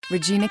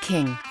Regina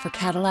King for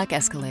Cadillac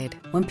Escalade.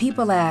 When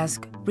people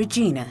ask,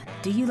 Regina,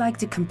 do you like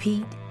to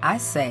compete? I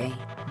say,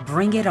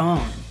 bring it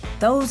on.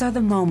 Those are the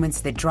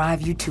moments that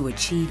drive you to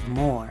achieve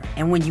more.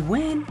 And when you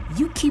win,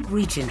 you keep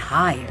reaching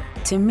higher.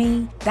 To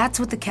me, that's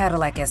what the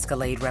Cadillac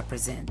Escalade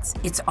represents.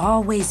 It's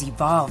always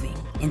evolving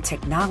in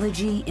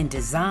technology, in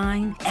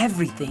design,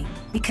 everything.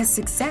 Because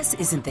success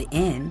isn't the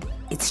end,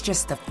 it's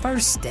just the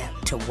first step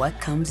to what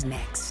comes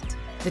next.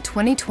 The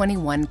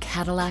 2021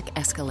 Cadillac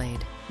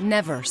Escalade.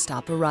 Never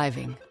stop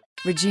arriving.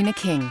 Regina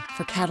King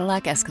for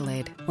Cadillac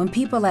Escalade. When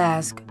people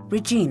ask,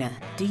 Regina,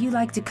 do you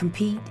like to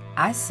compete?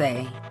 I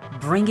say,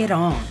 bring it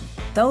on.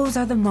 Those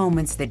are the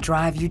moments that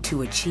drive you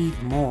to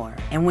achieve more.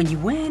 And when you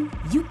win,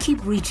 you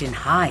keep reaching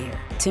higher.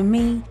 To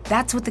me,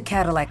 that's what the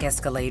Cadillac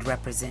Escalade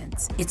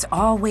represents. It's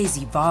always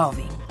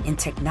evolving in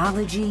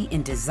technology,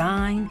 in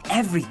design,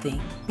 everything.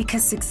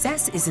 Because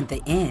success isn't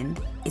the end,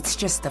 it's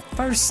just the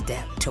first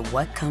step to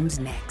what comes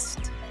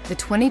next. The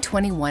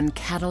 2021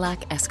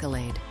 Cadillac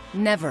Escalade.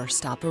 Never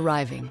stop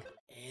arriving.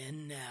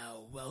 And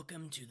now,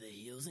 welcome to the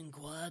Heels and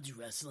Quads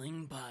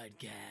Wrestling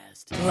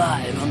Podcast.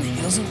 Live on the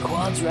Heels and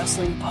Quads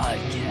Wrestling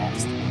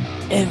Podcast.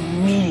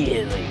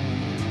 Immediately.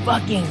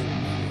 Fucking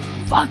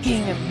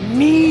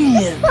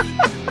immediately.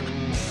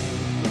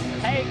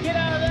 Hey, get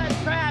out of that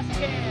trash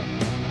can!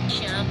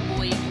 Yeah,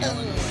 boy.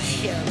 Oh,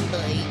 yeah,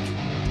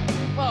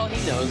 boy. Well,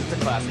 he knows it's a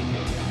classic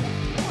movie.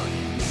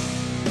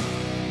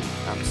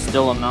 I'm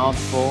still a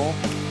mouthful.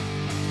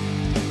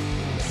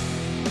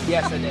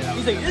 Yes, I did.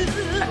 He's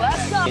like,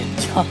 last up.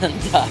 John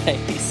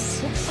Dice.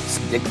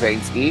 Dick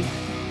Vansky.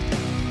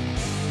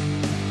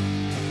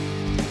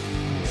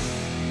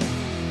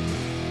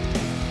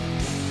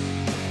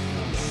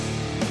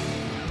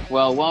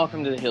 Well,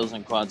 welcome to the Heels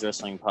and Quads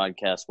Wrestling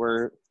Podcast.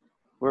 We're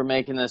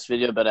making this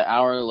video about an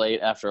hour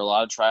late after a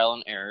lot of trial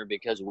and error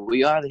because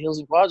we are the Heels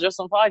and Quads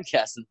Wrestling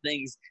Podcast, and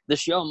the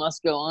show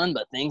must go on,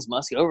 but things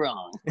must go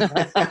wrong.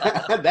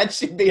 That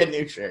should be a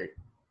new shirt.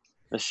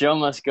 The show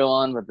must go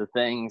on, but the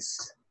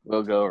things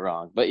will go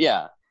wrong. But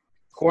yeah.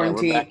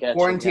 Quarantine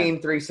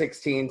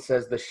 316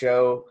 says the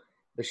show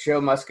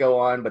must go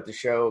on, but the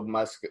show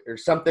must, or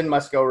something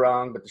must go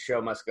wrong, but the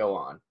show must go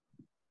on.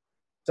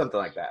 Something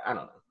like that. I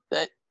don't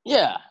know.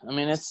 Yeah, I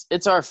mean,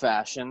 it's our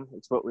fashion.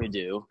 It's what we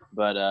do.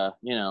 But,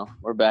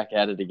 we're back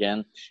at it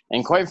again.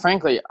 And quite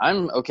frankly,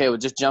 I'm okay with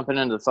just jumping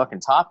into the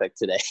fucking topic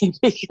today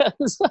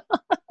because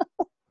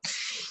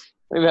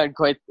we've had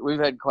quite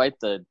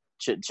the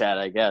chit-chat,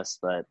 I guess.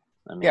 But,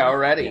 I mean, yeah,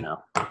 already.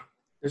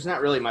 There's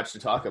not really much to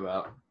talk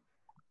about.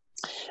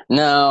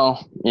 No,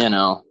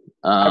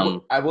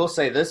 I will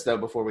say this, though,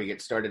 before we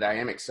get started. I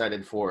am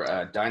excited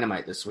for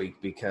Dynamite this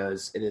week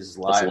because it is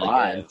live. It's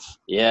live. Again.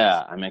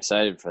 Yeah, I'm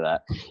excited for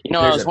that.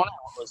 I was wondering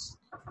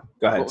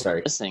Go ahead,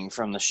 sorry. Missing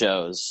from the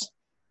shows.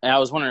 And I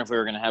was wondering if we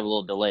were going to have a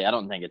little delay. I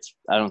don't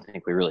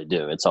think we really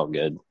do. It's all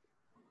good.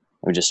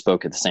 We just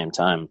spoke at the same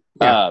time.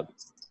 Yeah.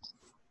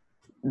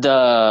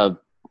 Does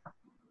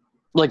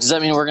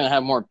that mean we're going to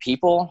have more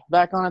people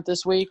back on it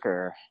this week,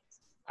 or?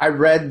 I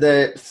read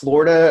that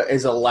Florida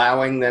is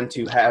allowing them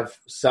to have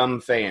some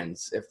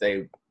fans if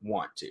they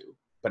want to,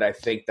 but I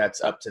think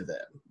that's up to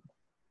them.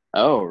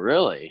 Oh,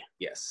 really?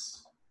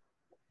 Yes.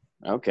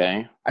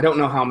 Okay. I don't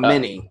know how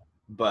many,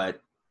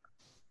 but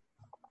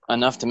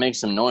enough to make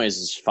some noise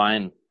is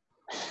fine.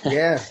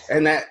 Yeah,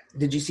 and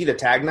did you see the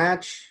tag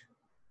match?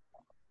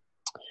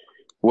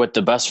 What,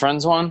 the Best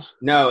Friends one?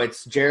 No,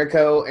 it's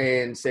Jericho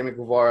and Sammy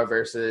Guevara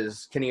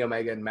versus Kenny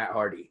Omega and Matt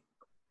Hardy.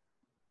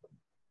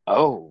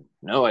 Oh,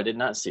 no, I did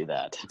not see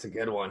that. It's a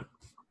good one.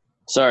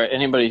 Sorry,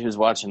 anybody who's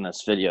watching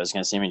this video is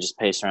going to see me just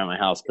pace around my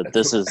house, but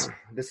this is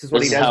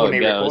what he does when he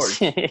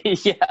goes.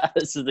 records. Yeah,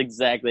 this is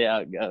exactly how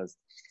it goes.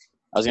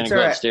 I was going to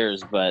go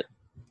upstairs, but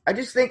I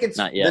just think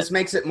not yet. This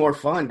makes it more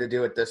fun to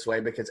do it this way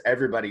because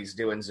everybody's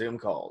doing Zoom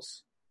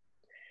calls.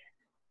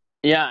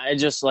 Yeah, I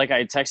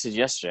texted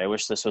yesterday. I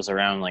wish this was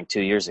around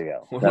 2 years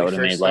ago. When that we would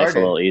have first made life a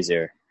started, little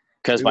easier.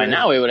 Because by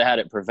now we would have had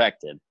it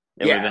perfected.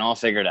 It would have been all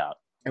figured out.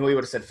 And we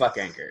would have said, fuck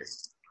Anchor.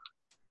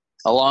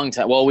 A long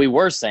time. Well, we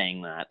were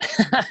saying that.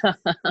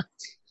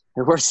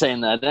 We were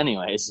saying that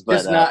anyways. But,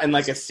 just not in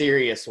a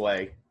serious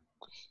way.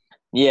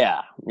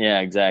 Yeah,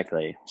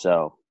 exactly.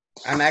 So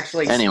I'm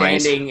actually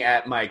standing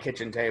at my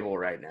kitchen table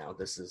right now.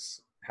 This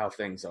is how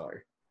things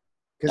are.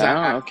 Because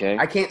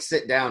I can't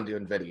sit down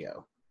doing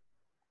video.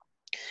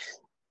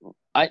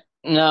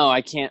 No, I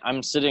can't.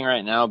 I'm sitting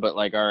right now, but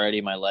already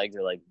my legs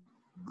are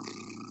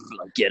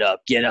get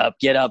up.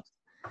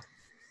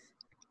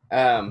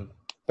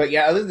 But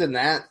yeah, other than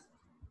that,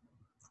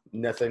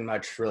 nothing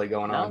much really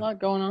going on. No, not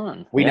going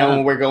on. We know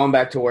when we're going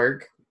back to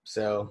work,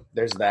 so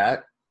there's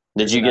that.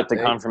 Did you get the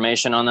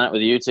confirmation on that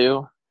with you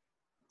too?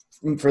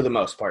 For the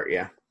most part,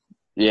 yeah.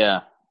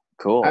 Yeah,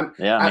 cool.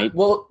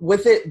 Well,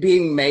 with it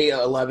being May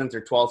 11th or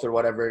 12th or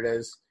whatever it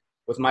is,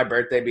 with my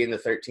birthday being the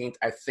 13th,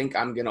 I think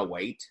I'm going to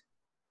wait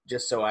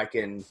just so I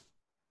can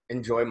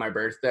enjoy my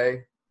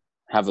birthday.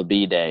 Have a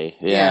B-day,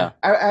 yeah.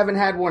 I haven't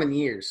had one in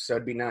years, so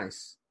it'd be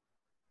nice.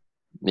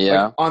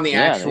 Yeah. On the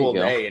actual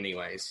day,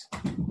 anyways.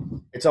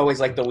 It's always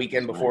the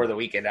weekend before, the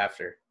weekend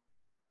after.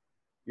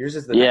 Yours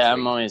is the next Yeah, week.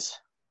 I'm always.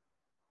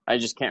 I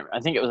just can't. I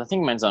think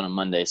mine's on a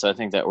Monday, so I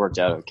think that worked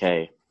out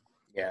okay.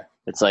 Yeah.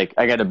 It's like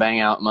I got to bang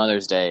out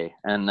Mother's Day,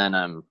 and then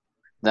I'm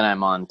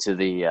on to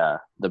the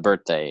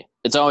birthday.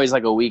 It's always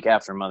like a week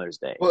after Mother's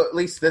Day. Well, at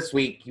least this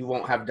week you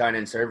won't have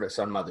dine-in service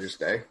on Mother's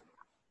Day.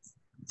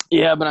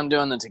 Yeah, but I'm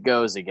doing the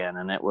to-goes again,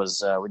 and it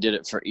was we did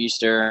it for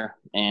Easter,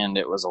 and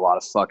it was a lot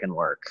of fucking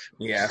work.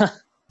 Yeah.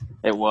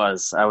 It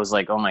was. I was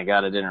like, oh my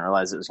God, I didn't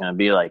realize it was going to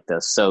be like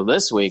this. So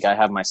this week I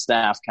have my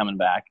staff coming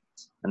back,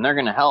 and they're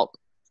going to help.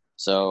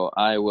 So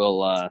I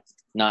will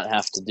not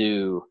have to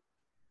do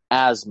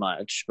as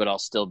much, but I'll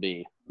still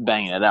be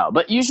banging it out.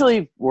 But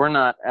usually we're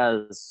not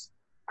as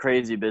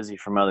crazy busy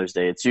for Mother's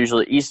Day. It's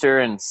usually Easter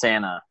and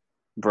Santa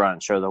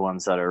brunch are the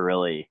ones that are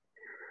really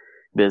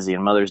busy,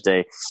 and Mother's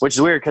Day, which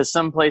is weird because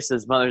some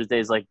places Mother's Day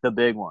is like the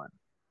big one.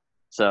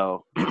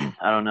 So I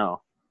don't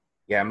know.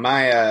 Yeah,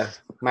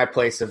 my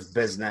place of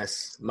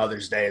business,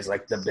 Mother's Day is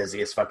like the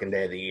busiest fucking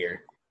day of the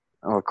year.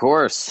 Oh, of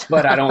course.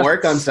 But I don't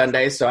work on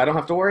Sundays, so I don't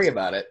have to worry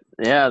about it.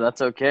 Yeah,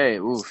 that's okay.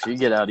 Oof, you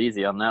get out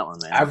easy on that one,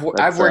 man.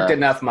 I've worked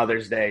enough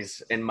Mother's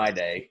Days in my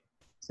day.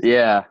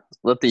 Yeah,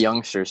 let the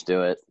youngsters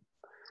do it.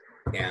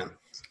 Yeah.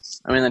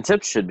 I mean, the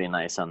tips should be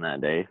nice on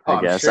that day, Oh,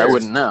 I guess. sure. I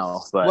wouldn't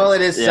know. But well,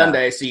 it is yeah,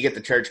 Sunday, so you get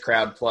the church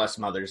crowd plus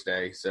Mother's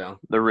Day. So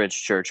the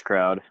rich church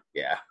crowd.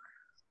 yeah.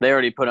 They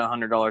already put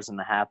 $100 in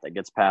the hat that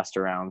gets passed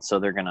around, so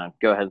they're going to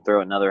go ahead and throw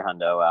another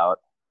hundo out.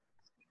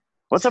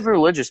 What's up with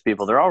religious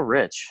people? They're all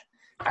rich.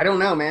 I don't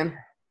know, man.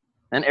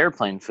 And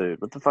airplane food.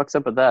 What the fuck's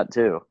up with that,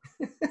 too?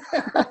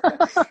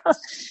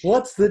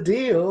 What's the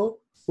deal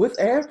with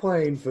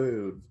airplane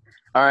food?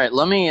 All right,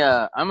 let me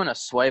I'm going to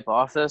swipe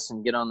off this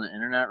and get on the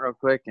internet real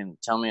quick and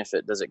tell me if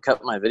does it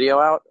cut my video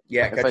out?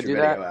 Yeah, if cut I your do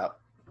video that? out.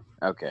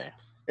 Okay.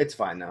 It's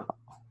fine, though.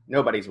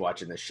 Nobody's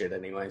watching this shit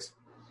anyways.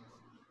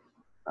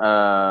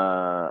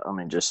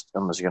 I'm just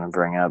going to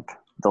bring up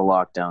the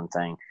lockdown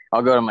thing.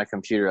 I'll go to my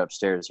computer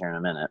upstairs here in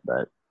a minute,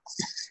 but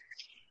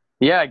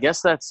yeah, I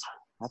guess that's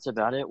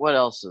about it. What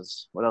else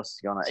is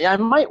going on? Yeah, I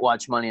might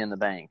watch Money in the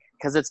Bank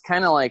because it's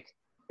kind of like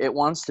it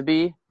wants to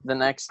be the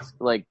next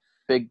like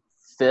big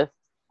fifth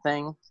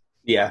thing.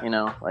 Yeah. You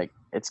know, like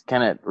it's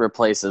kind of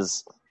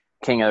replaces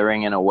King of the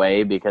Ring in a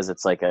way because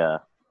it's like I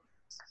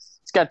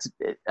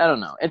don't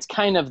know. It's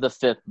kind of the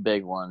fifth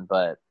big one,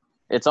 but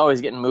it's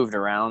always getting moved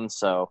around,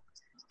 so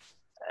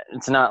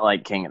it's not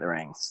like King of the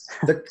Ring.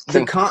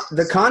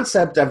 The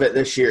concept of it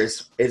this year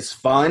is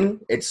fun.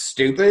 It's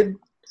stupid,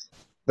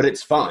 but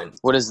it's fun.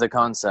 What is the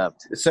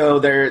concept? So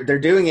they're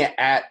doing it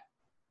at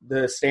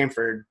the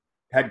Stanford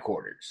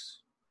headquarters.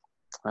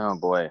 Oh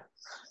boy.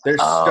 They're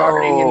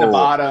starting in the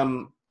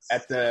bottom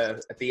at the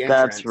entrance.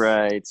 That's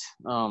right.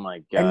 Oh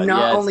my God. And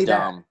not only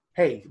dumb.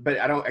 that. Hey, but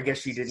I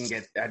guess you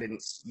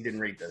didn't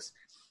read this.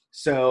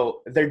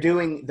 So they're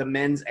doing the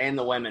men's and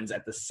the women's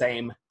at the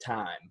same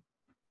time.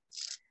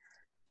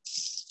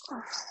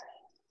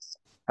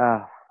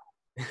 I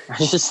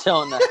just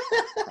don't know.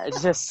 I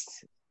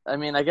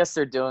guess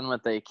they're doing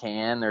what they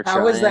can. They're How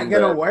trying. is that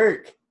going to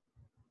work?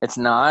 It's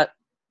not.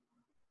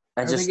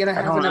 Are they going to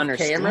have enough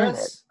cameras?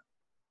 It.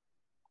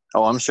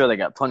 Oh, I'm sure they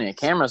got plenty of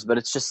cameras, but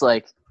it's just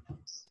like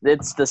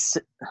it's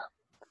the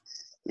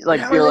like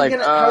how you're are they like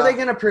gonna, how are they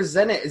going to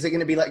present it? Is it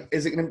going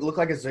to look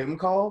like a Zoom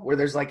call where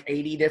there's like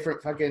 80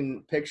 different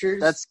fucking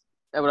pictures? That's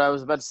what I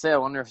was about to say. I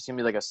wonder if it's going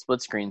to be like a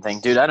split screen thing.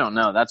 Dude, I don't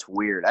know. That's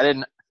weird.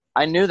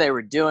 I knew they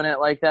were doing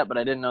it like that, but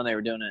I didn't know they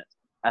were doing it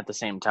at the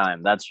same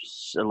time.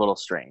 That's a little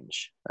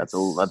strange. That's a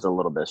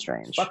little bit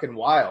strange. It's fucking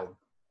wild.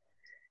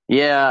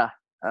 Yeah,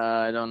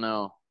 I don't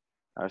know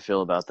how I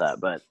feel about that,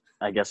 but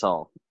I guess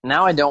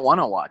now I don't want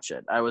to watch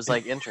it. I was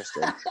like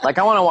interested. Like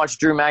I want to watch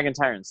Drew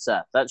McIntyre and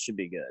Seth. That should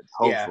be good.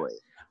 Hopefully. Yeah.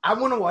 I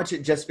want to watch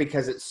it just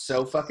because it's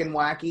so fucking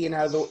wacky and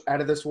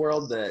out of this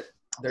world that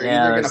they're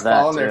either going to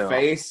fall on their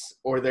face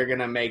or they're going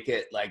to make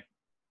it like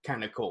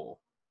kind of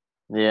cool.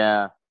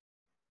 Yeah.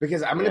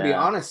 Because I'm going to be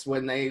honest,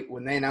 when they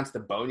announced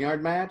the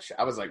Boneyard match,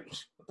 I was like,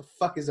 what the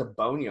fuck is a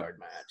Boneyard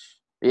match?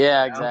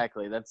 Yeah,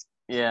 exactly. That's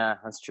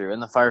true. And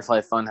the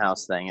Firefly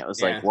Funhouse thing, it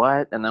was like,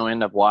 what? And then we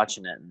end up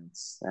watching it,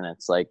 and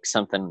it's like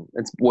something,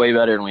 it's way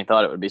better than we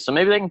thought it would be. So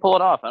maybe they can pull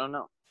it off. I don't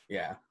know.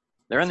 Yeah.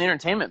 They're in the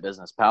entertainment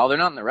business, pal. They're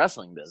not in the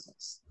wrestling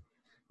business.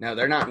 No,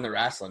 they're not in the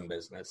wrestling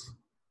business.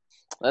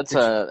 That's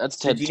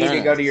Ted Did you need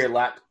to go to your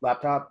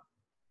laptop?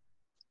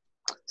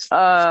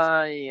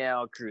 Yeah,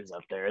 I'll cruise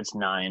up there. It's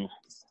 9.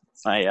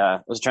 I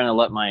was trying to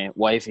let my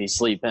wifey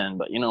sleep in,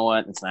 but you know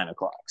what? It's 9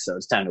 o'clock, so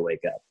it's time to wake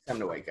up. Time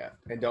to wake up.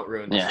 And don't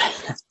ruin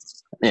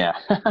this. Yeah.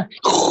 Yeah.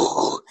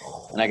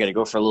 And I got to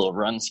go for a little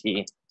run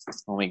ski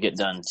when we get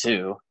done,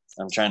 too.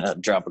 I'm trying to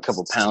drop a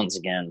couple pounds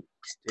again.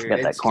 Dude,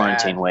 got that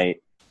quarantine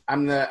weight.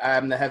 I'm the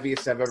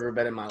heaviest I've ever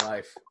been in my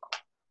life.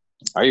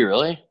 Are you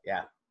really?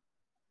 Yeah.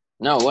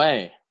 No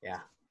way. Yeah.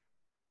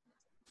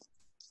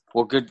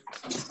 Well, good.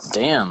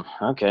 Damn.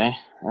 Okay.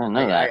 I didn't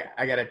know that.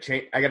 I gotta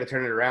change. I gotta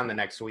turn it around the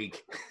next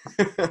week.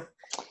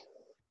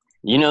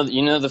 You know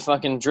the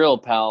fucking drill,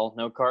 pal.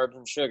 No carbs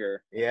and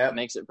sugar. Yeah. It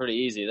makes it pretty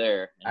easy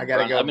there. I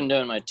gotta go. I've been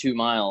doing my 2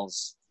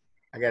 miles.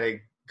 I gotta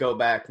go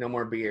back. No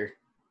more beer.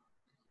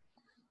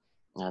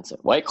 That's it.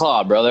 White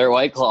Claw, brother.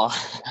 White Claw.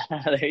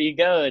 There you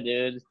go,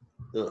 dude.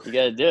 Ugh. You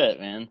got to do it,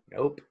 man.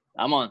 Nope.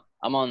 I'm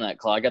on that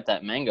claw. I got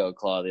that mango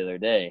claw the other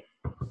day.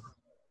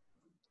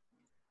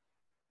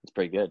 It's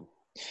pretty good.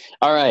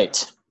 All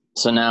right.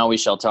 So now we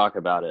shall talk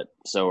about it.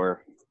 So we're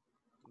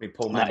Let me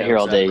pull my not notes here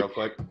all up day. real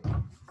quick.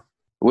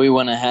 We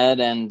went ahead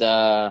and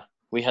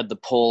we had the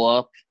poll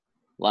up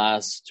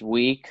last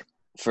week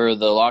for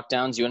the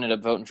lockdowns. You ended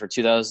up voting for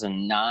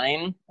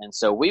 2009. And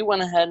so we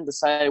went ahead and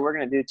decided we're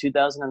going to do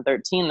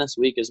 2013 this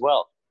week as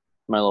well.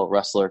 My little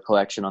wrestler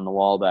collection on the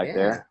wall back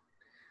there.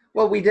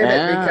 Well, we did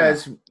it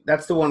because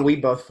that's the one we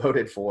both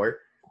voted for.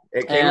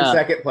 It came in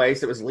second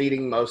place. It was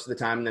leading most of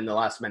the time. And then the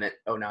last minute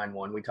 09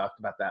 one, we talked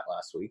about that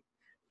last week.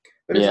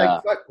 But it's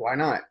like, fuck, why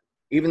not?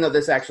 Even though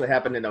this actually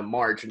happened in a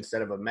March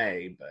instead of a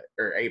May,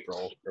 or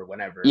April or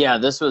whenever. Yeah,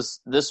 this was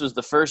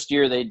the first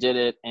year they did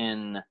it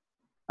in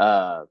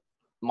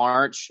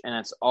March, and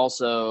it's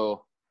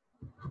also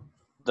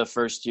the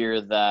first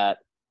year that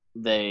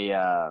they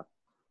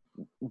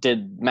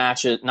did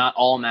matches, not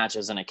all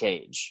matches in a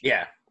cage.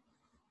 Yeah.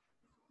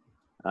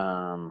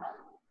 I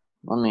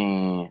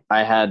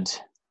had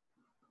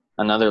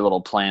another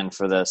little plan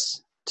for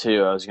this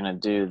too. I was going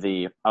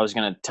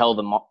to tell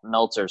the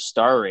Meltzer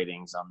star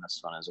ratings on this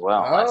one as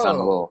well. Oh. I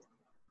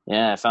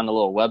found a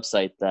little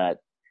website that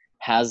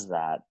has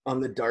that. On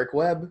the dark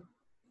web?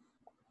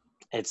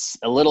 It's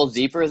a little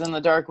deeper than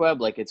the dark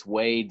web. Like it's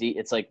way deep.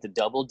 It's like the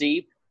double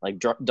deep,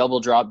 like double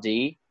drop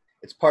D.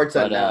 It's parts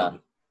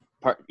unknown.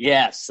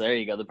 Yes, there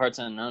you go. The parts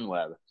unknown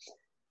web.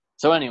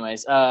 So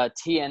anyways,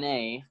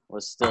 TNA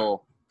was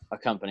still a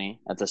company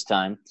at this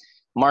time.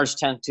 March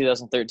 10th,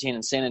 2013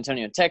 in San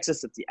Antonio,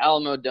 Texas at the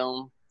Alamo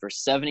Dome for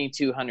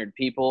 7,200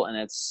 people, and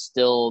it's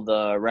still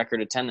the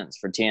record attendance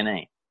for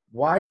TNA.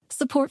 Why?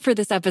 Support for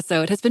this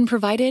episode has been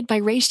provided by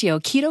Ratio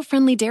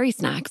keto-friendly dairy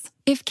snacks.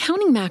 If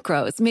counting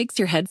macros makes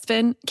your head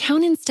spin,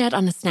 count instead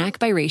on a snack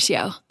by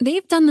Ratio.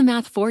 They've done the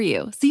math for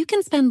you, so you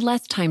can spend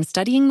less time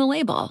studying the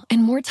label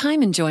and more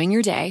time enjoying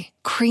your day.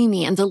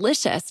 Creamy and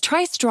delicious,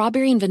 try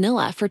strawberry and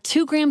vanilla for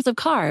 2 grams of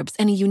carbs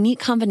and a unique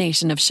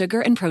combination of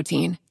sugar and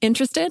protein.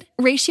 Interested?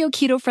 Ratio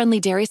keto-friendly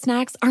dairy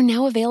snacks are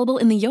now available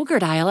in the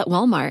yogurt aisle at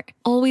Walmart.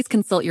 Always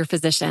consult your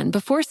physician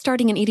before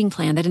starting an eating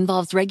plan that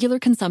involves regular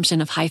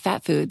consumption of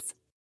high-fat foods.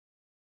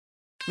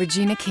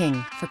 Regina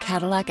King for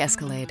Cadillac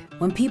Escalade.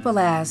 When people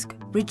ask,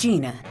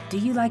 Regina, do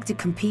you like to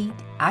compete?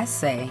 I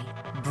say,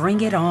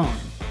 bring it on.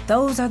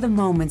 Those are the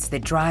moments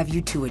that drive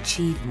you to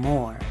achieve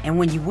more. And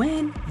when you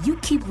win, you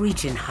keep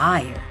reaching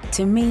higher.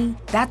 To me,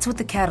 that's what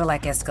the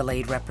Cadillac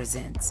Escalade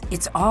represents.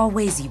 It's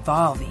always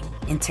evolving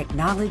in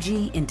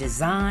technology, in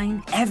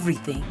design,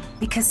 everything.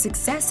 Because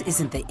success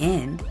isn't the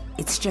end,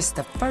 it's just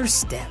the first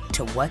step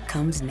to what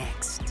comes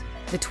next.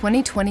 The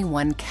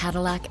 2021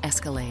 Cadillac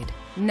Escalade.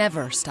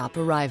 Never stop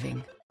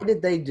arriving. Why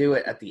did they do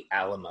it at the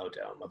Alamo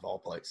Dome, of all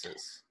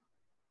places?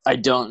 I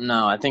don't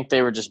know. I think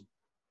they were just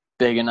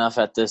big enough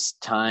at this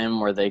time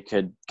where they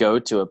could go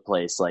to a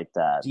place like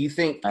that. Do you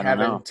think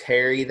having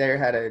Terry there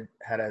had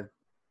a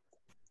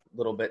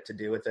little bit to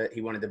do with it?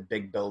 He wanted a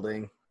big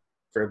building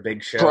for a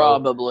big show.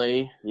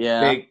 Probably,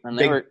 yeah.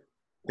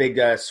 Big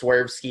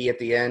swerve ski at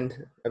the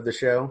end of the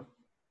show.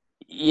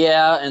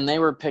 Yeah, and they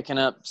were picking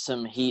up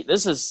some heat.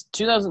 This is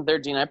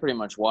 2013. I pretty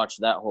much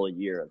watched that whole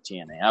year of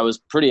TNA. I was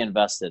pretty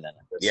invested in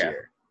it this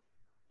year.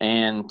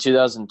 And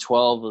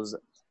 2012 was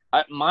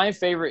my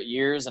favorite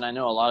years, and I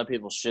know a lot of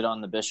people shit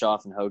on the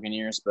Bischoff and Hogan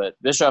years, but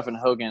Bischoff and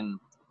Hogan,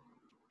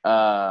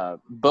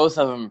 both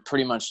of them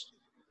pretty much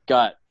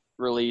got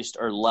released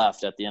or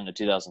left at the end of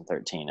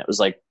 2013. It was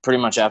like pretty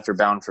much after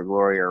Bound for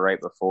Glory or right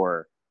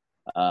before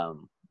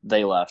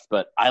they left.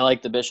 But I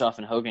like the Bischoff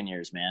and Hogan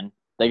years, man.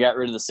 They got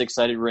rid of the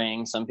 6-sided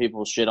ring. Some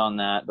people shit on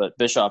that, but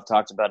Bischoff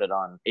talked about it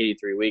on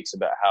 83 Weeks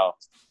about how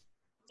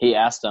he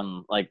asked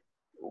them, like,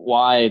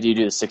 why do you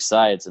do the 6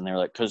 sides? And they were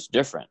like, because it's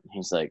different.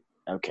 He's like,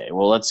 okay,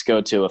 well, let's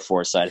go to a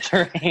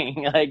 4-sided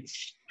ring. Like,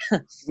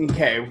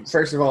 okay,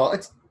 first of all,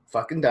 it's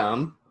fucking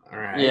dumb. All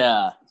right.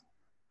 Yeah.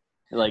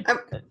 Like, I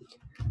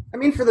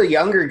mean, for the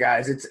younger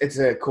guys, it's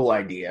a cool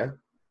idea.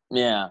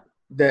 Yeah.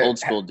 The old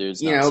school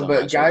dudes, you know,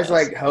 but guys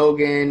like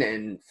Hogan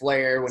and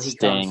Flair when he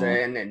comes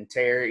in, and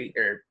Terry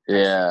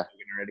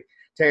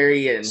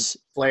Terry and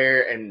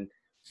Flair and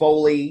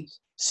Foley,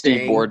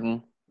 Steve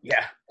Borden,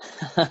 yeah,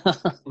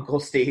 Uncle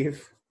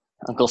Steve,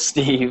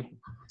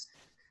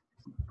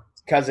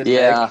 cousin,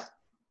 yeah.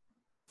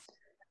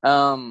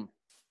 Nick.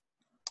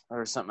 There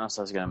was something else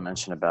I was going to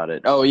mention about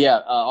it. Oh yeah,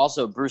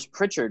 also Bruce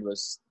Pritchard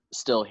was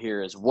still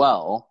here as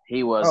well.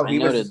 He was. I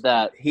noted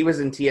that he was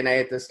in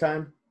TNA at this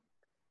time.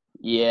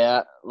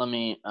 Yeah, let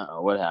me.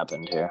 What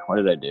happened here? What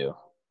did I do?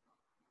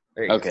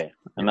 Okay,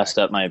 I messed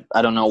up my.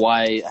 I don't know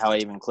how I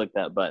even clicked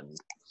that button.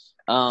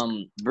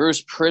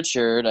 Bruce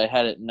Pritchard, I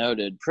had it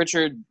noted.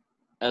 Pritchard,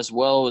 as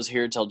well, was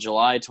here till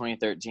July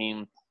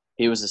 2013.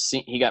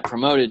 He got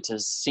promoted to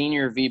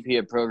senior VP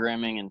of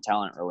programming and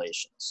talent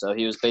relations. So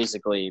he was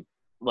basically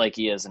like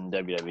he is in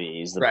WWE.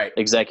 He's the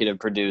executive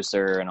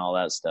producer and all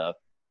that stuff.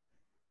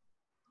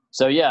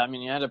 So yeah, I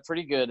mean, you had a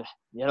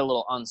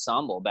little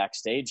ensemble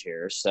backstage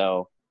here.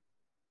 So.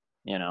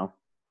 you know,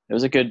 it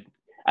was a good.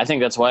 I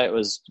think that's why it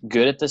was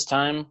good at this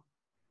time.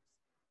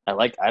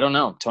 I don't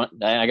know.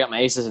 I got my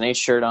Aces and Eights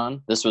shirt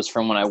on. This was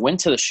from when I went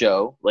to the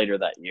show later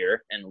that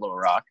year in Little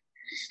Rock.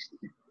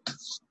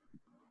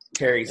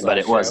 But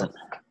it wasn't.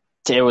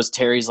 It was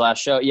Terry's last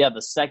show. Yeah,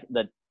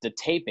 the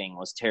taping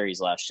was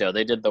Terry's last show.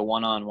 They did the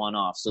one-on,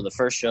 one-off. So the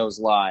first show was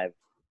live,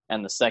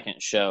 and the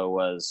second show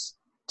was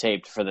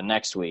taped for the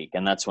next week.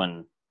 And that's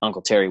when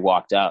Uncle Terry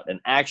walked out. And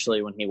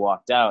actually, when he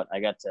walked out,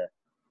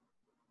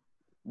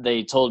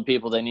 they told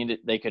people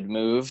they could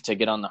move to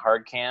get on the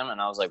hard cam, and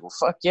I was like, well,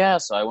 fuck yeah.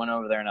 So I went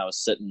over there and I was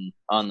sitting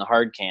on the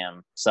hard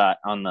cam side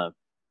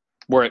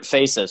where it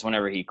faces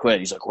whenever he quit.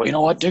 He's like, well, you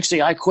know what,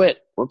 Dixie, I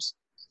quit. Whoops.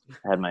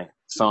 I had my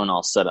phone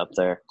all set up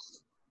there.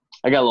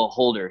 I got a little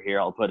holder here.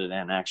 I'll put it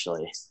in,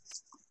 actually.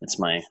 It's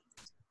my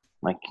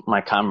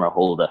camera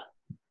holder.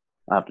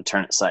 I'll have to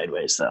turn it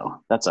sideways,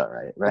 though. That's all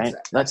right?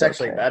 That's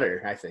actually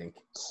better, I think.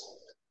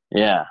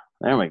 Yeah,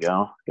 there we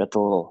go. Got the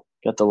little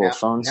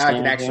phone stand. Now I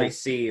can actually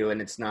see you,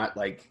 and it's not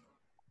like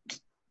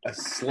a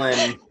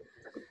slender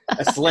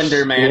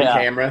man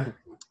camera.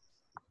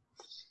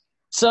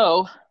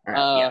 So,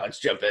 right, let's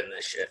jump into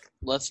this shit.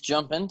 Let's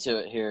jump into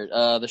it here.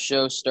 The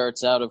show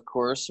starts out, of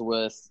course,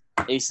 with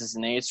Aces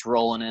and Eights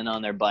rolling in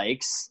on their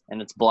bikes, and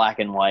it's black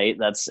and white.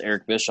 That's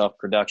Eric Bischoff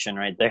production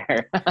right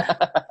there.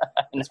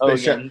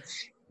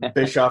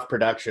 Bischoff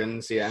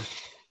Productions, yeah.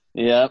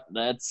 Yep,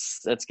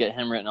 that's get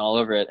him written all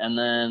over it. And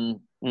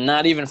then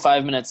not even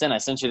 5 minutes in, I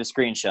sent you the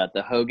screenshot.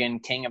 The Hogan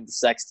King of the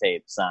Sex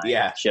Tape sign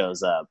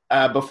shows up.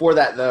 Before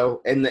that,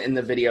 though, in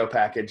the video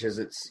package as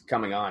it's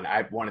coming on,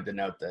 I wanted to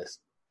note this.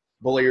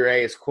 Bully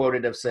Ray is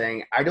quoted of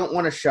saying, "I don't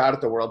want a shot at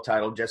the world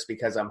title just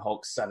because I'm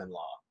Hulk's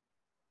son-in-law."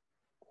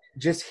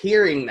 Just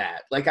hearing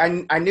that, like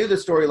I knew the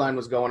storyline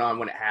was going on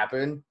when it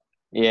happened.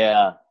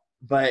 Yeah.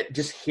 But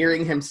just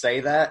hearing him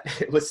say that,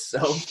 it was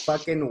so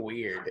fucking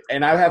weird.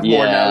 And I have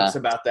more notes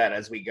about that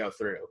as we go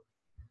through.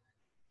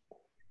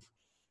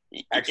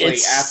 Actually,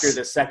 after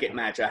the second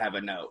match, I have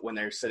a note. When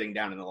they're sitting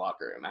down in the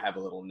locker room, I have a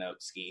little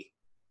note ski.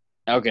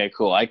 Okay,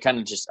 cool. I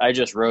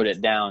just wrote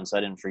it down so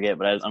I didn't forget,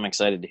 but I'm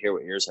excited to hear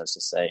what yours has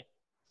to say.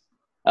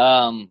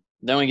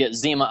 Then we get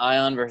Zema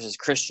Ion versus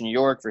Christian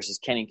York versus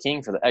Kenny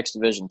King for the X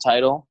Division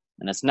title.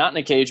 And it's not in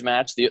a cage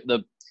match.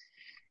 The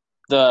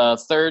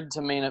third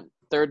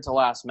to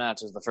last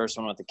match is the first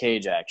one with the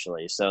cage,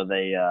 actually. So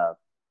they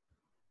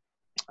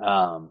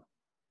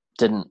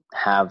didn't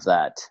have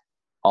that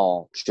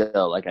all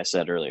show, like I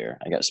said earlier.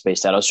 I got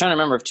spaced out. I was trying to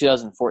remember if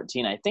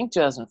 2014. I think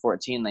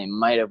 2014 they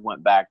might have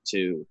went back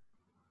to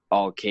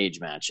all cage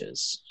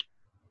matches.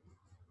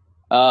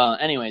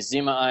 Anyways,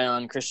 Zema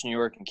Ion, Christian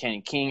York, and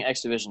Kenny King,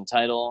 X Division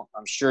title.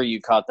 I'm sure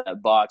you caught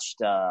that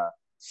botched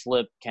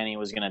flip Kenny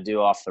was going to do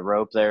off the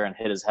rope there and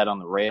hit his head on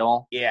the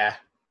rail. Yeah.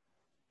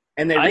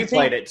 And they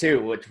replayed it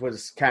too, which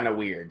was kind of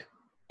weird.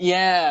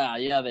 Yeah,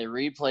 they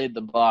replayed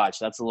the botch.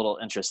 That's a little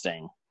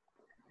interesting.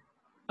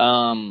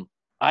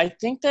 I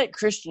think that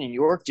Christian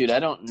York, dude, I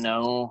don't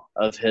know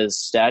of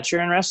his stature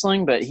in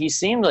wrestling, but he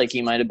seemed like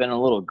he might have been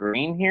a little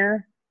green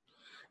here.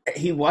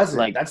 He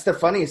wasn't. That's the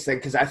funniest thing,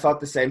 because I thought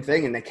the same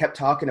thing, and they kept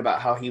talking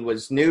about how he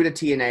was new to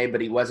TNA,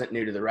 but he wasn't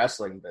new to the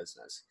wrestling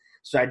business.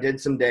 So I did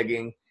some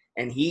digging,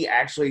 and he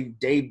actually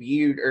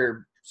debuted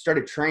or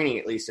started training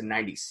at least in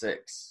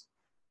 96.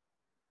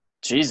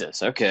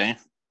 Jesus, okay.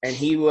 And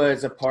he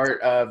was a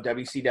part of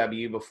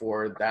WCW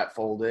before that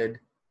folded.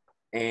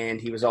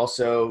 And he was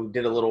also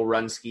did a little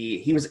run ski.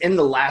 He was in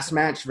the last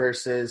match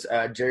versus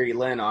Jerry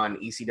Lynn on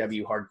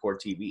ECW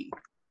Hardcore TV.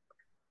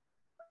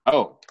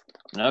 Oh,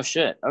 no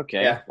shit.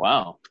 Okay. Yeah.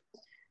 Wow.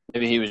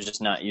 Maybe he was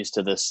just not used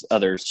to this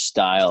other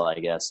style,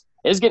 I guess.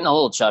 It's getting a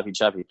little choppy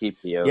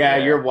PP over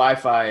there. Your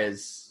Wi-Fi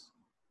it's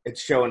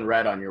showing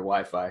red on your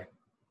Wi-Fi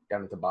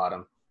down at the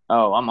bottom.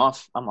 Oh, I'm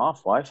off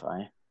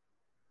Wi-Fi.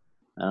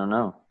 I don't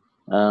know.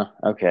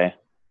 Okay.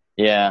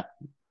 Yeah.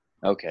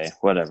 Okay,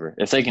 whatever.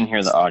 If they can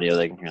hear the audio,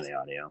 they can hear the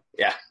audio.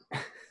 Yeah.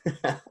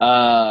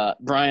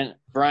 Brian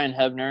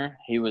Hebner,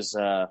 he was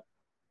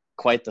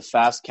quite the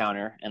fast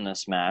counter in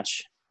this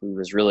match. He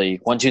was really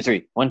 1, 2,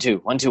 3, 1,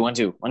 2, 1, 2, 1,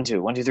 2, 1,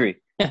 2, 1, 2, 3.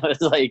 It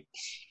was like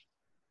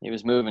he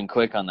was moving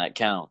quick on that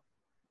count.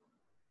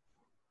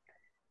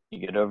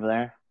 You good over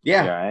there?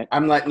 Yeah. You all right?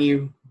 I'm letting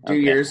you do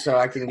yours so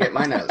I can get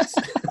my notes.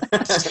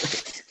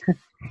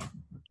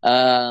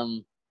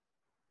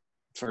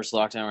 First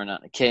lockdown, we're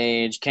not in a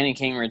cage. Kenny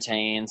King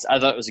retains. I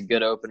thought it was a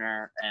good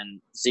opener.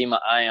 And Zema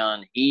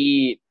Ion,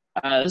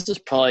 this is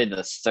probably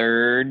the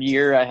third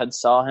year I had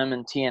saw him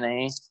in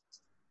TNA.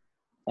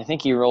 I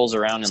think he rolls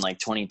around in like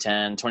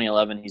 2010,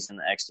 2011. He's in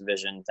the X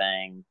Division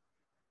thing,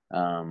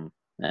 and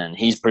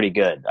he's pretty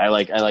good. I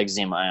like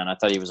Zema Ion. I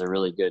thought he was a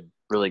really good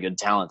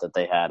talent that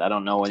they had. I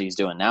don't know what he's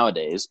doing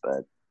nowadays,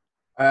 but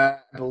I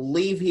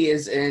believe he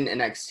is in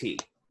NXT.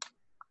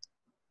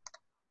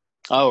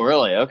 Oh,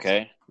 really?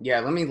 Okay.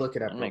 Yeah, let me look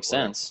it up. That makes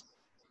sense.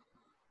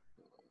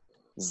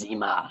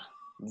 Zema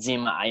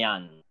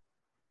Ion.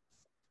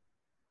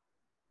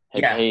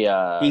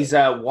 He's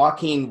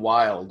Joaquin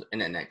Wild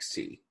in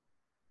NXT.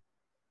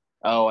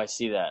 Oh, I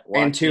see that.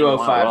 And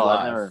 205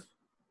 Live.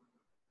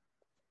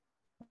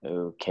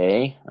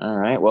 Okay. All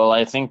right. Well,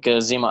 I think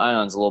Zima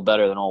Ion's a little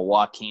better than old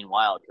Joaquin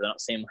Wild because I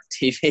don't see him on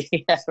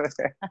TV ever.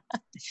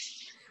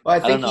 Well, I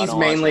think he's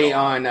mainly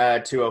on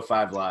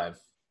 205 Live.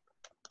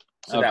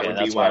 So okay, that would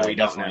be why we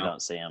definitely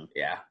don't see him.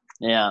 Yeah.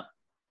 Yeah.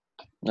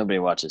 Nobody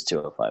watches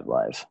 205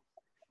 Live.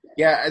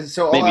 Yeah,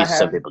 so maybe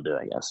some people do,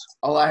 I guess.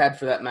 All I had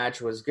for that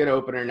match was good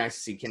opener. Nice to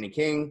see Kenny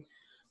King.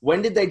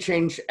 When did they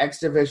change X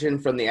Division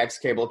from the X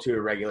Cable to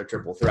a regular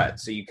triple threat?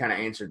 So you kind of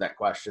answered that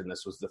question.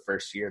 This was the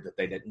first year that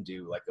they didn't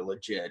do like a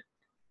legit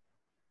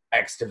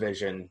X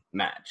Division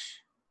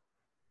match.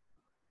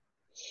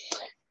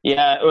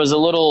 Yeah, it was a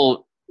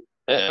little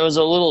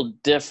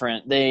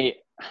different.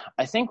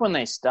 I think when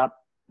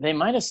they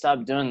might have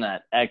stopped doing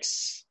that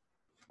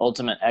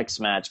Ultimate X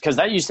match because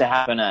that used to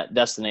happen at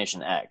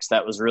Destination X.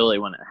 That was really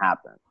when it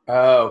happened.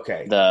 Oh,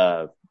 okay.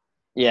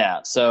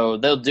 So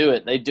they'll do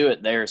it. They do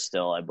it there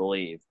still, I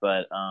believe.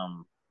 But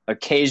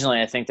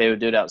occasionally I think they would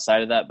do it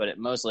outside of that, but it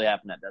mostly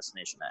happened at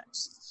Destination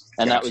X.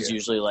 And That was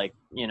usually like,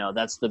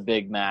 that's the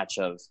big match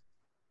of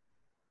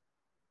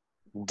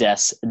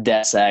Des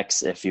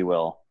X, if you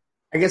will.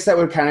 I guess that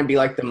would kind of be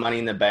like the Money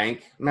in the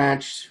Bank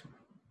match.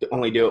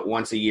 Only do it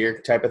once a year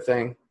type of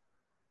thing.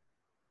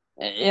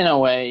 In a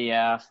way,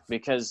 yeah.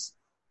 Because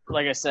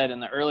like I said, in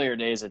the earlier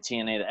days of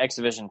TNA, the X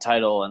Division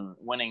title and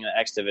winning the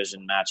X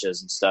Division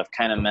matches and stuff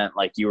kind of meant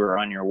like you were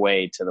on your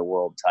way to the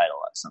world title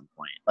at some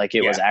point. Like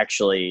it was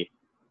actually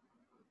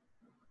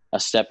a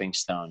stepping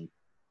stone.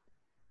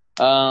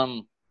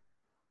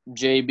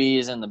 JB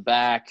is in the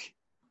back.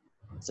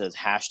 It says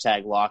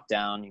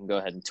 #Lockdown. You can go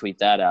ahead and tweet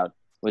that out.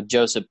 With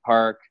Joseph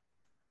Park,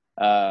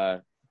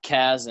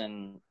 Kaz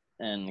and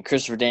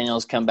Christopher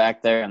Daniels come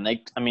back there, and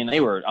they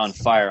were on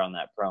fire on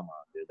that promo,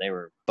 dude. They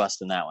were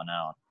busting that one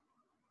out.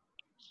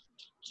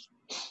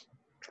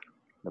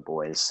 The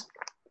boys.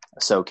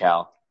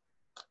 SoCal.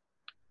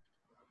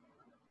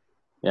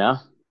 Yeah?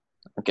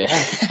 Okay.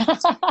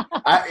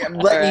 I'm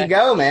letting you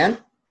go, man.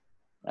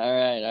 All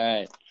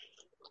right.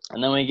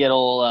 And then we get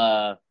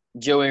old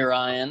Joey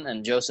Ryan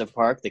and Joseph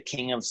Park, the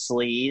king of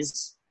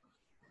sleaze,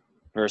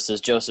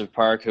 versus Joseph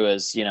Park, who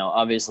is,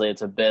 obviously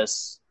it's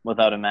Abyss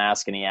without a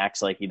mask, and he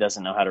acts like he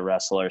doesn't know how to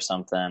wrestle or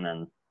something.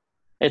 And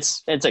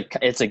it's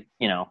a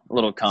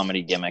little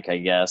comedy gimmick, I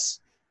guess.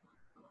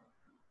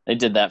 They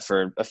did that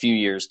for a few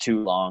years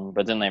too long,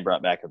 but then they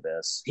brought back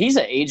Abyss. He's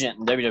an agent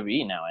in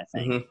WWE now, I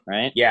think,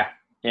 right? Yeah.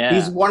 Yeah.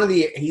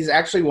 He's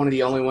actually one of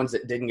the only ones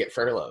that didn't get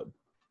furloughed.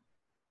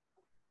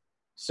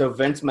 So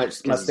Vince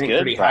must think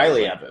pretty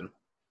highly of him.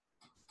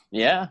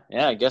 Yeah,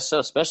 I guess so,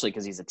 especially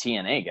because he's a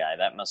TNA guy.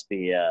 That must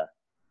be a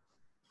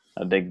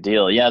big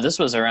deal. Yeah, this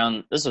was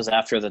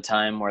after the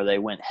time where they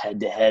went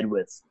head-to-head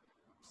with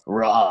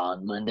Raw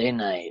on Monday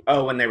night.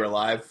 Oh, when they were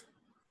live?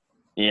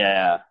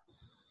 Yeah.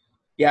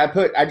 Yeah,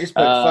 I just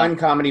put fun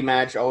comedy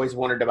match. Always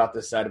wondered about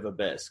this side of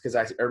Abyss because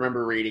I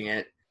remember reading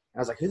it. I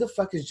was like, who the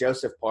fuck is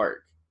Joseph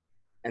Park?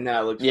 And then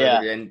I looked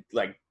further and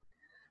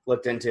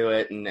looked into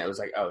it, and it was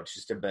like, oh, it's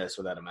just Abyss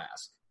without a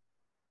mask.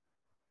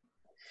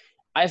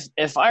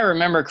 If I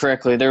remember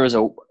correctly, there was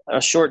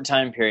a short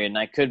time period, and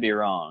I could be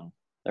wrong.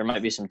 There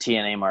might be some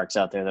TNA marks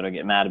out there that'll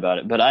get mad about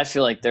it, but I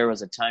feel like there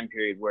was a time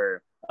period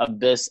where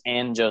Abyss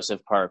and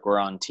Joseph Park were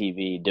on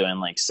TV doing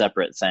like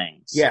separate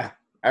things. Yeah,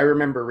 I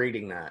remember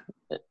reading that.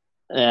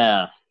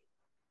 Yeah.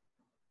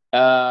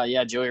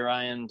 Joey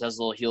Ryan does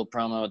a little heel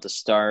promo at the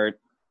start.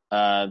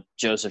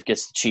 Joseph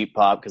gets the cheap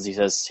pop because he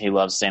says he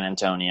loves San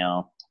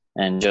Antonio,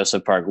 and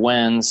Joseph Park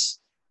wins.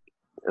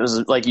 It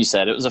was, like you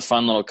said, it was a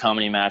fun little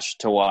comedy match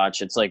to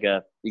watch. It's like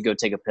you go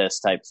take a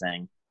piss type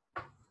thing.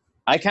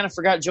 I kind of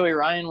forgot Joey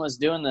Ryan was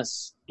doing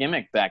this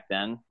gimmick back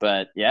then,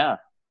 but yeah.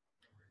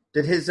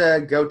 Did his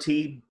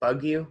goatee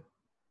bug you?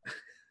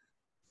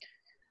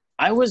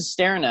 I was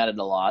staring at it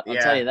a lot. I'll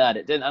tell you that.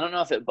 It didn't. I don't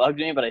know if it bugged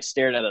me, but I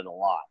stared at it a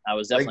lot. I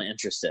was definitely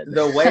interested.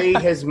 The way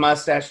his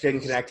mustache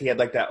didn't connect, he had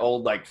like that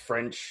old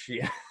French,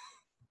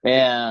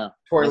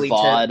 twirly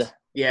tip.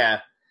 Yeah.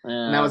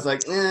 And I was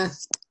like,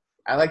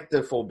 I like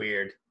the full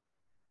beard.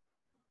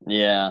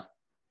 Yeah.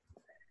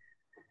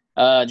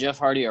 Jeff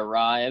Hardy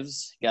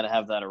arrives. Got to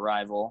have that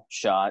arrival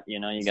shot.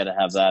 You got to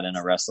have that in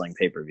a wrestling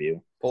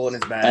pay-per-view. Pulling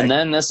his bag. And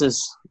then this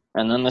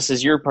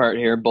is your part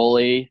here.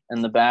 Bully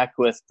in the back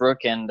with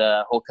Brooke and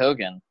Hulk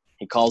Hogan.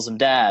 He calls him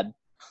Dad.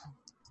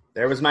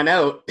 There was my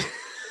note.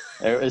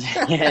 There was,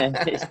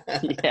 yeah.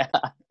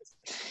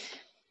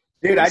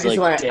 Dude, I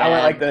went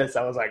like this.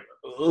 I was like,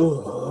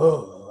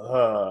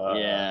 ooh.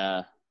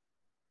 Yeah.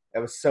 It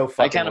was so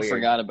fucking I kind of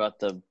forgot about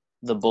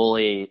the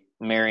Bully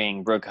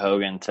marrying Brooke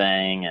Hogan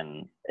thing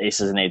and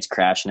Aces and Eights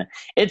crashing it.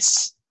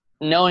 It's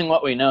knowing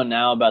what we know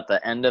now about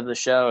the end of the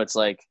show. It's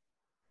like,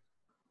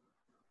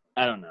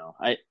 I don't know.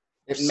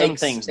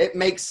 It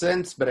makes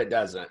sense, but it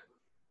doesn't.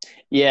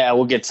 Yeah,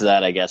 we'll get to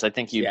that, I guess. I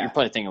think you're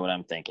probably thinking what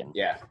I'm thinking.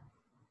 Yeah.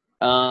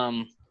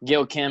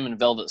 Gail Kim and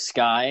Velvet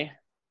Sky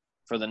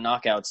for the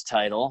Knockouts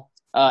title.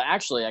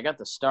 Actually, I got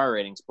the star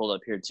ratings pulled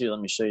up here too. Let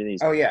me show you these.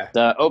 Oh yeah.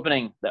 The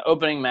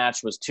opening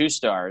match was 2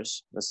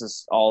 stars. This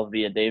is all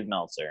via Dave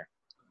Meltzer.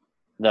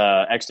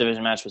 The X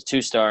Division match was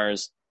 2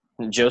 stars.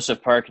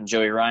 Joseph Park and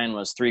Joey Ryan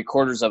was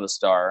 3/4 of a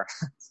star.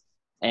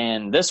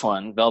 And this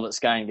one, Velvet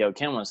Sky and Gail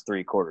Kim, was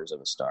 3/4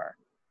 of a star.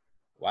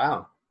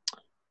 Wow.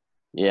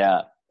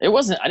 Yeah. It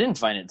wasn't – I didn't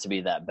find it to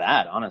be that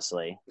bad,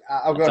 honestly.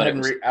 I'll go ahead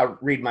and I'll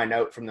read my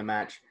note from the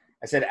match.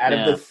 I said, out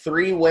of the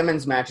 3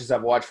 women's matches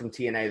I've watched from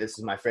TNA, this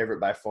is my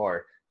favorite by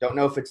far. Don't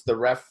know if it's the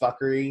ref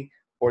fuckery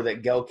or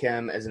that Gail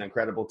Kim is an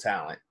incredible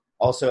talent.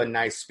 Also a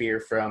nice spear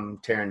from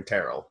Taryn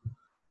Terrell.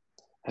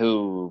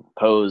 Who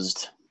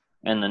posed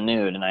in the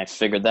nude, and I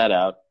figured that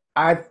out.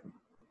 I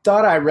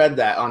thought I read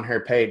that on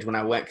her page when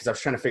I went because I was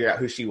trying to figure out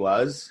who she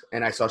was,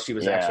 and I saw she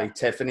was actually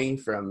Tiffany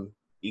from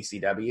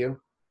ECW.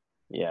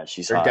 Yeah,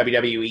 she's or hot.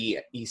 WWE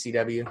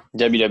ECW.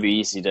 WWE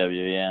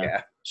ECW,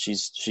 yeah.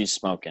 She's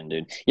smoking,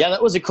 dude. Yeah,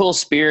 that was a cool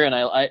spear, and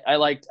I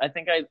liked. I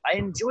think I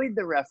enjoyed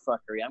the ref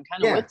fuckery. I'm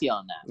kind of with you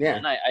on that. Yeah,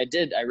 and I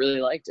did. I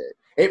really liked it.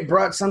 It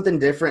brought something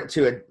different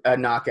to a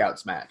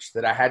knockouts match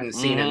that I hadn't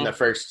seen in the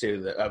first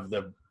 2 of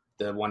the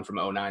one from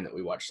 2009 that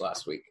we watched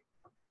last week.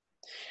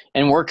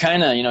 And we're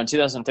kind of,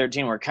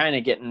 2013, we're kind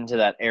of getting into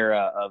that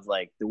era of,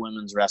 like, the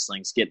women's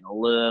wrestling's getting a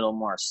little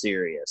more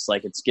serious.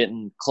 Like, it's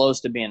getting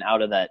close to being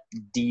out of that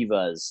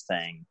divas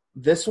thing.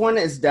 This one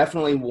is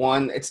definitely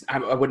one –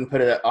 I wouldn't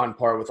put it on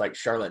par with, like,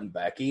 Charlotte and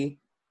Becky,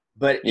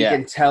 but you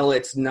can tell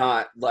it's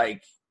not,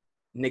 like,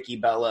 Nikki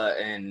Bella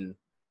and,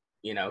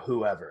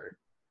 whoever.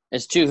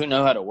 It's 2 who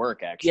know how to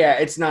work, actually. Yeah,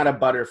 it's not a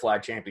butterfly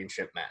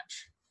championship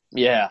match.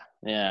 Yeah.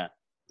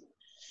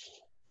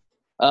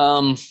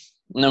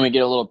 And then we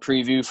get a little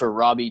preview for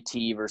Robbie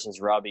T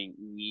versus Robbie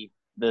E.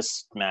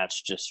 This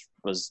match just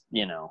was,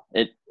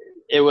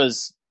 it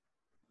was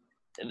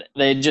 –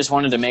 they just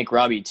wanted to make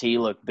Robbie T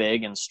look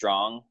big and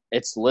strong.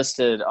 It's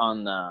listed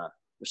on the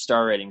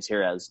star ratings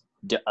here as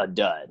a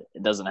dud.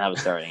 It doesn't have a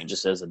star rating. It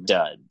just says a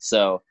dud.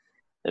 So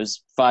it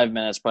was 5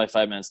 minutes, probably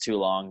 5 minutes too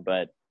long.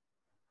 But,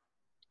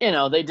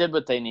 they did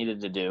what they needed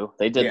to do.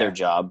 They did their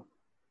job.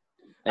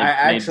 They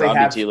made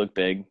Robbie T look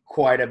big.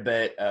 Quite a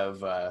bit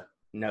of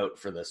note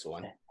for this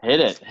one. Hit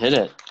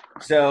it.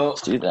 So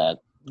let's do that.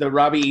 The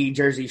Robbie E.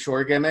 Jersey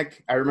Shore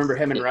gimmick. I remember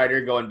him and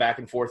Ryder going back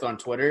and forth on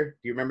Twitter.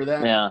 Do you remember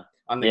that? Yeah.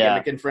 On the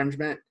gimmick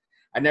infringement.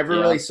 I never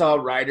really saw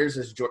Ryder's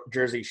as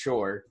Jersey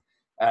Shore.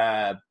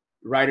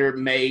 Ryder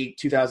May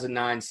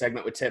 2009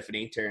 segment with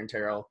Tiffany, Taryn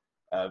Terrell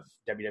of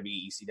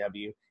WWE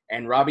ECW.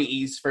 And Robbie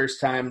E.'s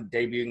first time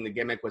debuting the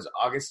gimmick was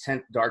August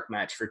 10th dark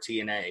match for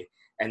TNA.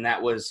 And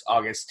that was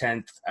August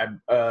 10th.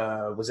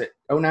 Was it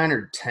 09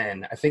 or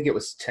 10? I think it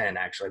was 10,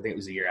 actually. I think it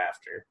was the year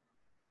after.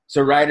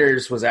 So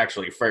Ryder's was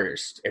actually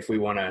first, if we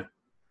want to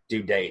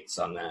do dates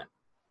on that.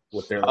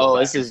 With their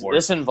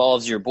this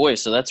involves your boy,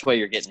 so that's why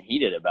you're getting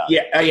heated about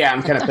it. Yeah,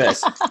 I'm kind of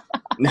pissed.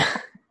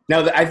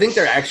 No, I think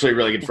they're actually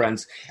really good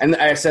friends. And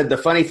I said the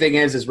funny thing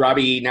is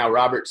Robbie, now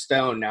Robert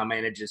Stone, now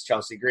manages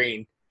Chelsea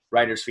Green,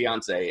 Ryder's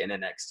fiance, in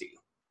NXT.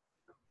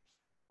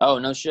 Oh,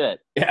 no shit.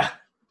 Yeah.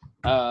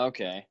 Oh,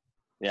 okay.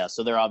 Yeah,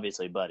 so they're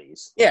obviously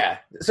buddies. Yeah,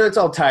 so it's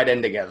all tied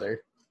in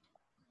together.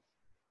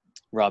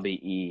 Robbie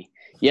E.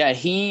 Yeah,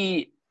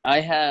 I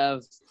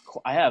have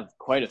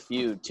quite a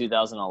few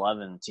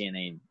 2011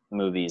 TNA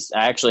movies.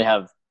 I actually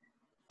have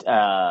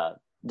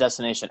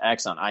Destination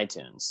X on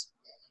iTunes.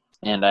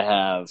 And I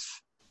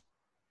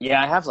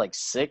have like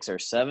 6 or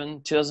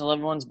 7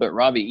 2011 ones, but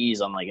Robbie E's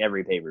on like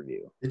every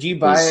pay-per-view. Did you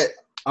buy it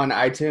on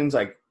iTunes,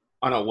 like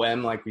on a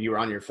whim, like you were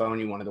on your phone,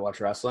 you wanted to watch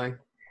wrestling?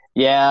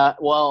 Yeah,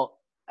 well,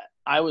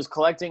 I was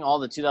collecting all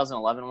the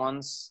 2011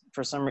 ones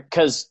for some –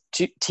 because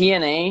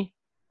TNA,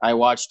 I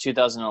watched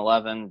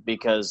 2011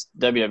 because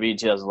WWE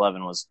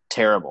 2011 was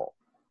terrible.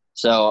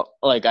 So,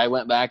 like, I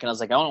went back and I was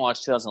like, I want to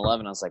watch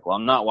 2011. I was like, well,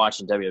 I'm not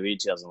watching WWE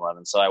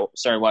 2011. So I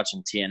started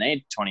watching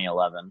TNA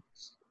 2011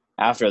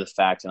 after the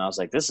fact, and I was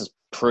like, this is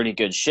pretty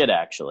good shit,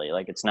 actually.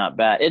 Like, it's not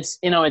bad. It's,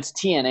 it's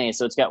TNA,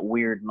 so it's got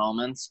weird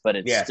moments, but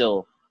it's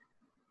still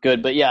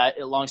good. But, yeah,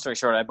 long story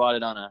short, I bought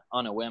it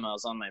on a whim.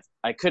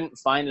 I couldn't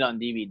find it on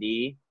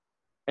DVD.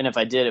 And if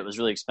I did, it was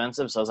really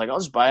expensive. So I was like, I'll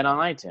just buy it on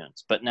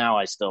iTunes. But now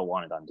I still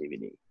want it on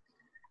DVD.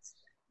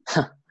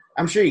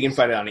 I'm sure you can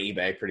find it on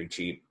eBay pretty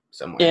cheap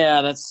somewhere.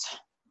 Yeah,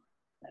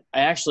 I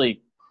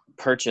actually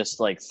purchased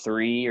like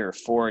 3 or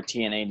 4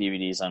 TNA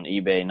DVDs on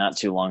eBay not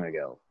too long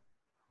ago.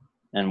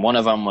 And one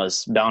of them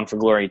was Bound for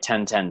Glory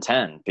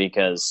 10-10-10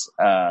 because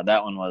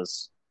that one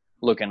was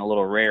looking a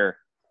little rare.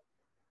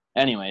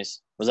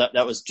 Anyways,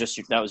 that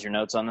was your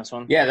notes on this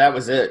one? Yeah, that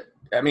was it.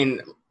 I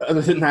mean, other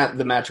than that,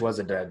 the match was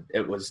a dud.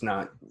 It was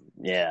not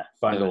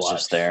fun to watch. It was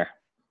just there.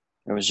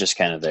 It was just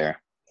kind of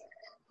there.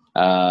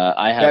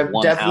 I have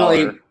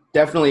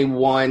definitely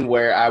one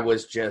where I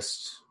was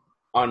just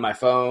on my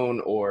phone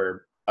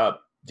or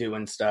up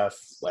doing stuff,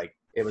 like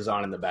it was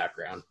on in the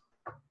background.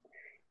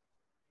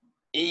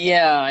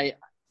 Yeah,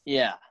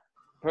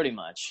 pretty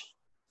much.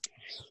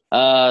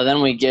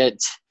 Then we get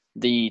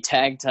the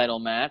tag title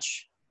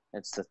match.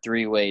 It's the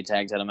 3-way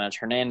tag title match.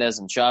 Hernandez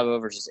and Chavo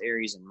versus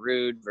Aries and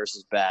Rude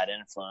versus Bad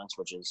Influence,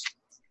 which is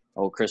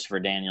Christopher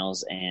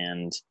Daniels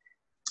and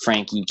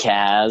Frankie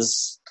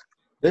Kaz.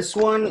 This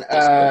one,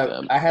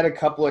 I had a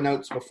couple of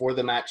notes before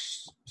the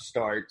match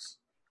starts.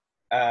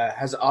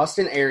 has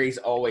Austin Aries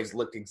always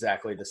looked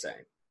exactly the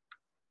same?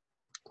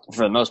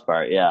 For the most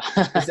part, yeah.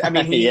 I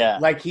mean,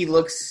 he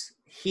looks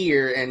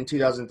here in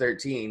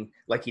 2013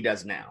 like he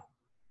does now.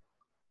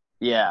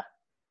 Yeah.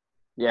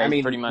 Yeah, I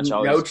mean, pretty much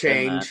always no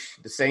change,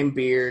 the same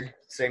beard,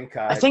 same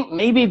cut. I think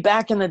maybe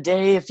back in the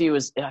day, I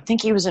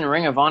think he was in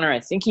Ring of Honor, I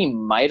think he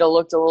might have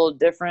looked a little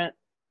different,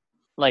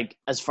 like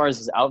as far as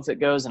his outfit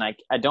goes, and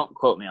I don't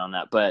quote me on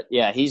that, but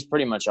yeah, he's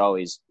pretty much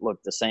always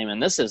looked the same.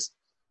 And this is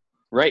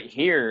right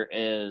here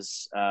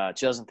is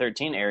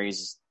 2013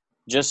 Aries.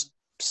 Just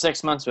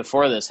 6 months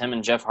before this, him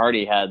and Jeff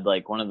Hardy had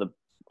like one of the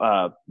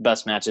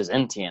best matches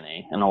in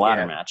TNA in a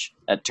ladder match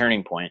at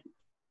Turning Point.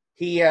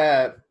 He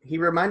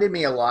reminded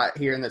me a lot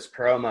here in this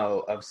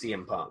promo of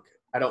CM Punk.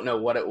 I don't know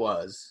what it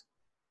was,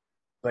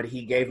 but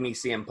he gave me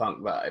CM Punk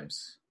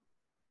vibes.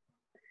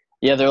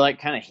 Yeah, they're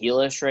like kind of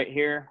heelish right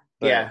here.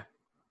 Yeah.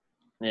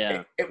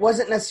 Yeah. It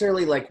wasn't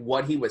necessarily like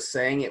what he was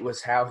saying. It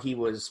was how he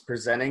was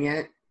presenting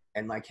it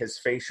and like his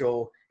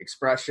facial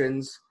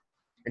expressions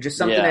and just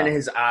something in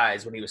his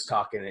eyes when he was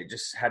talking. It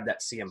just had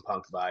that CM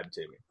Punk vibe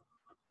to me.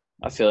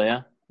 I feel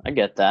ya. I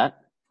get that.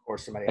 Or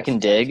somebody I can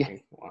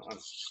dig.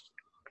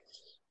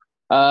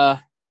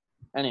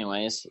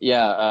 Anyways,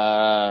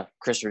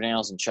 Christopher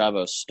Daniels and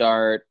Chavo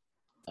start.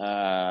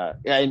 I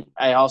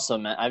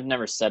also I've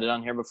never said it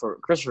on here before.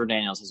 Christopher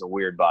Daniels has a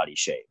weird body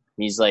shape.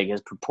 He's like,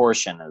 his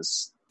proportion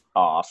is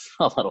off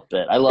a little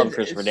bit. I love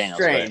Christopher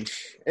Daniels. Strange.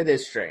 It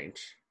is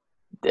strange.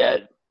 Yeah.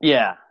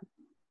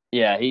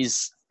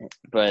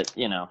 But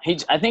you know,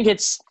 I think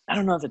I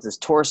don't know if it's his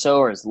torso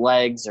or his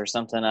legs or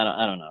something.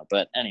 I don't know.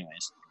 But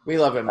anyways, we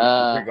love him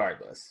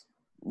regardless.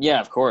 Yeah,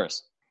 of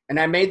course. And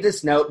I made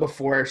this note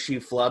before she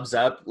flubs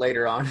up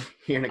later on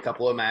here in a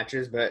couple of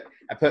matches, but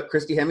I put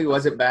Christy Hemme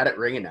wasn't bad at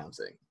ring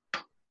announcing.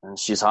 And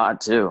she's hot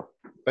too.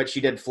 But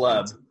she did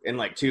flub in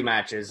like 2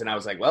 matches, and I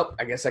was like, well,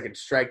 I guess I could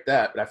strike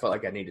that, but I felt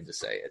like I needed to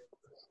say it.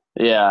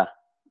 Yeah.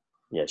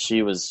 Yeah,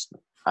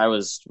 I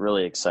was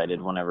really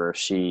excited whenever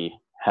she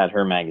had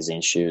her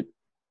magazine shoot.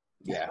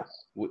 Yeah,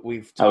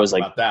 we've talked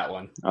about that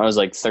one. I was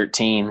like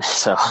 13,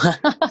 so.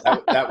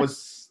 that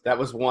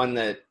was one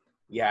that,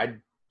 I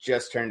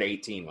just turned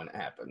 18 when it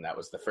happened. That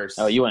was the first.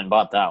 Oh, you went and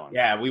bought that one.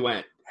 Yeah, we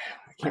went.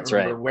 I can't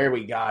remember where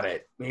we got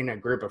it. Me and a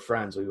group of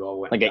friends, we all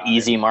went. Like an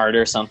Easy Mart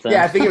or something?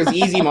 Yeah, I think it was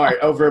Easy Mart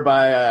over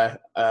by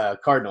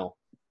Cardinal.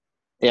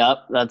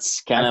 Yep,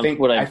 that's kind of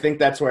what I think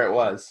that's where it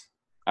was.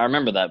 I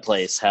remember that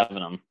place having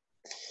them.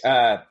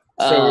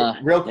 So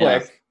real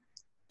quick,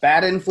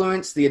 Bad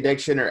Influence, The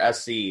Addiction, or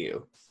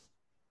SCU?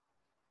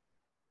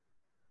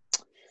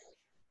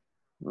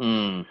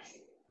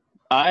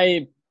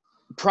 I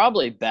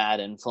probably Bad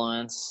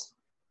Influence.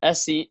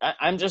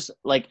 I'm just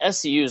like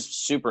SCU is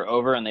super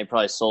over, and they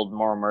probably sold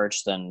more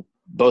merch than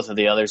both of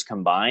the others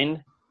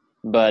combined.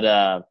 But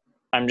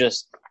I'm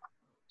just,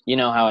 you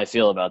know how I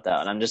feel about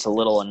that, and I'm just a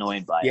little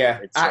annoyed by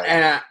it.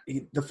 Yeah,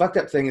 the fucked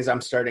up thing is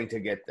I'm starting to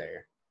get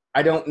there.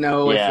 I don't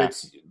know if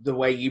it's the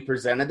way you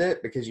presented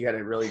it, because you had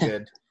a really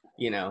good,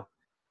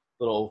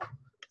 little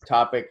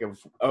topic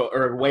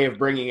or way of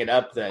bringing it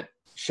up that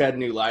shed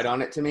new light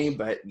on it to me.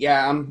 But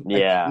now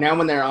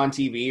when they're on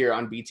TV or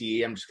on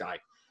BTE, I'm just kind of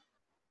like,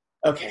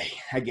 okay,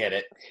 I get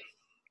it.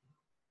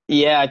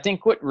 Yeah, I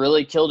think what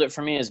really killed it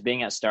for me is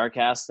being at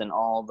StarCast and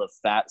all the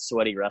fat,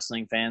 sweaty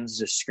wrestling fans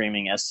just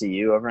screaming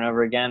SCU over and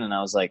over again. And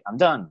I was like, I'm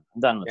done.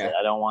 I'm done with it.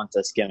 I don't want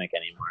this gimmick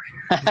anymore.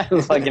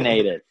 I fucking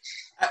hate it.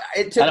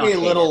 It took me a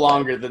little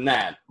longer than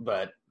that,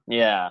 but.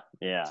 Yeah.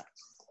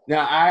 No,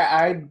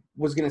 I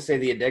was going to say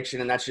The Addiction,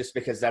 and that's just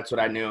because that's what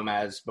I knew him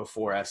as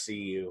before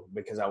SCU,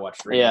 because I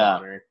watched Ring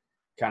of Honor.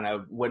 Kind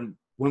of when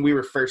we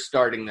were first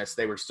starting this,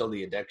 they were still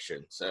The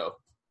Addiction, so.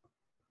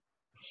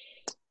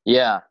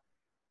 Yeah,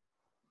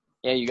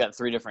 you got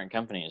 3 different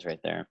companies right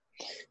there.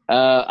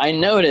 I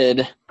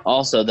noted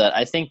also that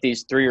I think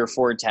these 3 or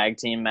 4 tag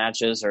team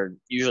matches are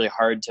usually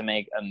hard to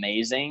make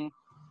amazing.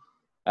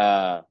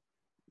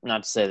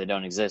 Not to say they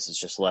don't exist; it's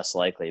just less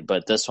likely.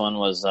 But this one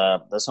was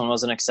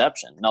an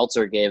exception.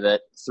 Meltzer gave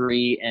it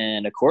 3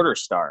 1/4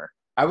 star.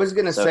 I was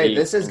gonna say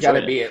this has got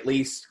to be at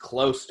least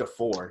close to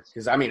 4,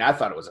 because I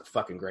thought it was a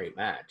fucking great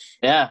match.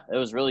 Yeah, it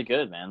was really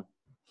good, man.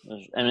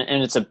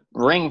 And it's a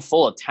ring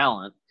full of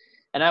talent.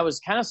 And I was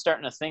kind of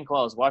starting to think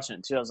while I was watching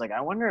it, too. I was like,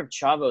 I wonder if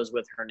Chavo's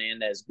with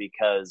Hernandez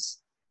because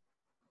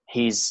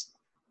he's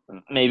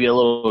maybe a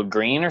little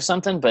green or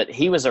something. But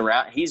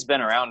he's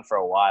been around for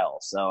a while.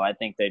 So I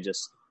think they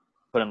just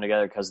put them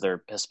together because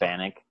they're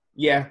Hispanic.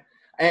 Yeah.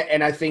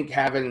 And I think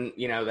having,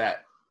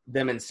 that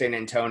them in San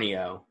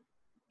Antonio.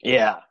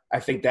 Yeah.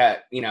 I think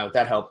that,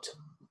 that helped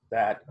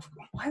that.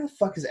 Why the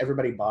fuck is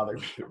everybody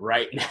bothering me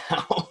right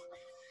now?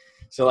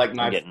 So, like,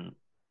 I'm getting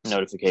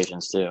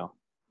notifications, too.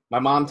 My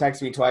mom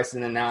texted me twice,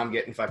 and then now I'm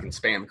getting fucking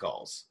spam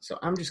calls. So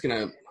I'm just going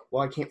to –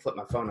 I can't flip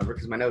my phone over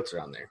because my notes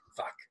are on there.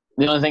 Fuck.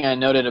 The only thing I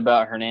noted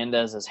about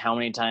Hernandez is how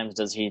many times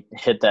does he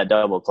hit that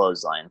double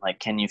clothesline? Like,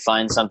 can you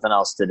find something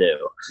else to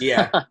do?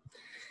 Yeah.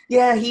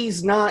 Yeah,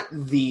 he's not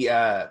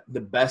the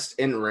best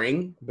in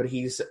ring, but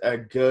he's a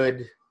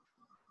good –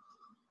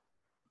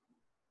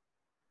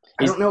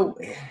 I don't know.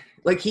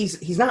 like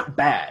he's not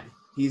bad.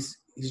 He's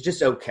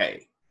just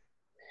okay.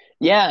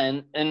 Yeah,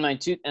 and in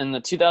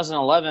the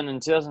 2011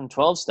 and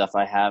 2012 stuff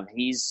I have,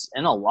 he's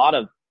in a lot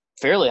of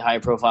fairly high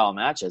profile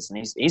matches,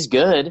 and he's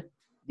good.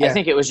 Yeah. I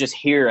think it was just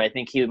here. I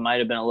think he might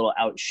have been a little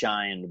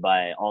outshined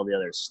by all the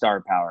other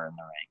star power in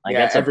the ring. Like,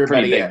 that's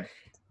everybody. Pretty big...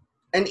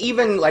 And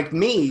even like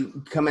me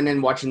coming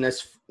in watching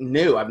this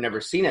new, I've never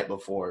seen it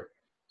before.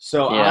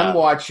 So I'm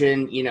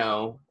watching,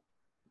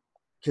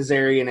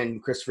 Kazarian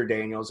and Christopher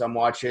Daniels. I'm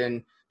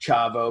watching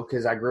Chavo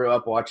because I grew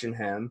up watching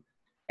him.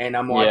 And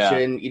I'm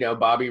watching,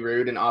 Bobby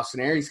Roode and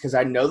Austin Aries because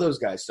I know those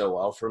guys so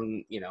well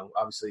from,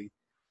 obviously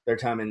their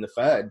time in the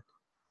Fed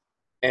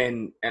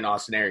and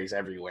Austin Aries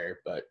everywhere.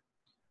 But,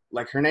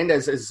 like,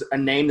 Hernandez is a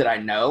name that I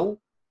know.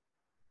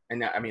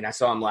 And, I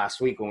saw him last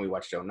week when we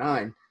watched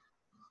 09.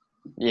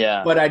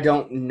 Yeah. But I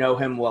don't know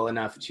him well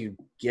enough to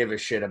give a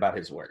shit about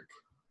his work.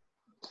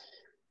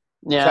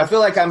 Yeah. So I feel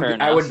like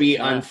I would be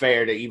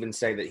unfair to even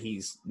say that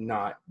he's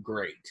not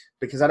great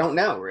because I don't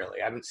know,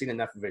 really. I haven't seen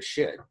enough of his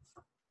shit.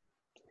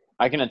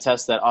 I can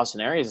attest that Austin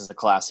Aries is a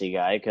classy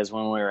guy because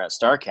when we were at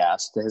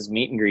StarCast, his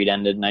meet and greet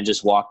ended, and I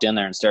just walked in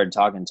there and started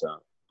talking to him.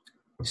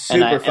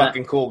 Super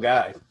fucking cool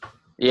guy.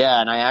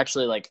 Yeah, and I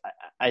actually,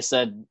 I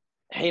said,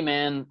 hey,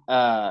 man,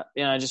 I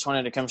just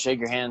wanted to come shake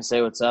your hand and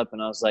say what's up.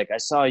 And I was like, I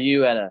saw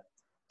you at a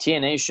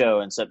TNA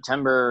show in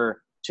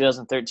September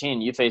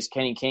 2013. You faced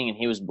Kenny King, and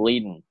he was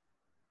bleeding.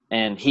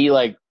 And he,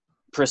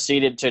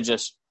 proceeded to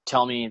just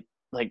tell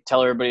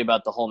everybody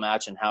about the whole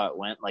match and how it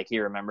went. Like, he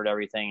remembered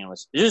everything and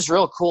was just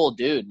real cool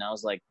dude. And I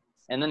was like,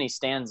 and then he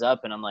stands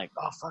up and I'm like,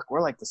 oh, fuck,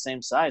 we're the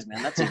same size,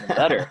 man. That's even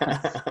better.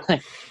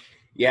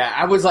 Yeah,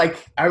 I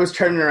was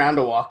turning around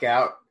to walk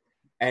out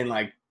and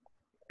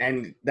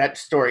that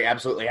story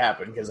absolutely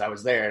happened because I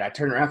was there. And I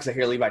turned around because I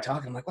hear Levi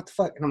talking. I'm like, what the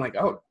fuck? And I'm like,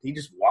 oh, he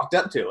just walked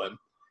up to him.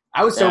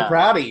 I was so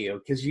proud of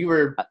you because you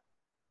were –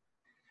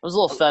 I was a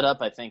little fed up,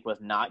 I think,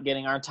 with not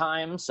getting our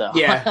time. So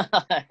yeah,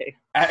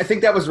 I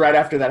think that was right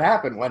after that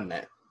happened, wasn't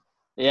it?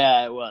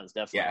 Yeah, it was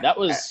definitely. Yeah. That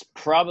was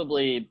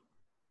probably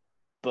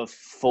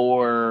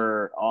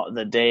before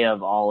the day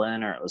of All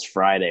In, or it was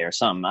Friday or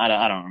something.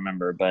 I don't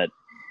remember, but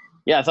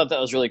yeah, I thought that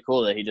was really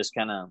cool that he just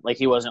kind of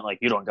he wasn't like,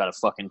 you don't got a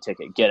fucking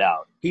ticket, get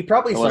out. He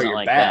probably saw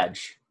your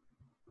badge.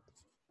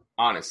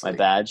 That. Honestly, my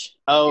badge.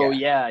 Oh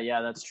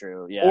yeah, that's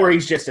true. Yeah, or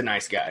he's just a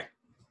nice guy.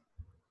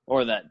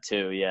 Or that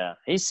too, yeah.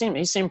 He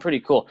seemed pretty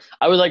cool.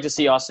 I would like to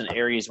see Austin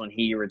Aries when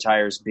he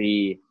retires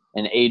be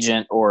an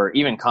agent or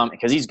even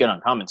because he's good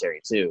on commentary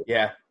too.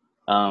 Yeah.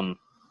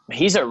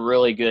 He's a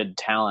really good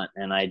talent,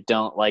 and I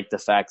don't like the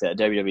fact that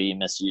WWE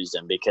misused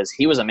him because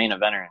he was a main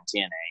eventer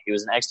in TNA. He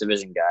was an X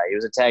Division guy. He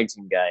was a tag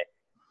team guy.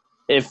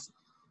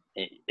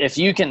 If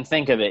you can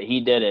think of it,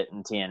 he did it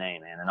in TNA,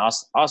 man. And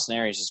Austin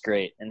Aries is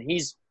great. And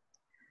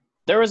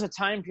there was a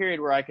time period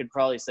where I could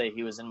probably say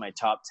he was in my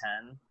top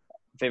 10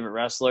 favorite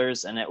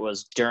wrestlers, and it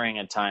was during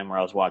a time where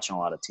I was watching a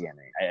lot of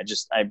TNA.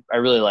 I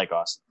really like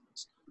Austin.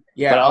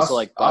 Yeah, but I also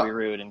like Bobby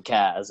Roode and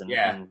Kaz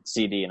and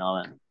CD and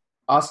all that.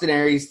 Austin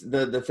Aries,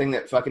 the thing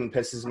that fucking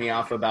pisses me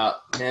off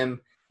about him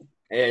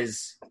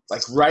is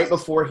right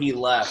before he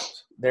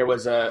left, there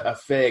was a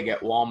fig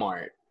at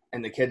Walmart,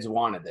 and the kids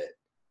wanted it.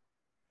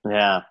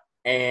 Yeah,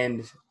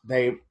 and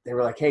they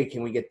were like, "Hey,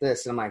 can we get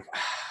this?" And I'm like,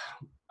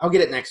 "I'll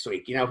get it next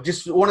week."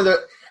 Just one of the.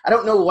 I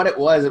don't know what it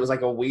was. It was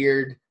like a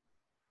weird.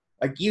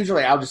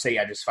 Usually I'll just say,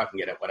 yeah, just fucking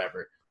get it,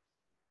 whatever.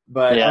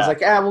 But I was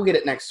like, we'll get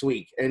it next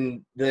week.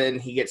 And then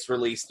he gets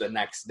released the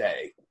next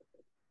day.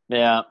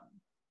 Yeah.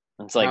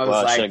 It's like,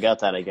 well, I should have got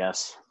that, I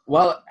guess.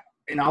 Well,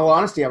 in all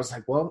honesty, I was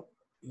like, well,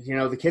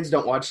 the kids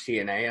don't watch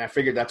TNA, and I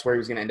figured that's where he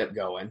was going to end up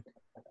going.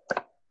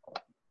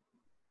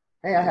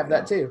 Hey, I have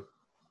that too.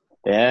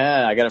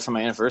 Yeah, I got it for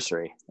my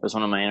anniversary. It was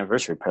one of my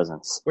anniversary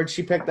presents. Where'd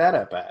she pick that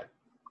up at?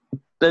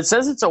 It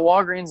says it's a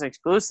Walgreens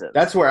exclusive.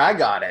 That's where I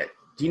got it.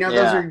 Do you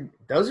know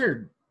those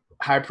are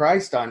high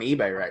priced on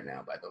eBay right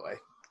now, by the way.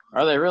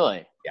 Are they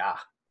really? Yeah.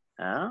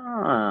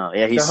 Oh,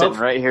 yeah, he's sitting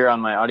right here on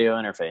my audio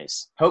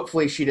interface.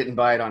 Hopefully she didn't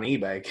buy it on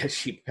eBay because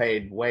she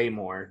paid way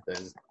more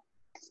than...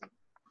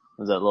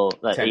 Was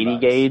that 80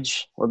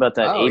 gauge? What about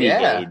that 80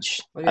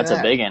 gauge? That's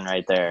a big one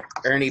right there.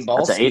 Ernie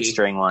Balsky. That's an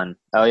 8-string one.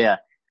 Oh, yeah.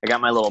 I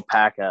got my little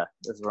pack.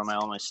 This is where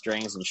all my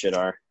strings and shit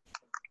are.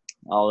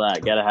 All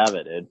that. Gotta have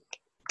it, dude.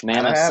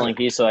 Mammoth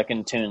Slinky so I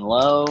can tune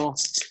low.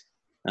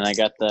 And I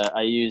got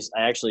I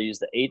actually use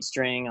the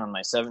 8-string on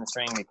my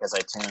 7-string because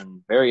I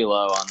tune very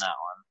low on that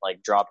one,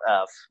 like drop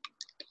F.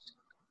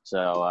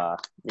 So,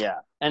 yeah.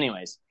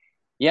 Anyways.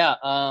 Yeah,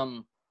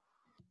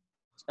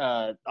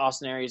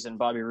 Austin Aries and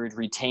Bobby Roode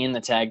retain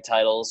the tag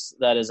titles.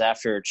 That is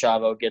after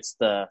Chavo gets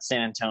the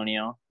San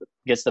Antonio,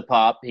 gets the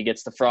pop. He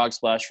gets the frog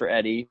splash for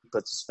Eddie,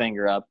 puts his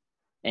finger up.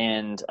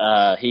 And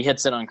he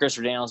hits it on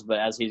Christopher Daniels, but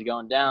as he's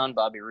going down,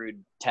 Bobby Roode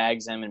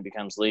tags him and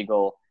becomes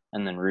legal.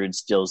 And then Roode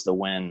steals the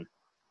win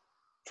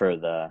for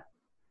the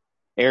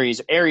Aries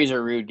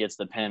or Roode gets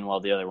the pin while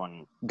the other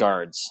one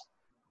guards.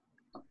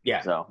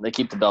 Yeah. So they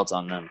keep the belts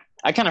on them.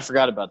 I kind of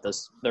forgot about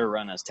their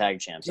run as tag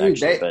champs,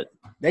 actually. But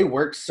they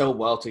worked so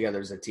well together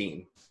as a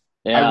team.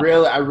 Yeah.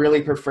 I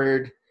really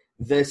preferred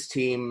this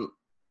team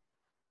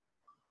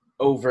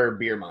over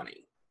beer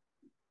money.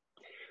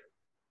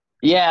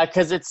 Yeah,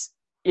 because it's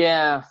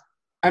I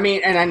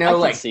mean, and I know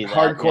like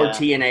hardcore that,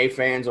 TNA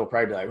fans will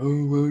probably be like,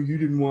 "Oh, well, you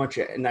didn't watch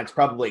it," and that's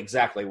probably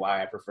exactly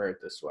why I prefer it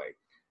this way.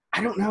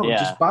 I don't know,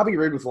 just Bobby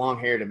Roode with long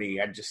hair to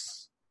me, I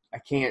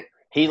can't.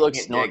 He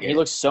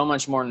looks so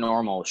much more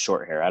normal with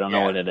short hair. I don't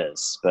know what it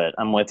is, but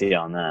I'm with you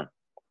on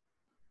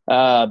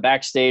that.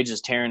 Backstage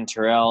is Taryn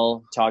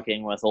Terrell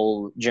talking with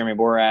old Jeremy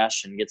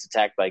Borash and gets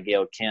attacked by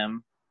Gail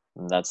Kim.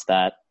 And that's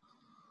that.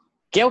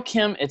 Gail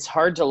Kim, it's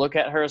hard to look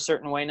at her a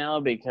certain way now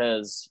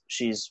because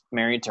she's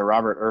married to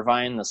Robert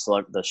Irvine,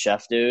 the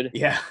chef dude.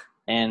 Yeah.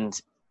 And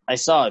I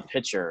saw a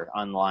picture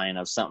online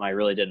of something I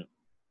really didn't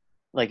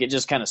like. It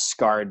just kind of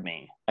scarred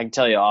me. I can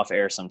tell you off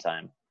air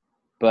sometime.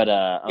 But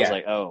I was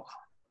like, oh,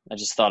 I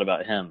just thought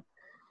about him.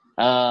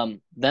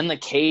 Then the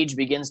cage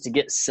begins to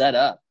get set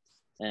up.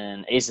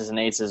 And Aces and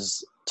Eights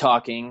is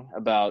talking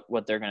about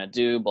what they're going to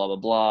do, blah,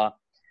 blah,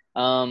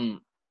 blah.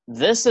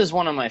 This is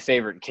one of my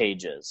favorite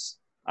cages.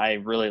 I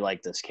really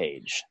like this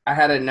cage. I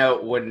had a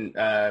note when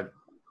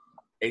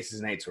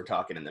Aces and Eights were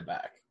talking in the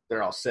back.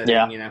 They're all sitting,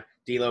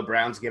 D'Lo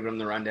Brown's giving them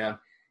the rundown.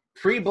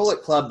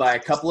 Pre-Bullet Club by a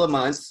couple of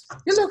months.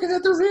 You're looking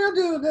at the real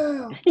dude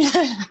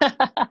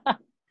now.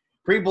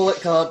 Pre-Bullet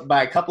Club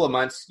by a couple of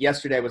months.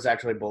 Yesterday was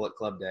actually Bullet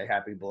Club Day.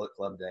 Happy Bullet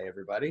Club Day,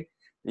 everybody.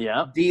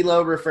 Yeah.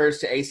 D'Lo refers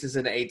to Aces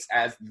and Eights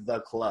as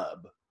the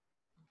club.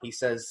 He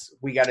says,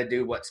 we got to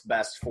do what's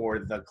best for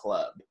the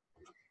club.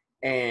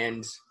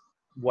 And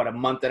a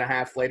month and a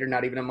half later,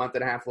 not even a month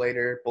and a half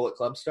later, Bullet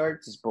Club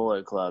starts? It's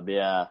Bullet Club,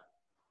 yeah.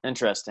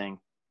 Interesting.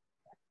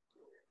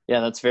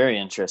 Yeah, that's very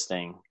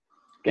interesting.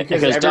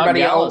 Because Doc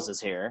Gallows is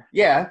here.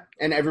 Yeah,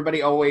 and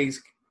everybody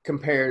always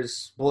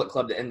compares Bullet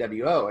Club to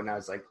NWO. And I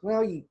was like,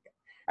 well,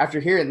 after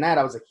hearing that,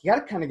 I was like, you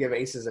got to kind of give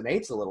Aces and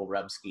Eights a little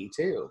rub ski,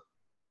 too.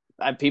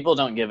 People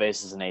don't give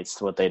Aces and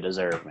Eights what they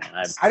deserve, man.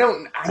 I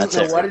don't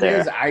know what it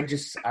is.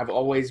 I've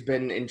always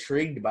been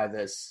intrigued by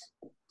this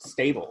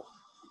stable.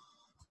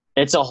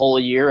 It's a whole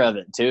year of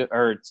it, too,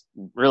 or it's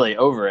really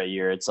over a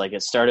year. It's like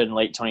it started in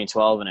late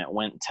 2012, and it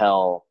went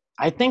till –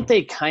 I think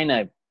they kind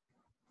of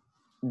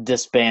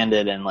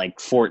disbanded in, like,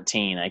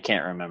 14. I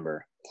can't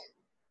remember.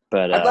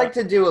 But I'd like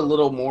to do a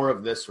little more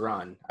of this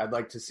run. I'd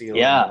like to see a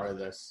little more of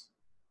this.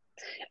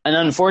 And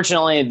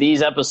unfortunately,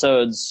 these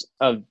episodes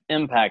of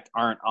Impact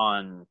aren't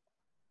on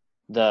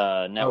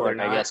the network,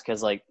 I guess,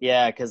 because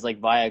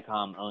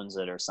Viacom owns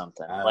it or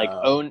something. Like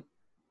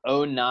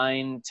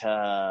 09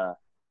 to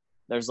 –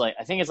 there's I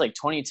think it's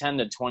 2010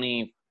 to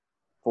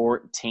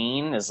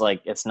 2014 is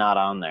it's not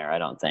on there, I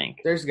don't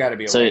think. There's got to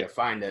be a way to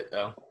find it,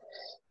 though.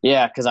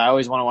 Yeah, because I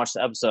always want to watch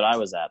the episode I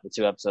was at, the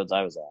 2 episodes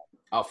I was at.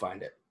 I'll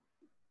find it.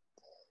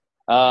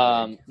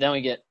 Then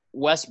we get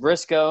Wes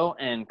Briscoe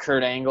and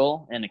Kurt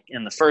Angle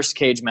in the first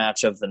cage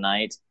match of the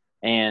night.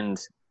 And,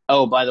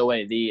 oh, by the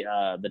way,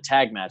 the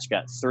tag match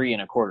got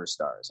 3.25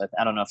 stars.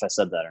 I don't know if I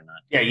said that or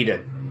not. Yeah, you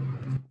did.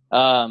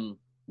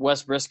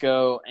 Wes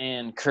Briscoe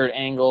and Kurt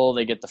Angle,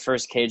 they get the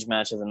first cage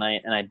match of the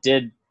night, and I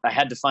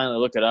had to finally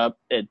look it up.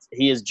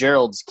 He is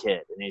Gerald's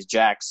kid, and he's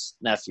Jack's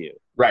nephew.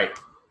 Right.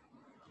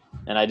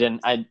 And I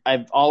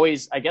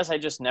guess I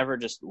just never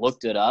just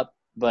looked it up,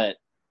 but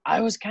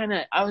I was kind of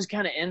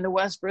into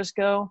Wes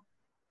Briscoe.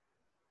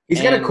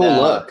 He's got a cool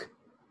look.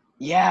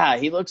 Yeah,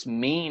 he looks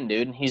mean,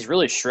 dude, and he's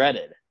really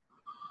shredded.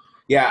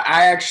 Yeah,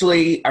 I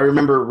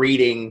remember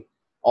reading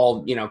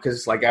all,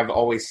 because I've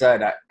always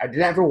said, I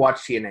didn't ever watch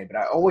TNA, but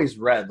I always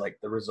read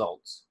the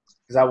results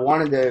because I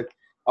wanted to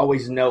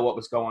always know what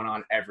was going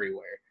on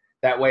everywhere.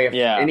 That way, if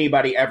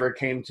anybody ever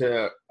came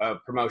to a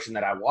promotion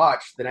that I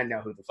watched, then I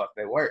know who the fuck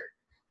they were.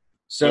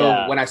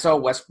 So when I saw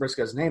Wes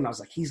Briscoe's name, I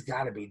was like, he's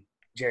got to be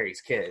Jerry's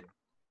kid.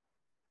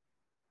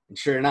 And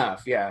sure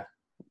enough, yeah.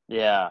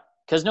 Yeah,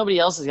 because nobody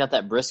else has got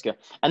that Briscoe.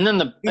 And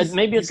then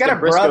maybe it's got the a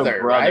Briscoe brother,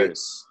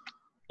 brothers.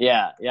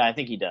 Right? Yeah, I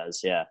think he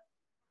does, yeah.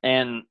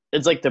 And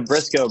it's like the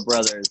Briscoe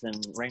brothers in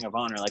Ring of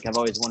Honor. I've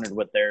always wondered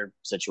what their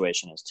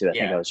situation is, too. I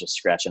think I was just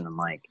scratching the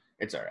mic.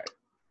 It's all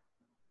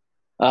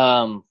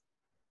right.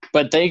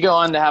 But they go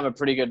on to have a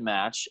pretty good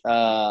match.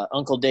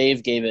 Uncle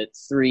Dave gave it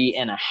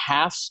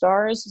 3.5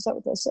 stars. Is that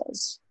what that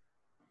says?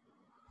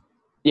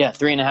 Yeah,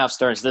 3.5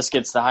 stars. This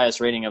gets the highest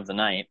rating of the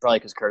night, probably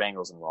because Kurt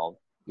Angle's involved.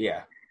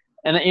 Yeah.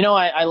 And,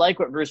 I like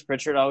what Bruce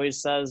Pritchard always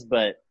says,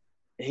 but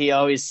he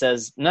always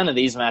says none of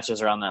these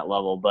matches are on that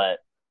level, but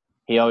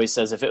he always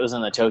says if it was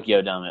in the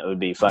Tokyo Dome, it would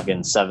be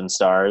fucking 7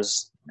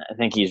 stars. I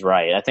think he's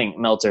right. I think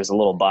Meltzer's a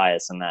little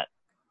biased in that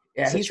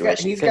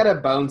situation. He's got a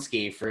bone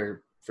ski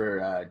for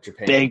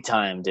Japan. Big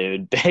time,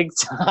 dude. Big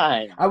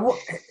time.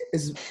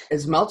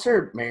 Is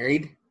Meltzer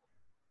married?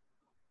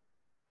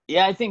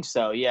 Yeah, I think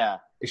so, yeah.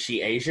 Is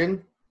she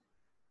Asian?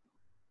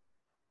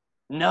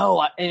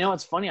 No,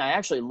 it's funny. I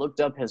actually looked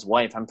up his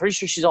wife. I'm pretty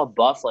sure she's all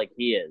buff like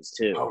he is,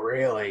 too. Oh,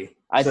 really?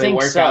 I think they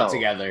work so. out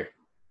together.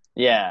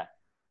 Yeah.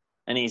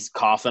 And he's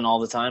coughing all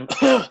the time.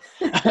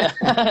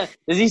 Does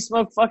he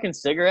smoke fucking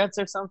cigarettes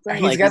or something?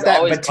 He's got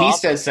that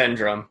Batista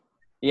syndrome.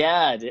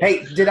 Yeah, dude.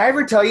 Hey, did I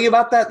ever tell you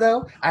about that,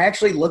 though? I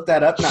actually looked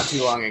that up not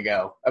too long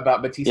ago,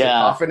 about Batista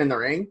coughing in the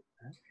ring.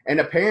 And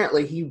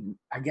apparently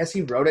I guess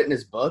he wrote it in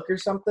his book or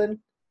something.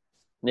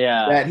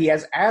 Yeah. That he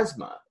has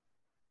asthma.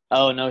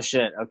 Oh, no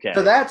shit. Okay.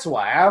 So that's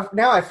why.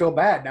 Now I feel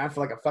bad. Now I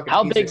feel like a fucking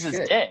How piece big's of his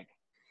shit. dick?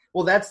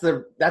 Well, that's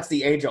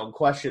the age-old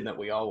question that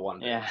we all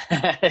wonder. Yeah.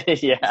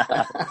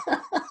 Yeah.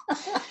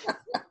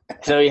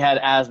 So he had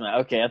asthma.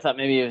 Okay, I thought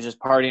maybe he was just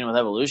partying with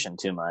Evolution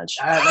too much.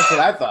 That's what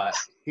I thought.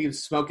 He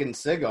was smoking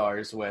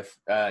cigars with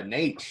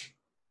Nate.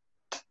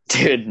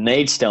 Dude,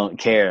 Nate don't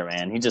care,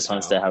 man. He just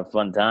wants to have a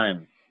fun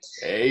time.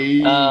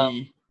 Hey.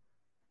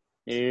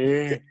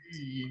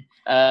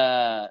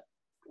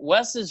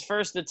 Wes's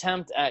first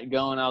attempt at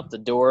going out the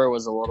door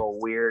was a little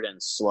weird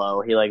and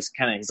slow.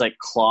 He's like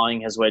clawing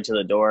his way to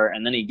the door,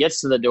 and then he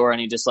gets to the door and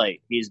he's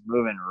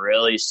moving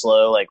really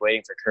slow, like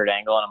waiting for Kurt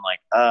Angle, and I'm like,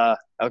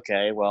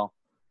 okay, well,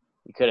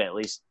 you could at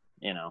least,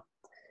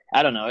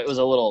 I don't know. It was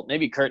a little,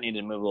 maybe Kurt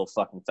needed to move a little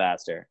fucking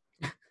faster.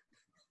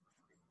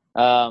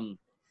 Is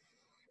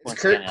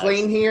Kurt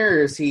clean here,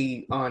 or is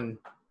he on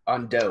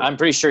dope? I'm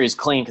pretty sure he's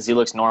clean because he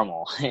looks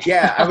normal.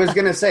 Yeah, I was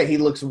going to say he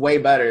looks way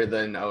better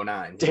than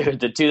 09. Dude,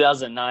 the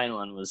 2009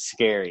 one was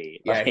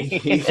scary. Yeah, like,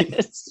 he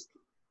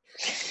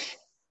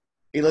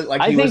looked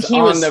like he was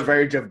on the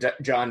verge of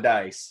John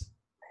Dice.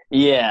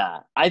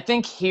 Yeah, I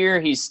think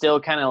here he's still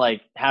kind of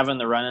like having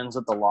the run-ins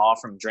with the law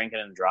from drinking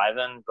and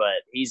driving,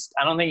 but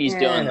I don't think he's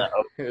doing the...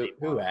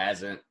 Who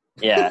hasn't?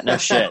 Yeah, no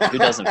shit. Who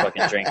doesn't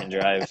fucking drink and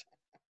drive?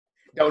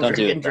 Don't do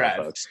drink it, and drive,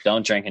 folks.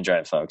 Don't drink and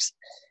drive, folks.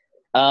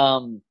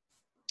 Kurt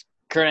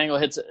Angle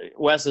hits –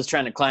 Wes is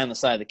trying to climb the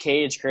side of the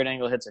cage. Kurt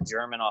Angle hits a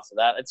German off of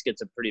that. It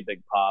gets a pretty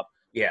big pop.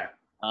 Yeah.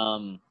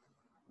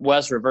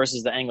 Wes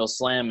reverses the Angle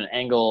slam, and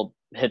Angle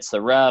hits the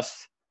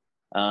ref.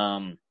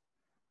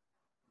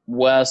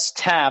 Wes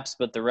taps,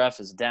 but the ref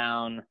is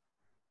down.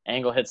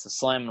 Angle hits the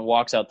slam and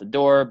walks out the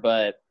door,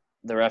 but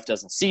the ref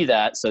doesn't see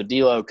that. So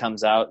D'Lo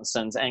comes out and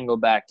sends Angle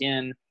back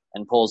in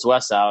and pulls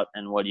Wes out.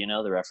 And what do you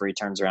know? The referee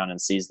turns around and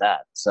sees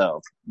that.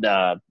 So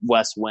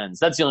Wes wins.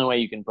 That's the only way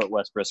you can put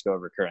Wes Briscoe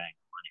over Kurt Angle.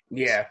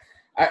 Yeah.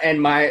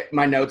 And my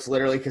notes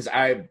literally, because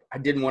I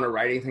didn't want to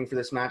write anything for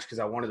this match because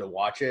I wanted to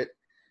watch it.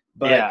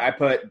 But yeah. I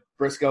put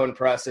Briscoe and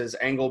presses,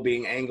 Angle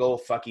being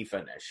Angle, fucky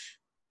finish.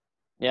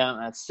 Yeah,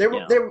 that's there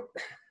were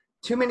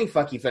too many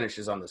fucky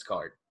finishes on this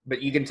card,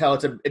 but you can tell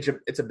it's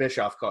a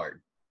Bischoff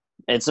card.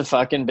 It's a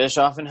fucking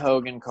Bischoff and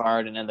Hogan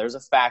card, and then there's a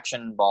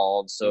faction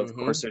involved, so of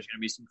course there's going to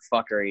be some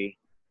fuckery.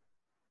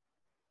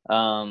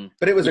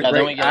 But it was a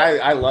great.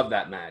 I love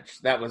that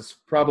match. That was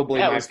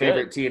probably my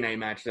favorite TNA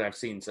match that I've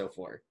seen so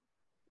far,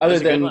 other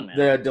than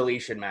the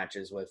deletion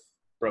matches with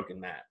Broken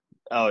Matt.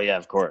 Oh yeah,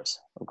 of course.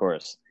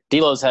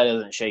 D'Lo's head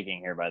isn't shaking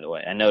here, by the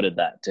way. I noted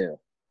that too.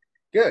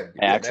 Good.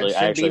 I actually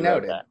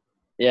noted that.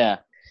 Yeah.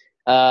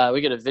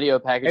 We get a video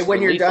package. Hey,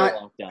 when you're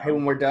done. Hey,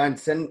 when we're done,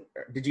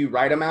 did you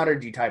write them out or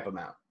did you type them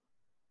out?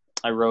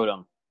 I wrote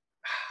them.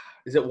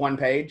 Is it one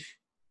page?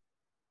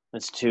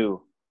 It's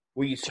two.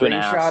 Will you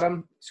screenshot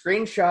them?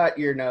 Screenshot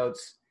your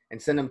notes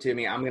and send them to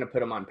me. I'm going to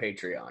put them on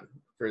Patreon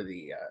for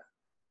an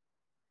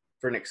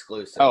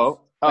exclusive.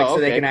 So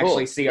they can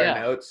actually see our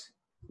notes.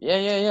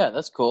 Yeah.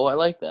 That's cool. I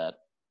like that.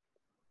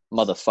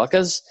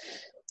 Motherfuckers.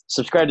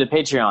 Subscribe to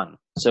Patreon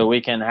so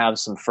we can have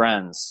some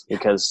friends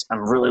because I'm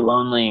really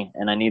lonely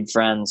and I need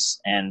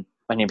friends and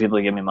I need people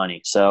to give me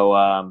money. So,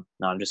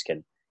 no, I'm just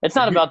kidding. It's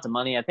not about the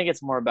money. I think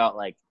it's more about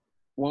like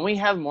when we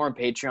have more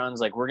Patreons,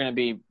 like we're going to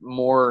be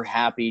more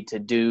happy to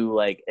do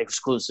like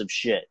exclusive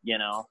shit,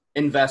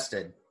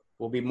 Invested.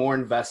 We'll be more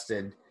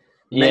invested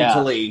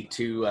mentally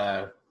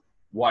to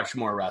watch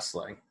more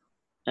wrestling.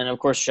 And of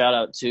course, shout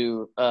out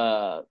to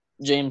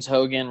James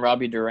Hogan,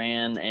 Robbie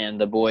Duran,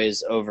 and the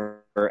boys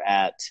over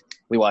at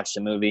We Watched a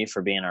Movie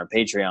for being our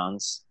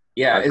Patreons.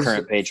 Yeah, our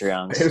current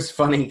Patreons. It was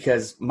funny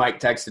because Mike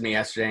texted me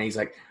yesterday and he's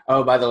like,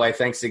 "Oh, by the way,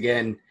 thanks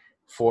again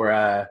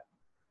for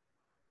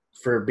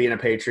being a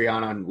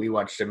Patreon on We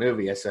Watched a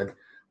Movie." I said,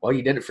 "Well,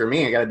 you did it for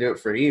me. I got to do it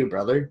for you,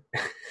 brother."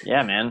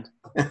 Yeah, man.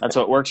 That's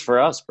what works for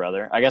us,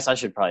 brother. I guess I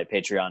should probably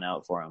Patreon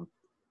out for him.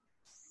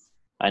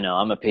 I know,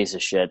 I'm a piece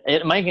of shit.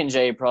 Mike and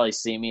Jay probably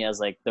see me as,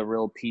 like, the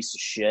real piece of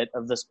shit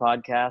of this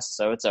podcast,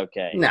 so it's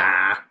okay.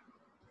 Nah.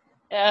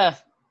 Yeah.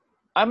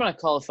 I'm going to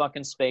call a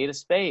fucking spade a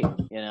spade,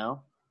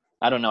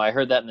 I don't know. I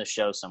heard that in the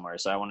show somewhere,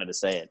 so I wanted to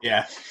say it.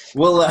 Yeah.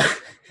 Well,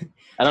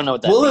 I don't know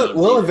what that means.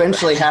 We'll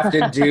eventually have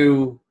to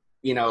do,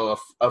 a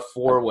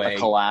four-way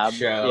collab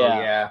show.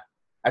 Yeah.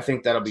 I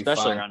think that'll be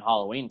especially fun. around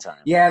Halloween time.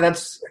 Yeah,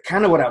 that's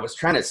kind of what I was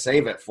trying to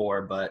save it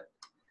for, but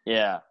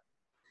yeah.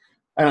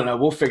 I don't know.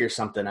 We'll figure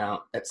something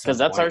out at some point. Because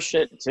that's our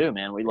shit too,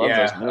 man. We love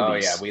those movies. Oh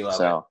yeah, we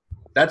love it.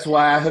 That's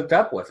why I hooked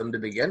up with them to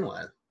begin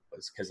with.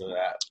 Was because of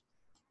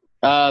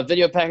that.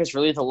 Video package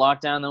for Lethal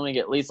Lockdown. Then we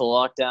get Lethal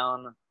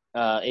Lockdown,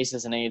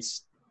 Aces and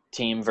Eights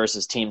team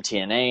versus Team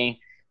TNA.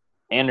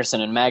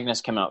 Anderson and Magnus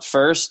come out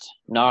first.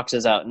 Knox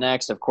is out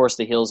next. Of course,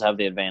 the heels have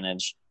the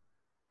advantage.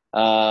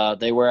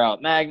 They wear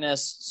out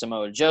Magnus.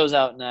 Samoa Joe's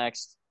out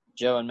next.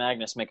 Joe and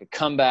Magnus make a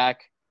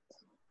comeback.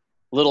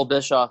 Little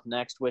Bischoff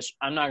next, which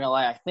I'm not going to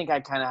lie, I think I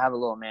kind of have a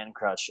little man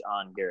crush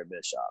on Garrett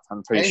Bischoff.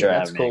 I'm pretty sure I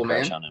have a man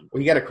crush on him.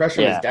 Well, you got a crush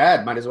on his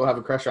dad. Might as well have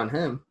a crush on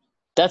him.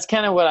 That's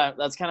kind of what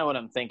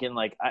I'm thinking.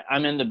 Like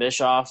I'm into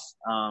Bischoff,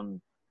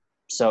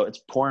 so it's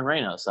pouring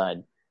rain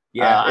outside.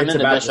 Yeah, I'm it's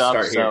into about Bischoff,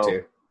 to start here so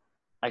too.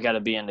 I got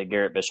to be into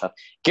Garrett Bischoff.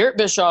 Garrett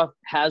Bischoff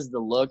has the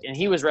look, and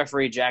he was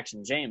referee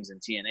Jackson James in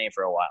TNA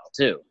for a while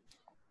too.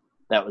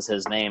 That was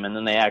his name, and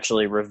then they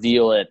actually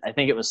reveal it. I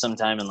think it was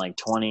sometime in like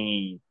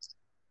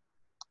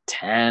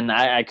 2010.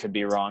 I could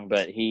be wrong,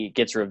 but he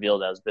gets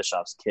revealed as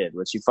Bischoff's kid,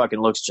 which he fucking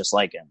looks just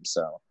like him.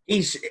 So he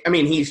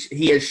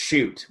is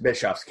Shoot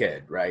Bischoff's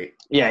kid, right?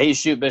 yeah, he's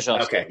Shoot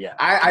Bischoff's Okay, kid. Yeah,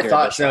 I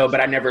thought Bischoff. so,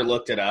 but I never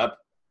looked it up.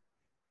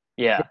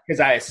 Yeah, because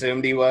I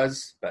assumed he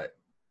was,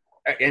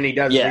 and he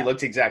does. Yeah. He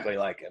looks exactly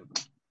like him.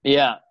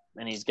 Yeah,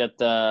 and he's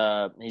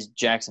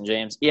Jackson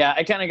James. Yeah,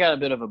 I kind of got a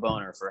bit of a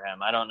boner for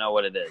him. I don't know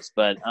what it is,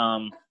 but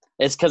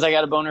it's because I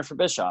got a boner for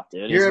Bischoff,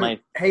 dude.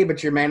 Hey,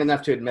 but you're man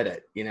enough to admit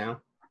it, you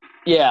know?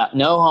 Yeah,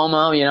 no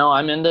homo. You know,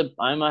 I'm a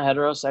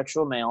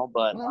heterosexual male,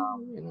 but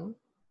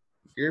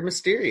you're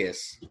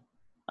mysterious.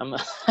 I'm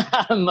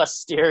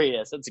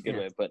mysterious. That's a good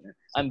way of putting it.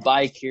 I'm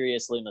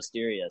bi-curiously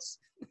mysterious.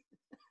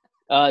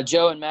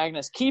 Joe and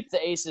Magnus keep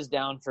the aces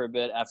down for a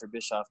bit after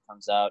Bischoff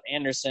comes out.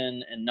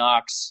 Anderson and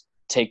Knox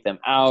take them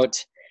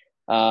out.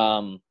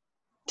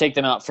 Take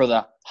them out for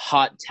the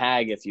hot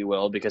tag, if you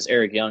will, because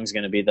Eric Young's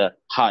going to be the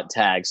hot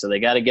tag. So they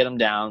got to get him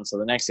down so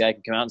the next guy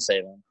can come out and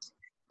save him.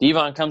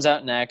 Devon comes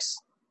out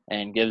next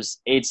and gives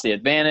Eights the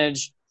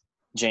advantage.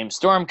 James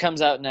Storm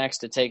comes out next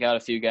to take out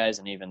a few guys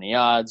and even the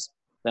odds.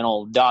 Then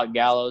old Doc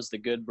Gallows, the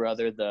good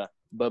brother, the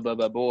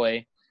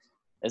boy,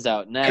 is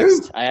out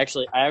next. I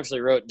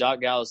actually wrote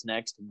Doc Gallows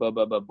next,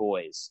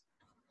 boys.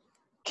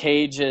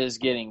 Cage is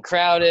getting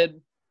crowded.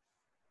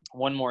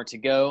 One more to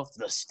go.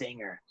 The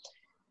Stinger.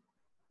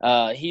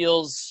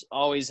 Heels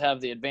always have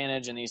the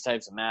advantage in these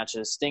types of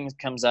matches. Sting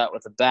comes out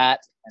with a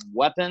bat and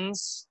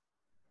weapons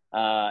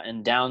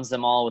and downs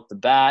them all with the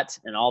bat,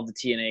 and all the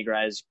TNA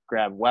guys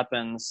grab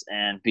weapons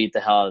and beat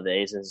the hell out of the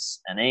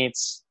Aces and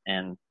Eights,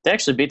 and they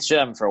actually beat the shit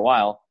out of them for a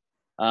while.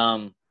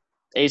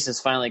 Aces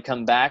finally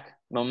come back.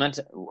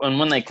 Momentum, and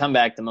when they come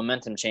back, the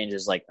momentum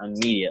changes like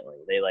immediately.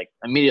 They like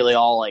immediately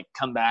all like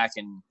come back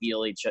and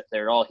heal each other.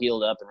 They're all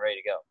healed up and ready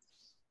to go.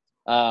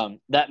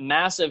 That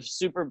massive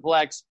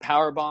superplex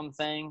powerbomb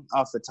thing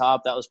off the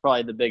top, that was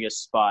probably the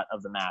biggest spot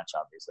of the match,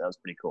 obviously. That was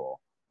pretty cool.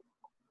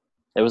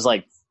 It was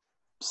like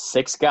 5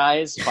 or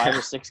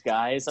 6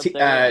 guys up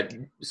there.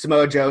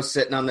 Samoa Joe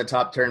sitting on the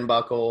top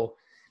turnbuckle.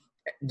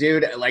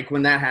 Dude, like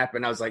when that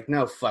happened, I was like,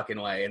 no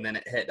fucking way. And then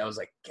it hit. I was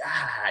like,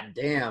 God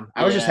damn.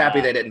 I was just happy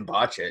they didn't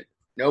botch it.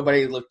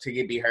 Nobody looked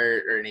to be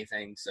hurt or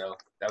anything, so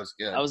that was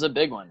good. That was a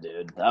big one,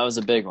 dude. That was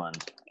a big one.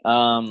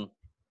 And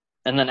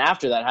then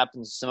after that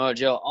happens, Samoa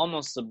Joe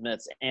almost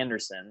submits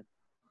Anderson,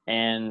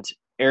 and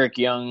Eric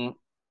Young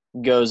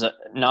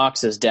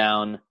Knox is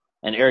down,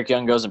 and Eric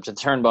Young goes up to the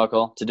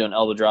turnbuckle to do an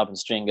elbow drop, and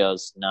Sting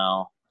goes,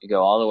 no, you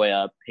go all the way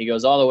up. He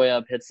goes all the way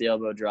up, hits the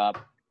elbow drop,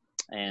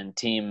 and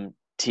Team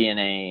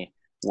TNA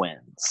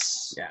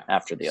wins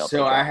after the elbow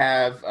drop. So I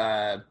have,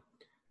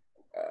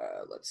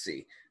 let's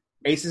see,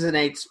 Aces and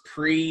Eights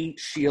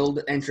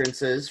pre-Shield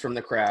entrances from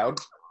the crowd.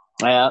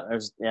 I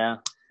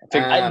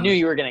knew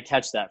you were going to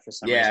catch that for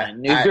some reason. I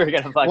knew you were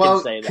going to fucking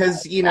say that.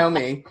 Because you know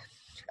me.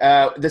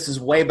 This is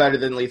way better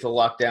than Lethal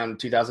Lockdown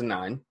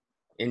 2009.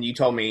 And you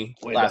told me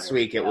last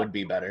week it would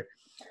be better.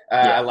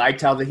 I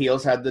liked how the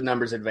heels had the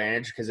numbers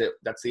advantage because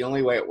that's the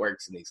only way it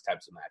works in these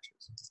types of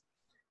matches.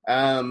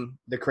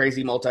 The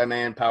crazy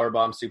multi-man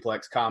powerbomb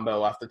suplex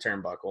combo off the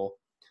turnbuckle.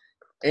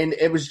 And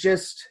it was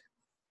just –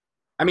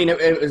 I mean,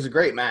 it was a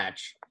great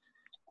match.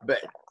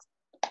 But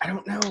I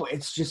don't know.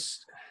 It's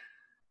just –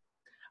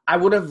 I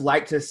would have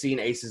liked to have seen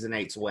Aces and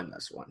Eights win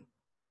this one.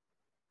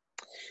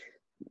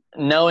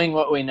 Knowing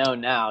what we know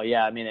now,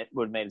 I mean, it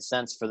would have made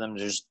sense for them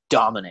to just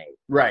dominate.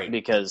 Right.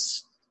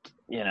 Because,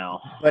 you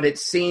know. But it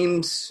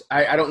seems,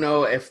 I don't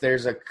know if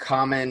there's a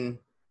common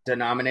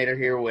denominator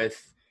here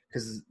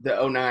because the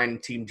 2009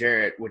 Team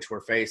Jarrett, which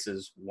were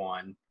faces,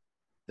 won.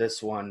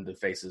 This one, the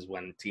faces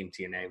win, Team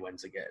TNA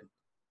wins again.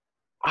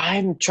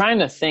 I'm trying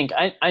to think.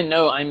 I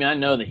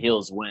know the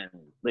heels win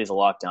Lethal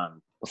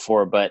Lockdown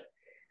before, but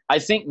I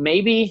think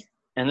maybe,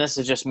 and this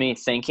is just me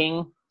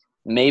thinking,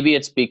 maybe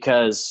it's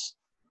because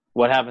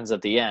what happens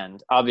at the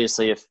end.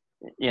 Obviously, if,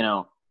 you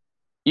know,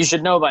 you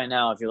should know by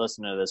now if you're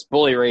listening to this,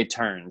 Bully Ray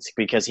turns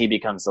because he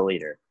becomes the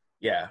leader.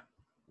 Yeah.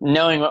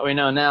 Knowing what we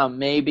know now,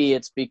 maybe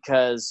it's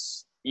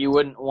because you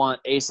wouldn't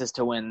want Aces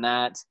to win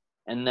that,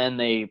 and then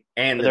they're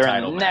in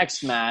the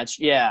next match.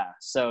 Yeah,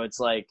 so it's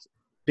like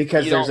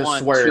because there's a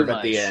swerve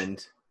at the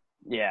end.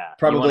 Yeah,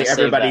 probably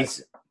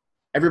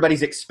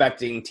everybody's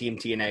expecting Team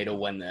TNA to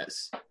win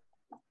this.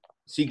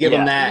 So you give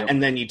them that,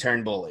 and then you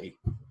turn Bully.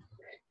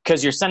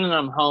 Because you're sending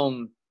them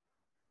home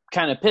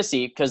kind of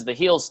pissy because the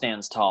heel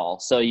stands tall.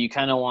 So you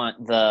kind of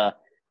want the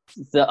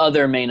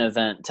other main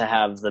event to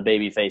have the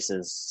baby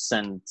faces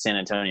send San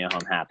Antonio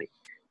home happy.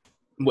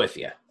 With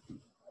you.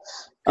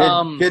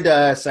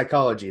 Good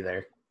psychology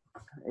there.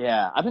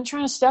 Yeah, I've been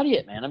trying to study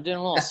it, man. I'm doing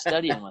a little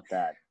studying with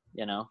that,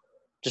 you know.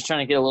 Just trying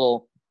to get a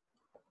little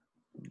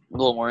a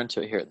little more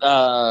into it here.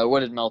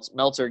 What did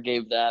Meltzer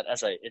gave that?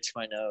 As I itch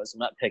my nose, I'm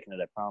not picking it,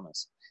 I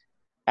promise.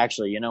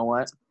 Actually, you know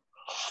what?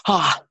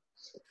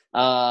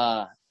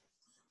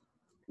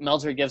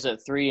 Meltzer gives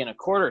it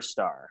 3.25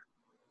 star.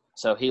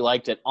 So he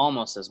liked it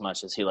almost as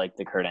much as he liked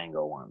the Kurt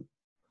Angle one.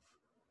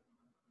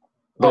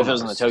 But if it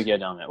was in the Tokyo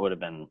Dome, it would have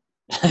been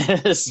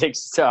 6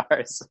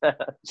 stars. It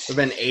would have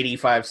been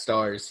 85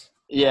 stars.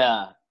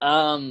 Yeah.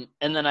 And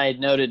then I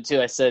noted,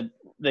 too, I said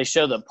they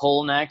show the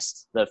poll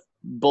next, the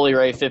Bully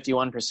Ray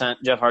 51%,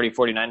 Jeff Hardy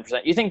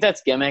 49%. You think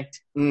that's gimmicked?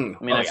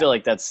 I feel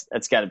like that's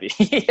got to be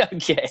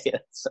okay.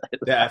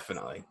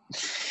 Definitely.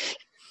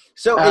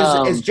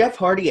 So is Jeff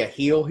Hardy a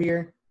heel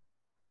here?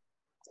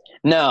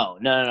 No.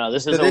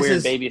 This is a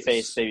weird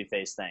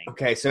babyface thing.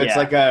 Okay, so it's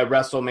like a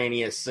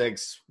WrestleMania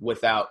 6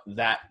 without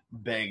that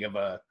big of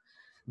a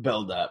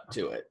build-up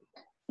to it.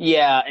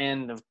 Yeah,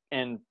 and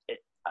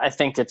I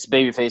think it's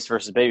babyface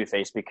versus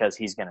babyface because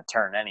he's going to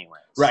turn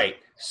anyways. Right.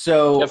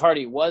 So Jeff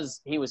Hardy was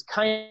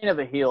kind of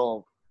a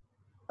heel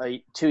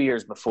 2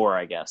 years before,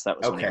 I guess. That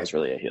was when he was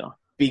really a heel.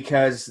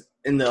 Because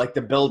in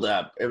the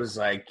build-up, it was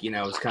like, it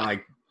was kind of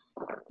like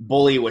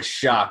Bully was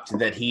shocked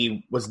that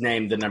he was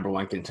named the number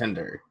one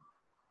contender.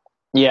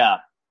 Yeah.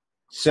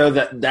 So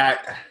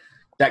that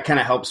kind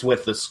of helps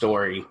with the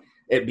story,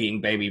 it being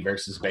baby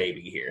versus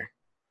baby here.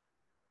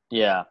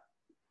 Yeah.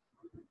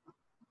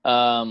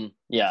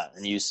 Yeah,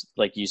 and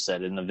like you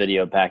said, in the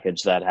video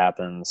package that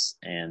happens,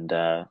 and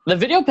the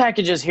video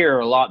packages here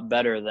are a lot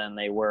better than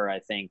they were, I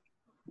think,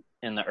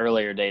 in the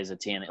earlier days of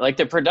TNA. Like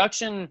the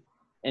production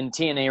in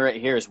TNA right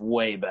here is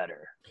way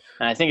better,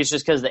 and I think it's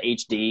just because of the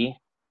HD.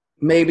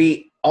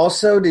 Maybe.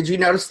 Also, did you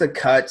notice the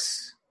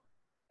cuts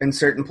in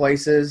certain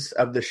places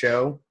of the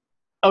show?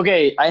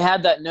 Okay, I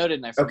had that noted,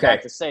 and I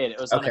forgot to say it. It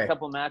was on a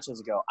couple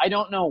matches ago. I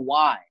don't know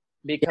why,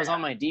 because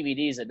on my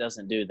DVDs it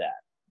doesn't do that.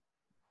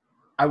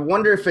 I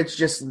wonder if it's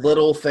just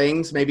little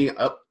things. Maybe,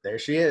 there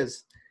she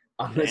is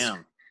on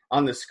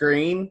the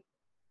screen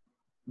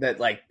that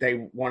like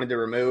they wanted to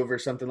remove or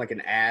something, like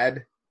an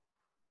ad.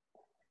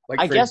 Like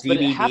I guess, DVD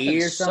but it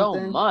happens so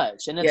something.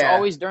 much, and it's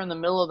always during the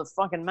middle of the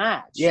fucking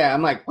match. Yeah,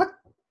 I'm like, what?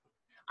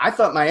 I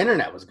thought my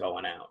internet was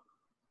going out.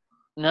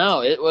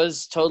 No, it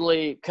was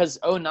totally because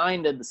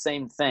 09 did the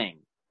same thing,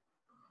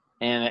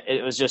 and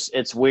it was just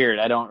it's weird.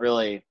 I don't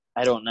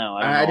know.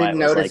 I didn't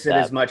notice it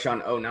as much on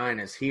 09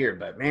 as here,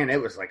 but man,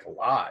 it was like a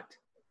lot.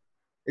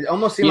 It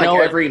almost seemed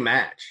like every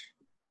match.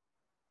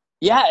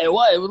 Yeah, it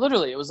was.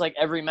 It was like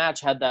every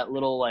match had that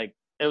little like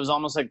it was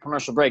almost like a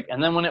commercial break,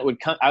 and then when it would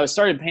come, I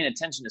started paying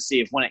attention to see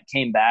if when it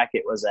came back,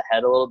 it was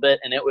ahead a little bit,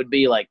 and it would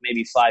be like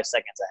maybe 5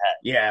 seconds ahead.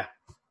 Yeah.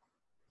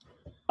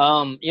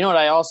 You know what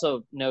I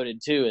also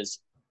noted too is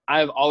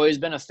I've always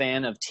been a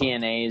fan of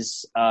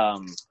TNA's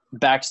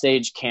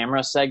backstage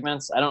camera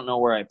segments. I don't know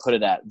where I put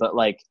it at, but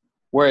like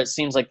where it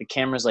seems like the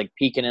camera's like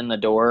peeking in the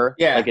door,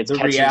 like it's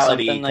catching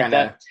reality something like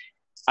that.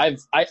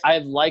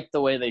 I've liked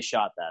the way they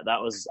shot that.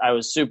 I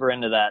was super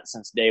into that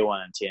since day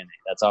one in TNA.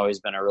 That's always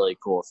been a really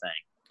cool thing,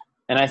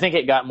 and I think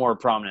it got more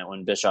prominent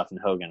when Bischoff and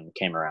Hogan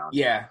came around.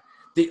 Yeah,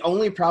 the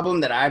only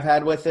problem that I've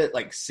had with it,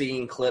 like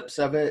seeing clips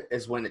of it,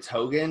 is when it's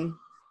Hogan.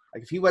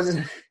 Like if he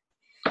wasn't,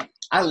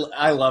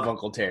 I love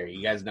Uncle Terry.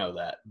 You guys know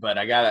that, but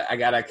I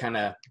gotta kind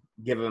of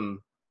give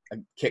him a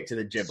kick to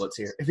the giblets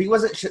here. If he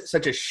wasn't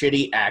such a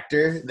shitty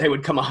actor, they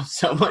would come off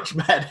so much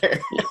better.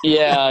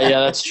 Yeah,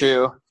 that's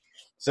true.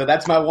 So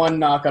that's my one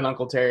knock on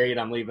Uncle Terry, and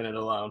I'm leaving it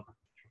alone.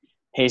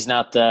 He's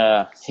not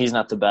the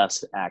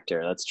best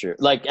actor. That's true.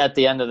 Like at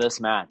the end of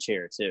this match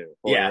here too,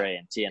 Bully Ray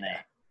and TNA.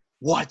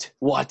 What?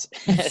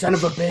 You son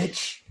of a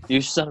bitch!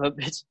 You son of a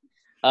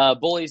bitch!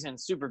 Bully's in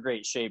super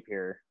great shape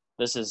here.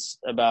 This is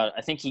about.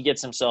 I think he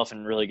gets himself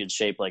in really good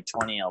shape, like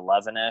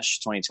 2011-ish,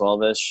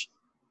 2012-ish.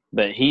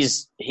 But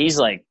he's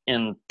like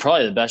in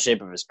probably the best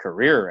shape of his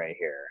career right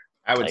here.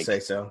 I would say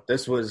so.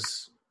 This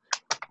was.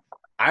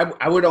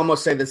 I would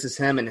almost say this is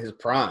him in his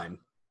prime.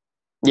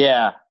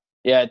 Yeah,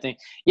 I think.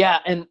 Yeah,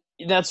 and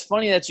that's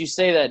funny that you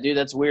say that, dude.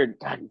 That's weird.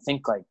 God, you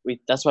think like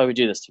that's why we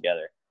do this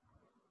together.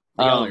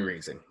 The only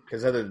reason,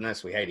 because other than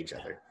this, we hate each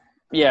other.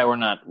 Yeah, we're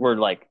not. We're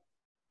like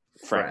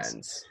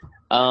friends.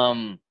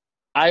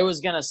 I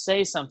was gonna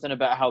say something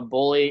about how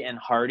Bully and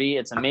Hardy.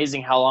 It's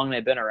amazing how long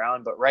they've been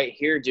around, but right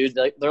here, dude,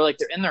 they're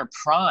in their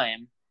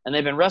prime, and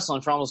they've been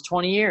wrestling for almost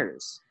 20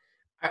 years.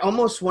 I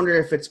almost wonder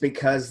if it's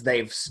because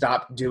they've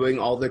stopped doing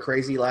all the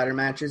crazy ladder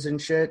matches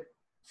and shit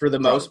for the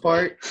most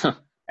part,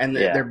 and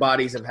their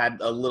bodies have had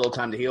a little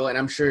time to heal. And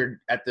I'm sure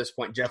at this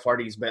point, Jeff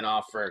Hardy's been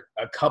off for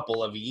a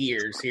couple of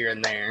years here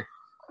and there.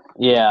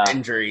 Yeah.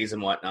 Injuries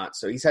and whatnot.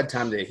 So he's had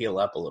time to heal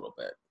up a little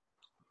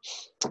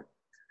bit.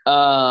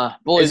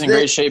 Bully's in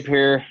great shape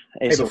here.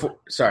 Hey,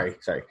 sorry.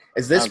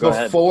 Is this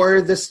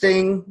before the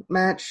Sting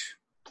match,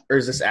 or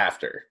is this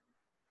after?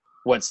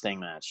 What Sting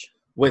match?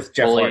 With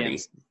Jeff Hardy.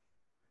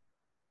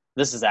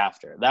 This is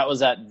after. That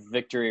was at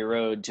Victory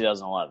Road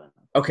 2011.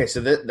 Okay,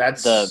 so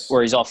that's...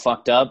 where he's all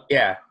fucked up?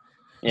 Yeah.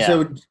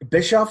 So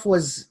Bischoff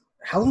was...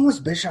 How long was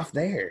Bischoff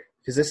there?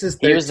 Because this is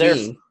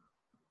 13.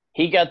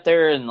 he got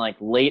there in like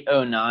late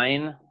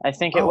 09, I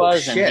think it Oh,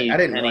 was. shit. And I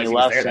didn't realize he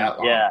was there that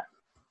long. Yeah.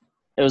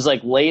 It was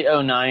like late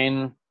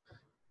 09,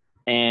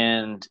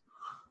 and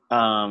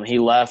he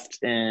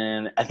left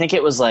in, I think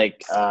it was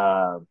like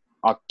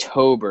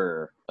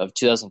October of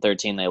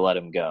 2013 they let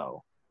him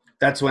go.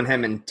 That's when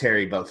him and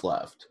Terry both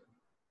left.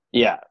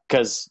 Yeah,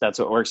 because that's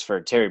what works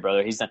for Terry,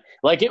 brother. He's done,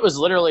 like, it was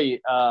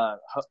literally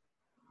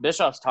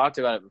Bischoff's talked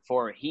about it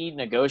before. He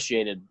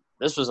negotiated,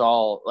 this was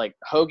all like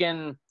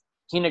Hogan,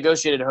 he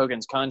negotiated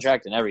Hogan's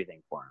contract and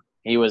everything for him.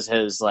 He was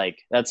his, like,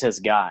 that's his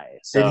guy.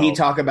 So, did he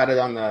talk about it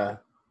on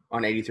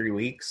 83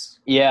 Weeks?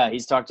 Yeah,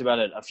 he's talked about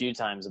it a few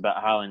times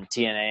about how in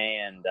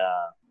TNA and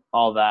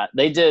all that.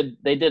 They did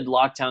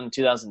Lockdown in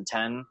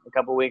 2010 a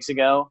couple weeks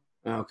ago.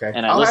 Okay.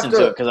 And I listened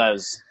to it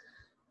because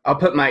I'll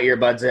put my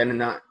earbuds in and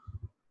not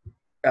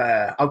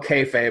I'll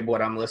kayfabe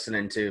what I'm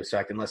listening to so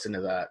I can listen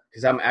to that,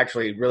 because I'm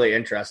actually really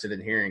interested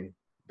in hearing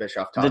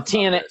Bischoff talk the about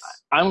TNA. this.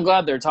 I'm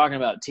glad they're talking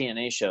about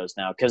TNA shows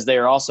now, because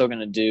they're also going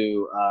to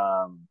do.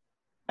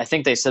 I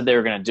think they said they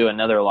were going to do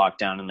another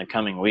Lockdown in the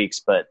coming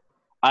weeks, but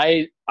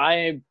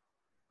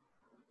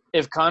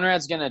if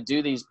Conrad's going to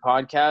do these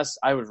podcasts,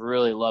 I would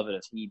really love it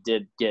if he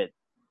did get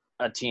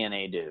a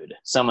TNA dude,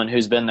 someone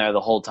who's been there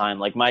the whole time,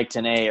 like Mike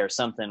Tenay or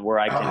something, where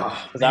I can,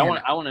 because I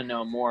want to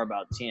know more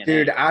about TNA.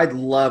 Dude, I'd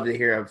love to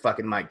hear a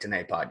fucking Mike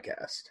Tenay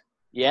podcast.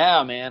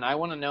 Yeah, man, I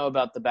want to know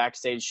about the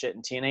backstage shit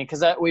in TNA,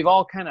 because we've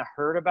all kind of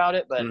heard about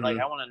it, but like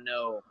I want to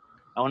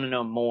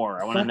know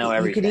more. I want to know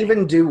everything. You could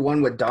even do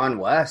one with Don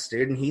West,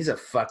 dude, and he's a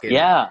fucking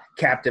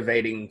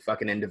captivating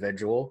fucking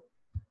individual.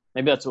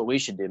 Maybe that's what we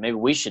should do. Maybe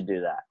we should do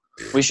that.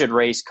 We should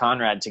race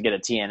Conrad to get a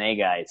TNA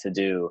guy to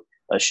do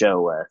a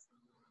show with.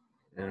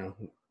 No.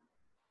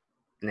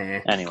 Nah.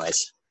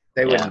 Anyways.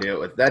 They wouldn't do it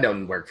with – that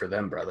doesn't work for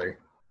them, brother.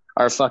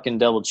 Our fucking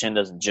double chin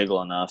doesn't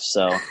jiggle enough,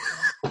 so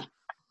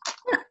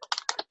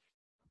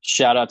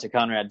shout out to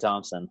Conrad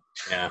Thompson.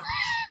 Yeah.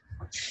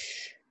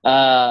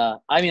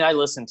 I mean, I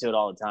listen to it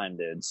all the time,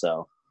 dude,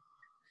 so.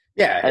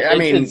 Yeah, I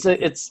mean –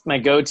 it's my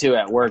go-to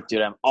at work,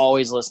 dude. I'm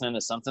always listening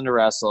to something to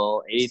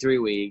wrestle, 83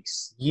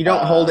 weeks. You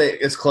don't hold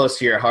it as close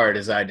to your heart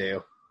as I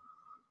do.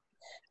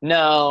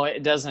 No,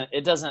 it doesn't.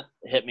 It doesn't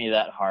hit me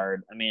that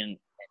hard. I mean,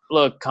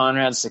 look,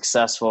 Conrad's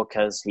successful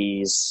because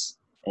he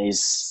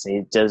does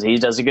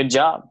a good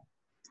job.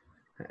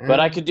 But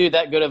I could do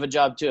that good of a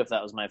job too if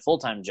that was my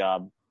full-time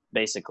job,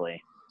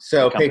 basically.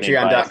 So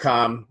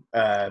patreon.com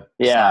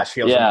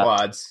 /Heels and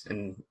Quads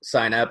and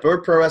sign up,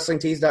 or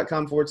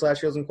prowrestlingtees.com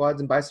 /Heels and Quads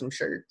and buy some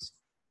shirts.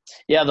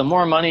 Yeah, the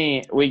more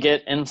money we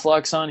get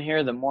influx on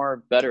here, the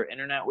more better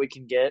internet we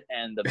can get,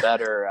 and the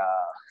better.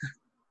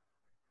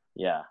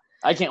 Yeah.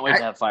 I can't wait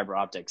to have fiber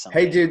optics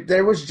someday. Hey, dude,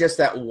 there was just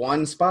that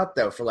one spot,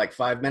 though, for like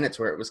 5 minutes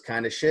where it was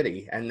kind of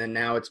shitty, and then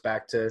now it's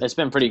back to... It's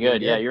been pretty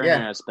good. Yeah, your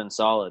internet's been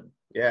solid.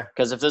 Yeah.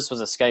 Because if this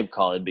was a Skype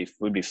call,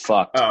 we'd be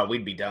fucked. Oh,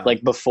 we'd be done.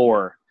 Like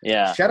before.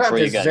 Yeah. Shout out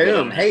to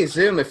Zoom. Hey,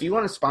 Zoom, if you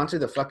want to sponsor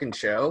the fucking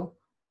show...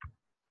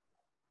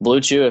 Blue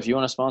Chew, if you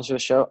want to sponsor the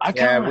show. I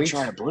kind of want to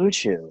try Blue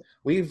Chew.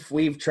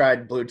 We've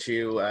tried Blue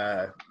Chew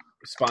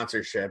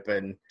sponsorship,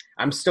 and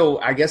I'm still...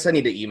 I guess I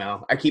need to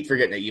email. I keep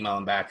forgetting to email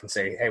them back and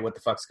say, hey, what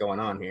the fuck's going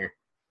on here?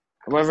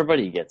 Well,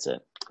 everybody gets it.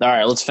 All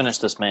right, let's finish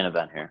this main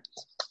event here.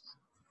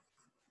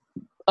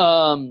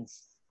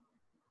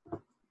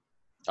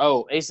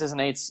 Aces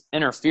and Eights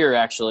interfere,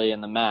 actually,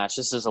 in the match.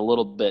 This is a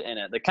little bit in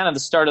it. The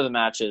start of the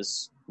match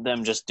is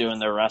them just doing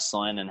their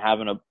wrestling and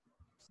having a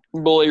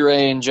Bully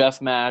Ray and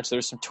Jeff match.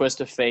 There's some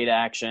twist of fate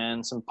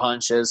action, some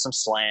punches, some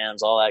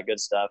slams, all that good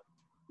stuff.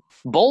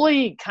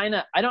 Bully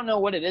I don't know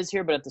what it is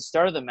here, but at the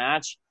start of the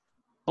match,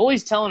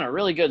 Bully's telling a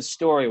really good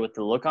story with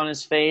the look on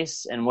his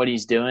face and what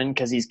he's doing,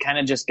 because he's kind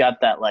of just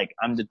got that, like,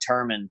 I'm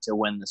determined to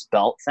win this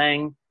belt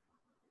thing.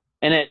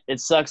 And it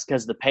sucks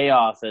because the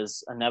payoff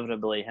is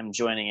inevitably him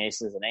joining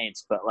Aces and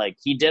Eights, but, like,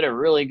 he did a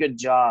really good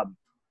job.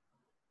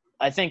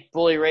 I think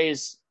Bully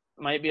Ray's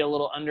might be a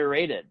little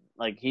underrated.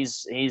 Like,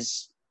 he's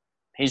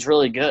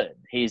really good.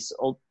 He's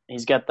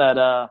got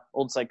that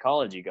old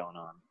psychology going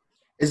on.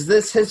 Is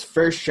this his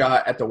first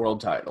shot at the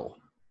world title?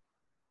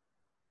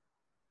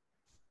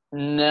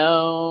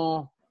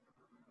 No.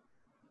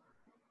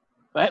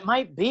 It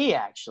might be,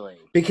 actually.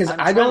 Because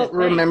I don't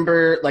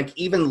remember, like,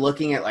 even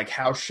looking at, like,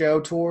 house show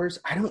tours,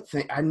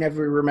 I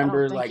never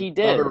remember, like,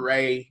 Bubba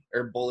Ray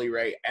or Bully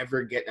Ray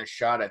ever getting a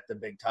shot at the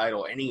big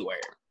title anywhere.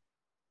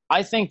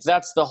 I think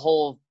that's the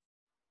whole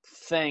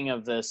thing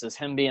of this, is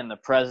him being the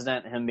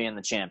president, him being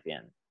the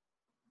champion.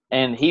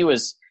 And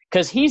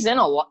because he's in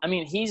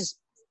he's,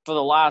 for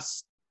the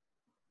last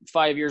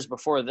 5 years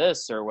before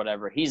this or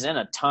whatever, he's in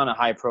a ton of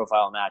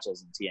high-profile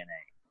matches in TNA.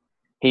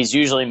 He's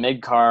usually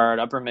mid-card,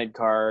 upper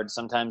mid-card,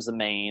 sometimes the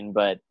main.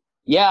 But,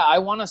 yeah, I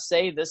want to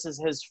say this is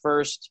his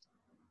first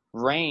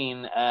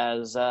reign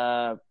as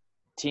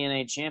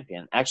TNA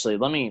champion. Actually,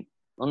 let me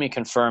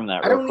confirm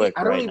that real quick.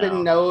 I don't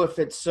even know if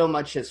it's so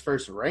much his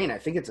first reign. I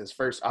think it's his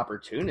first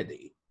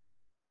opportunity.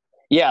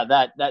 Yeah,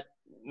 that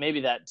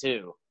maybe that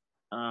too.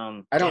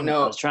 I don't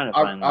know. I was trying to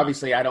find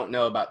obviously, I don't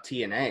know about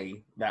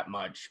TNA that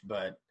much,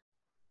 but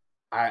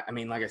I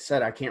mean, like I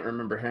said, I can't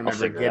remember him I'll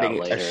ever figure it out getting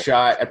a later.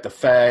 shot at the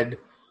Fed,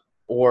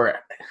 or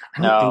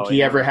I don't think he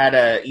he ever never- had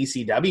a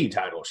ECW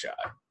title shot.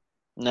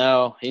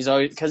 No, he's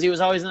always because he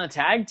was always in a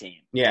tag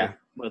team. Yeah.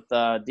 with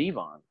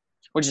Devon,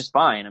 which is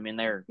fine. I mean,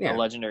 they're Yeah. a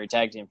legendary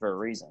tag team for a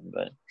reason.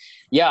 But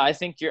yeah, I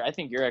think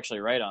you're actually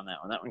right on that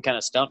one. That one kind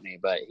of stumped me,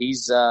 but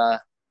he's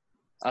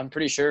I'm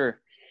pretty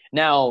sure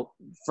now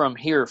from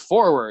here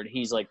forward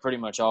he's like pretty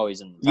much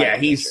always in. The Yeah,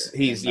 title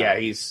picture.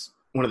 he's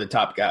one of the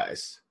top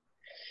guys.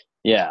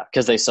 Yeah,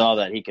 because they saw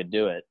that he could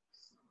do it.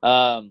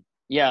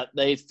 Yeah,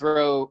 they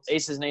throw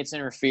Aces and Eights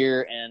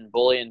interfere, and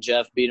Bully and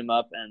Jeff beat him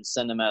up and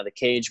send him out of the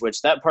cage,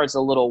 which that part's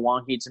a little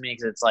wonky to me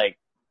because it's like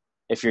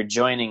if you're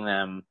joining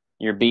them,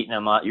 you're beating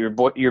them up.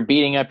 You're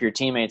beating up your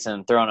teammates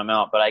and throwing them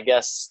out, but I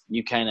guess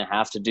you kind of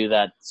have to do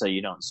that so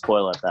you don't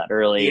spoil it that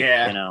early.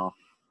 Yeah. You know,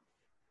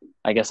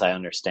 I guess I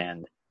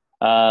understand.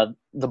 The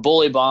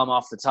Bully bomb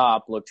off the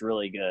top looked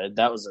really good.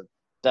 That was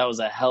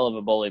a hell of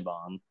a Bully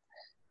bomb,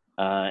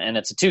 and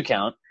it's a 2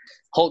 count.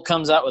 Hulk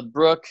comes out with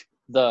Brooke,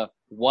 the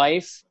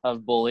wife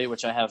of Bully,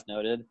 which I have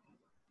noted.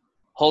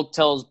 Hulk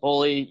tells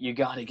Bully, "You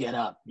got to get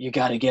up. You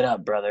got to get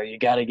up, brother. You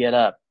got to get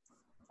up."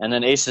 And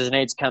then Aces and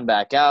Eights come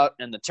back out,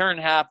 and the turn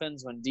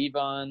happens when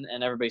Devon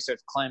and everybody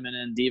starts climbing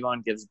in.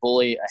 Devon gives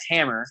Bully a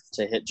hammer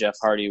to hit Jeff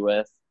Hardy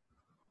with,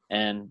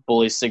 and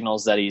Bully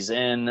signals that he's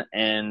in,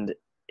 and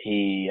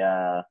he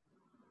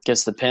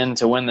gets the pin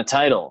to win the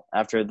title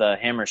after the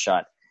hammer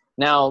shot.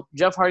 Now,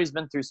 Jeff Hardy's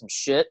been through some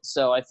shit,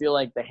 so I feel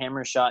like the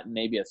hammer shot and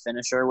maybe a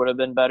finisher would have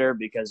been better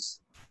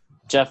because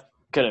Jeff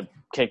could have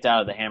kicked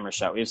out of the hammer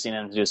shot. We've seen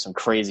him do some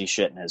crazy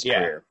shit in his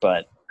career,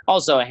 but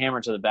also a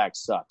hammer to the back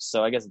sucks,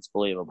 so I guess it's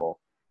believable.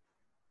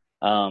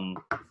 And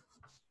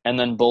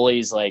then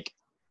Bully's like,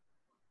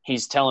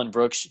 he's telling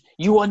Brooks,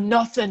 "You are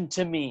nothing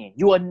to me.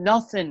 You are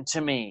nothing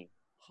to me."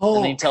 Hulk,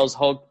 and then he tells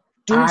Hulk,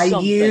 "Do I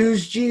something."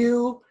 used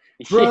you.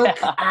 Brooke,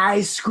 Yeah.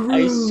 I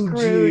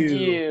screwed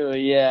you.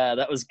 Yeah,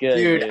 that was good.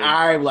 Dude,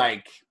 I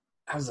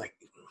was like,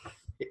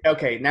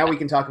 okay, now we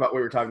can talk about what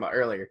we were talking about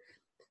earlier.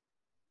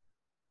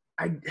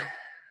 I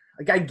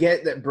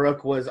get that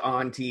Brooke was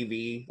on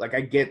TV. Like,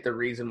 I get the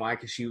reason why,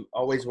 because she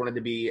always wanted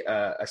to be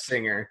a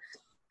singer.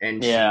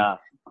 And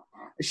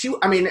she,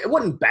 I mean, it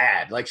wasn't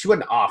bad. Like, she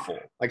wasn't awful.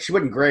 Like, she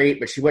wasn't great,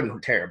 but she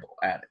wasn't terrible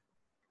at it.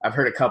 I've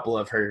heard a couple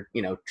of her,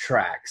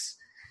 tracks.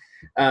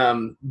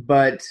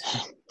 But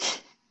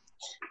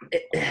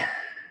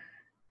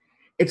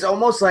it's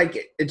almost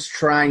like it's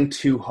trying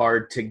too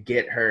hard to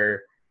get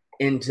her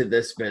into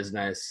this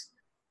business,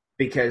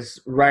 because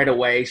right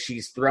away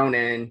she's thrown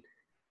in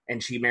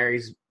and she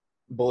marries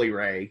Bully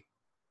Ray.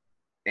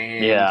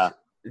 And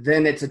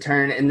then it's a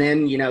turn, and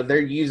then, they're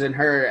using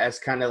her as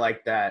kind of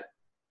like that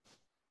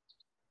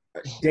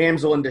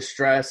damsel in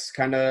distress,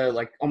 kind of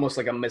like almost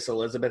like a Miss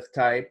Elizabeth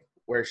type,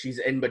 where she's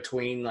in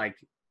between, like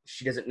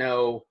she doesn't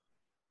know,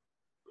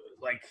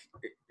 like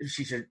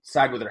she should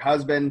side with her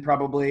husband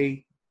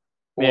probably,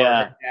 or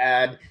her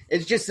dad.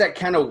 It's just that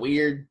kind of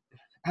weird.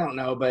 I don't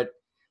know, but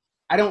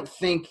I don't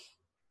think,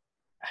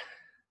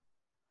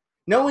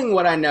 knowing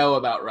what I know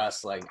about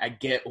wrestling, I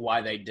get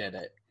why they did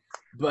it,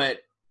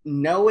 but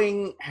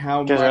knowing how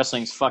much, because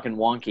wrestling's fucking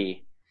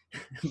wonky.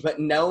 But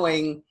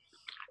knowing,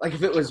 like,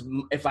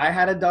 if I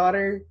had a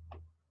daughter,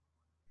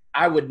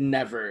 I would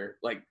never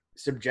like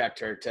subject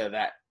her to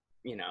that,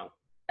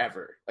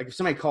 ever. Like, if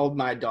somebody called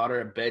my daughter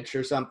a bitch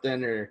or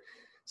something, or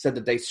said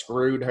that they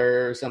screwed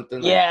her or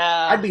something,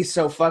 I'd be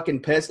so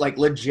fucking pissed, like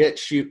legit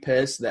shoot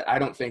pissed, that I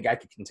don't think I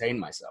could contain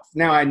myself.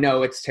 Now I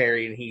know it's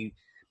Terry and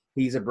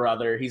he's a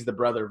brother, he's the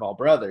brother of all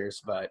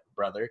brothers, but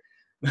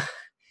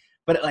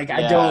like,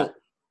 I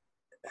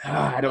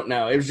don't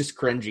know. It was just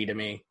cringy to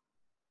me.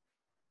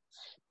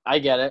 I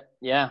get it.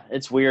 Yeah,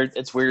 it's weird.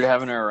 It's weird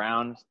having her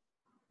around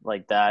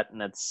like that,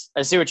 and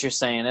I see what you're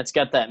saying. It's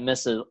got that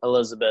Miss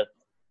Elizabeth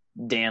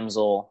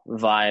damsel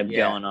vibe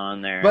going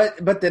on there.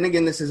 But then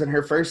again, this isn't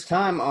her first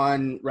time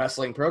on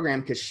wrestling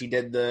program, because she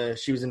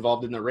was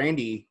involved in the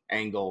Randy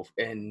angle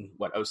in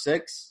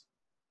 2006.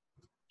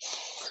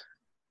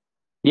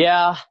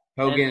 Yeah,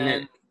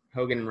 Hogan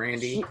and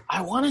Randy.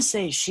 I want to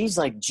say she's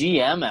like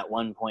GM at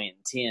one point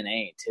in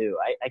TNA too.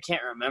 I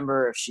can't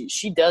remember if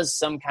she does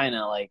some kind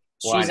of like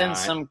she's in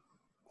some.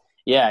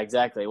 Yeah,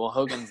 exactly. Well,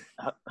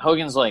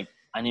 Hogan's like,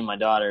 I need my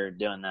daughter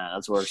doing that.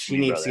 That's where she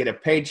needs to get a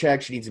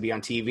paycheck. She needs to be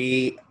on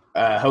TV.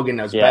 Hogan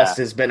Knows Best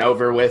has been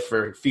over with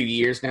for a few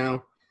years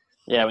now.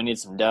 Yeah, we need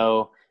some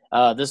dough.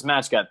 This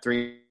match got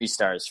 3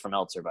 stars from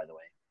Meltzer, by the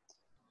way.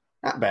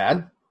 Not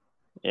bad.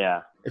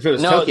 Yeah. If it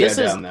was Tokyo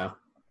Dome, though.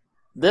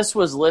 This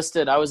was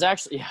listed. If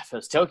it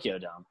was Tokyo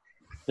Dome.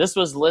 This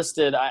was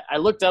listed. I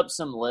looked up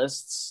some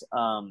lists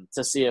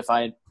to see if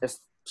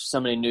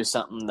somebody knew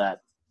something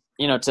that,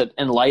 to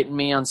enlighten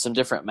me on some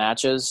different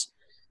matches.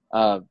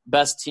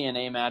 Best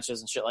TNA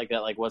matches and shit like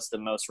that, like what's the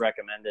most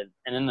recommended.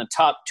 And in the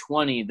top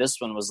 20, this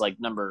one was like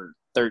number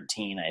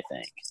 13, I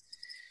think.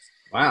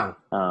 Wow.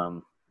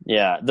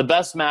 Yeah, the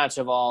best match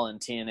of all in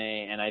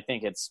TNA, and I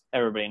think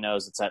everybody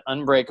knows it's at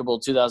Unbreakable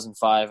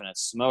 2005, and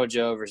it's Samoa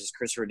Joe versus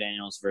Christopher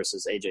Daniels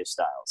versus AJ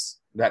Styles.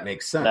 That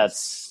makes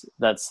sense.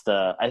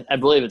 I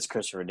believe it's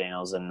Christopher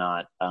Daniels and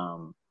not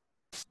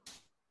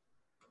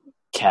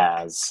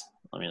Kaz.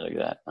 Let me look at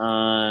that.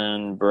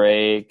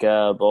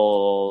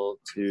 Unbreakable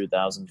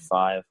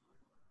 2005.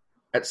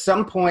 At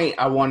some point,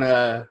 I want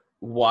to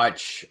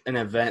watch an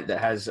event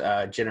that has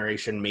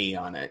Generation Me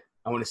on it.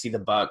 I want to see the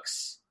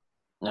Bucks.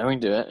 Yeah, we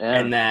can do it. Yeah.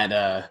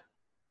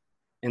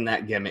 In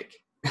that gimmick.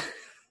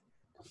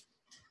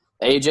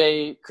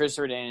 AJ,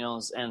 Christopher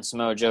Daniels, and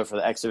Samoa Joe for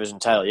the X Division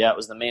title. Yeah, it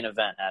was the main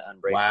event at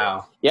Unbreakable.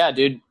 Wow. Yeah,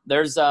 dude.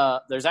 There's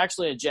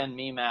actually a Gen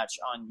Me match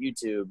on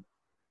YouTube,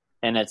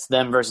 and it's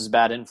them versus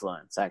Bad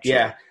Influence. Actually,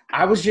 yeah.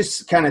 I was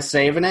just kind of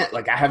saving it.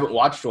 Like I haven't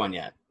watched one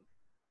yet.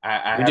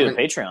 We do a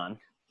Patreon.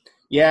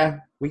 Yeah,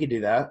 we could do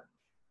that.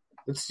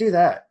 Let's do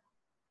that.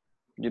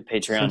 Do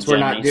Patreon. Since we're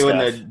not doing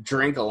the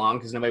drink along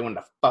because nobody wanted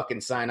to fucking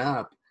sign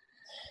up.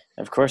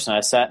 Of course not.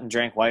 I sat and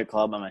drank White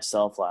Claw by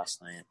myself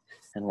last night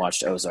and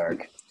watched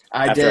Ozark.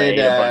 I ate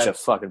a bunch of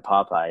fucking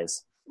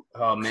Popeyes.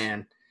 Oh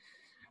man,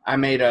 I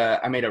made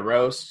a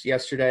roast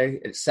yesterday.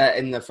 It sat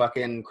in the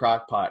fucking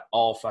crock pot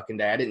all fucking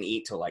day. I didn't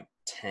eat till like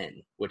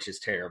 10, which is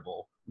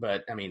terrible.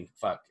 But I mean,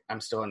 fuck, I'm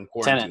still in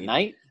quarantine. 10 at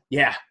night?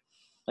 Yeah.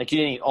 Like you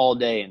didn't eat all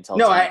day until.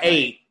 No, I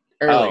ate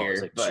earlier. I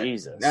was like, but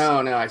Jesus.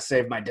 No, I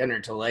saved my dinner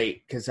till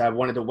late because I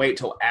wanted to wait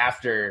till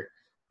after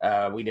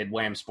we did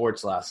Wham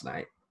Sports last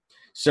night.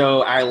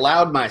 So I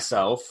allowed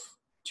myself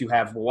to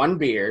have one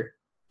beer.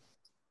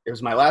 It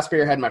was my last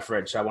beer I had in my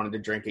fridge, so I wanted to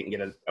drink it and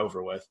get it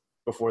over with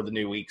before the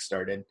new week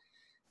started.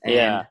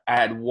 And I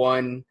had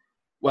one,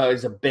 well, it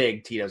was a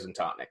big Tito's and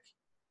tonic.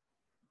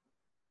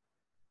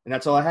 And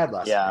that's all I had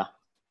last night.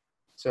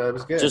 So it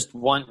was good. Just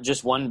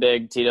one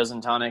big Tito's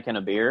and tonic and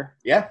a beer?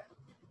 Yeah.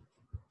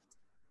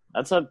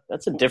 That's a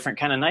different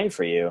kind of night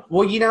for you.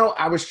 Well,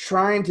 I was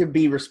trying to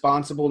be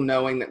responsible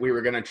knowing that we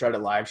were going to try to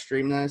live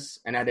stream this,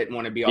 and I didn't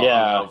want to be all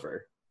hungover.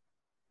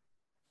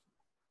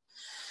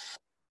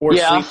 Or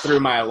sleep through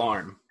my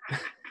alarm.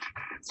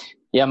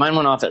 Yeah, mine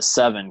went off at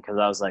 7 because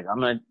I was like,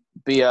 I'm going to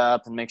be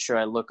up and make sure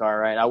I look all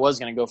right. I was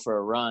going to go for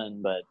a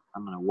run, but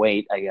I'm going to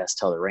wait, I guess,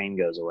 till the rain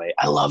goes away.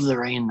 I love the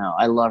rain, though.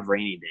 I love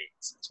rainy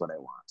days. That's what I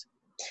want.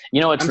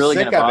 You know what's really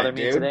going to bother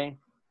me today?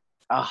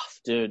 Oh,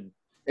 dude.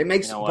 It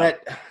makes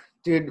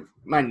dude,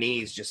 my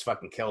knees just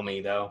fucking kill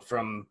me, though,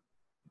 from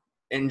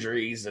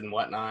injuries and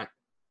whatnot.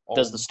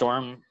 Does the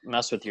storm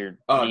mess with your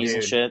knees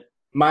and shit?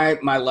 My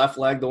left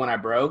leg, the one I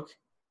broke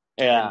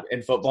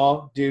in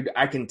football, dude,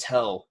 I can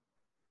tell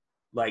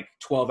like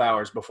 12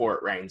 hours before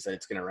it rains that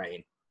it's going to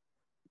rain.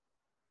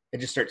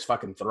 It just starts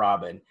fucking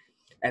throbbing.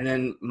 And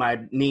then my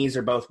knees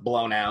are both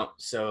blown out,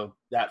 so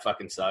that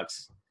fucking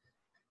sucks.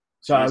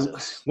 So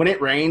when it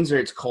rains or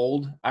it's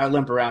cold, I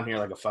limp around here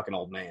like a fucking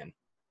old man.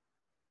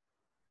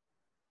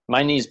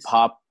 My knees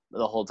pop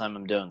the whole time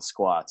I'm doing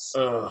squats.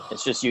 Ugh.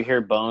 It's just you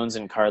hear bones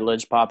and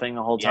cartilage popping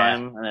the whole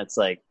time, and it's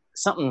like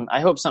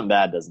I hope something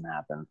bad doesn't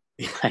happen.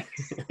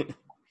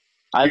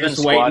 I've been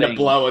just waiting to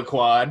blow a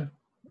quad.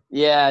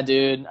 Yeah,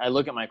 dude. I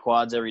look at my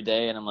quads every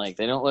day, and I'm like,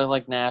 they don't look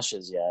like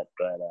Nash's yet,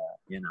 but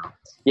Yeah, dude,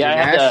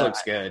 Nash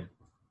looks good.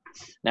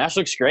 Nash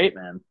looks great,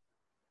 man.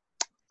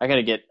 I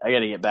gotta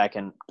get back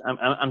in.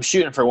 I'm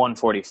shooting for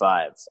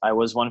 145. I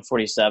was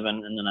 147,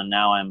 and then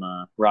now I'm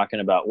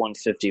rocking about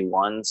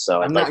 151.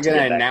 So I'm not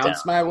gonna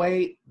announce my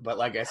weight, but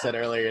like I said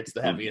earlier, it's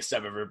the heaviest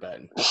I've ever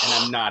been, and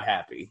I'm not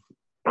happy.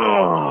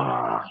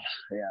 Yeah,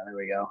 there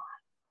we go.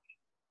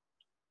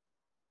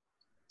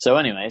 So,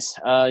 anyways,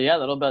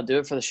 that'll about do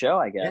it for the show,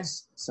 I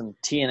guess. Yeah. Some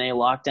TNA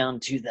Lockdown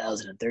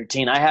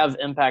 2013. I have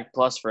Impact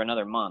Plus for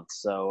another month,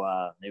 so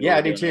maybe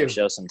we'll do another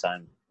show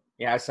sometime.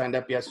 Yeah, I signed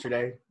up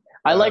yesterday.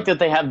 I like that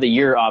they have the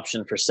year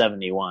option for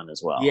 71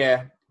 as well.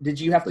 Yeah.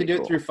 Did you have to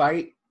do it through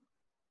Fight?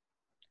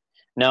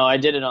 No, I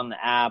did it on the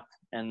app,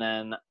 and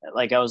then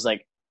I was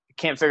like, I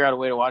can't figure out a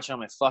way to watch it on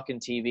my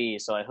fucking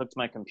TV, so I hooked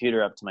my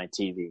computer up to my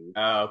TV.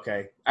 Oh,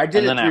 okay. I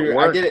did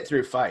it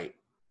through Fight.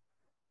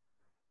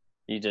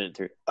 You did it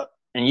through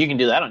and you can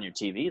do that on your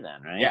TV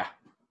then, right? Yeah.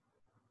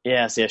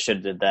 Yeah, see, I should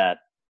have did that.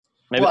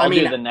 Maybe I'll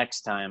do it the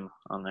next time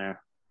on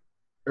there.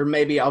 Or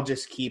maybe I'll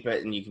just keep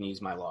it and you can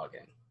use my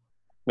login.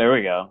 There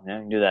we go. Yeah,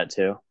 you can do that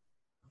too.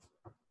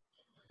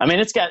 I mean,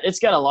 it's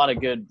got a lot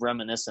of good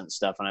reminiscent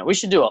stuff on it. We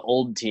should do an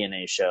old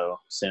TNA show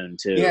soon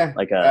too. Yeah.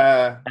 Like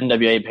a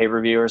NWA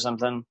pay-per-view or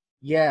something.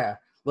 Yeah.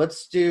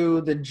 Let's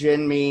do the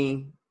Jin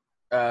Me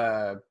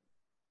Bad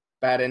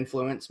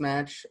Influence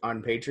match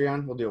on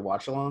Patreon. We'll do a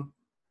watch along.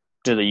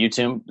 Do the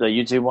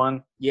YouTube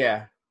one?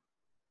 Yeah.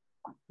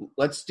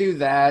 Let's do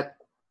that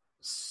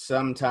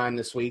sometime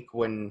this week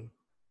when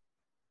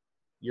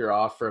you're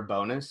off for a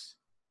bonus.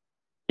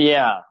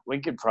 Yeah,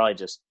 we could probably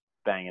just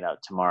bang it out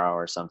tomorrow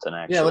or something,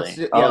 actually. Yeah,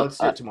 let's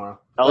do it tomorrow.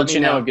 I'll let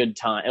you know a good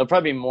time. It'll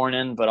probably be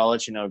morning, but I'll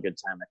let you know a good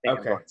time. I think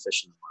I'm going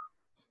fishing tomorrow.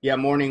 Yeah,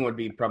 morning would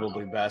be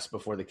probably best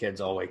before the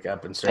kids all wake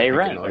up and start pay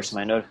rent. There's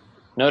my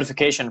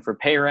notification for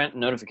pay rent,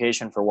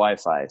 notification for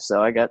Wi-Fi.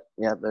 So I got,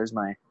 there's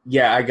my...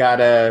 I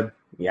gotta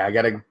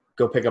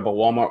go pick up a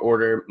Walmart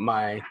order.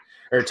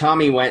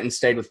 Tommy went and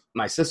stayed with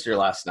my sister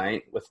last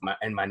night with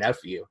my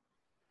nephew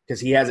because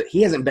he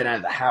hasn't been out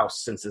of the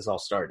house since this all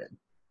started.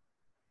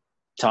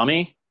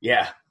 Tommy?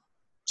 Yeah.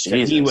 So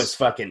Jesus. he was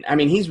fucking. I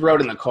mean, he's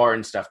rode in the car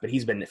and stuff, but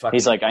he's been fucking.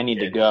 He's like, I need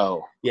to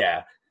go.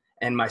 Yeah.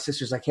 And my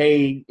sister's like,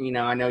 hey,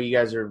 I know you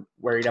guys are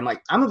worried. I'm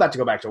like, I'm about to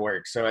go back to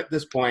work. So at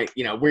this point,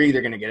 we're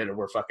either going to get it or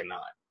we're fucking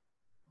not.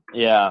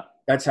 Yeah.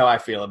 That's how I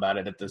feel about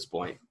it at this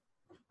point.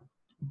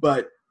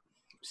 But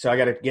so I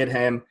got to get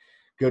him,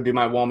 go do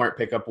my Walmart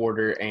pickup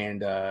order,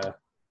 and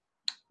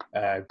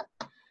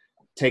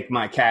take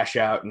my cash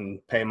out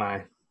and pay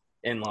my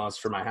in-laws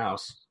for my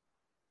house.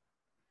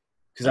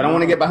 Because I don't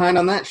want to get behind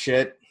on that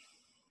shit.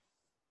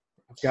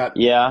 I've got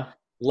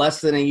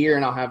less than a year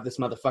and I'll have this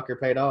motherfucker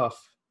paid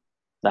off.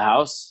 The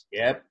house?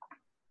 Yep.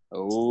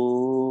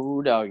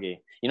 Oh,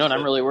 doggy. You know what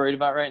I'm really worried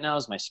about right now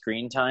is my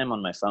screen time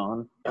on my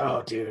phone.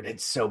 Oh, dude,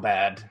 it's so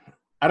bad.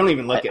 I don't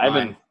even look at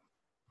mine.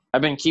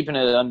 I've been keeping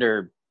it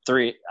under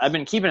 3. I've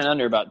been keeping it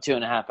under about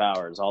 2.5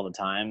 hours all the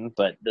time,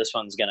 but this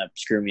one's going to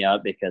screw me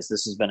up because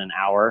this has been an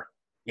hour.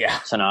 Yeah.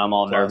 So now I'm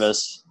all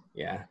nervous.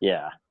 Yeah.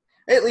 Yeah.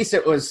 At least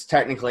it was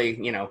technically,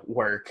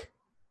 work.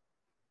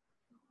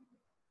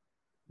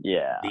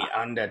 Yeah. The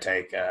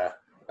Undertaker.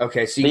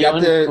 Okay, so you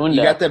got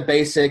the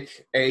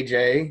basic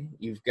AJ,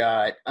 you've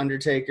got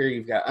Undertaker,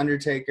 you got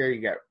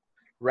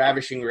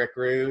Ravishing Rick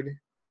Rude.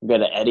 You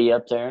got an Eddie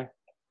up there.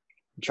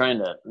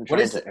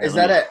 That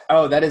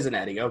is an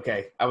Eddie.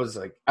 Okay. I was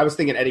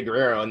thinking Eddie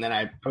Guerrero, and then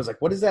I was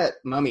like, what is that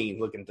mummy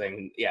looking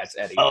thing? Yeah, it's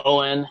Eddie.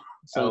 Owen.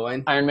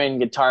 Iron Maiden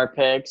guitar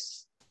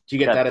picks. Did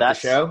you get that at the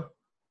show?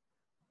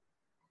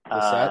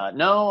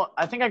 No,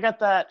 I think I got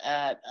that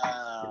at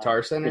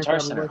Guitar Center.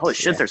 Holy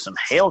shit, there's some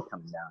hail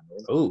coming down,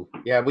 dude. Oh,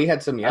 yeah, we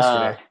had some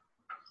yesterday.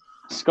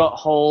 Scott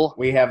Hole.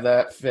 We have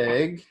that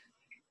fig.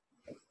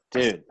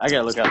 Dude, I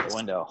gotta look out the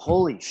window.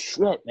 Holy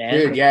shit, man.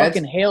 Dude, the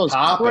fucking hail is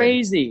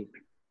crazy.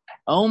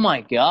 Oh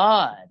my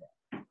god.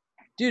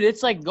 Dude,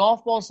 it's like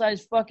golf ball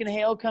size fucking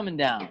hail coming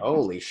down.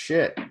 Holy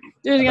shit.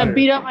 Dude, I gotta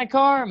beat up my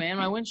car, man.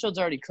 My windshield's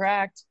already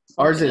cracked.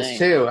 Ours is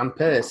too. I'm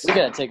pissed. We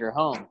gotta take her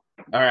home.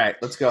 All right,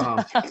 let's go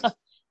home.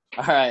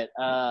 All right.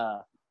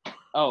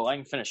 I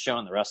can finish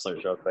showing the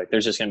wrestlers real quick.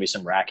 There's just going to be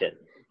some racket.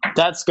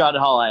 That's Scott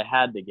Hall I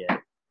had to get.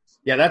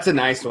 Yeah, that's a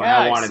nice one.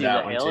 I wanted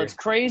that one, too. It's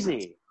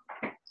crazy.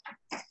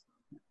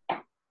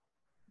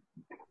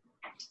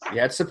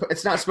 Yeah,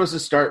 it's not supposed to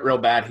start real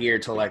bad here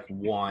till like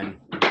 1.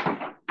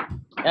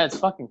 Yeah, it's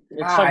fucking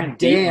damn,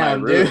 deep my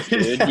roof,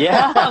 dude.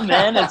 Yeah,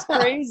 man, it's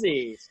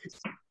crazy.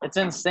 It's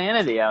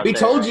insanity out there. We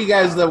told you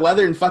guys the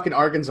weather in fucking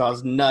Arkansas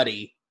is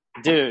nutty.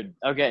 Dude,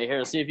 okay,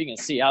 here, see if you can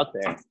see out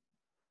there.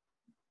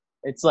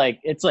 It's like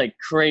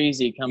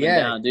crazy coming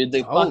down, dude.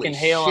 The fucking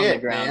hail on the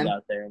ground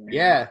out there, man.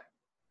 Yeah.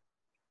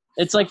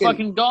 It's like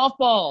fucking golf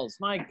balls.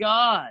 My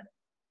God.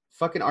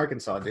 Fucking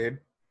Arkansas, dude.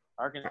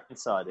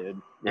 Arkansas,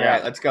 dude. Yeah. All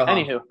right, let's go home.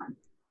 Anywho.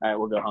 All right,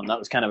 we'll go home. That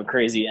was kind of a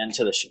crazy end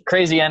to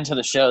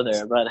the show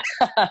there,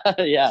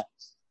 but yeah.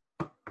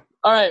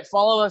 All right,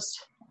 follow us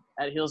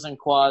at Heels and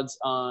Quads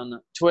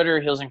on Twitter,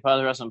 Heels and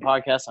Quads Wrestling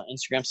Podcast on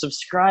Instagram.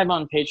 Subscribe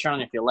on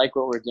Patreon if you like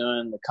what we're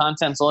doing. The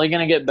content's only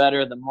going to get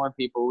better. The more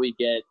people we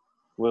get,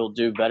 we'll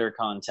do better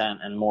content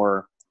and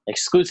more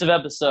exclusive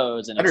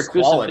episodes and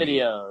exclusive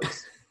videos.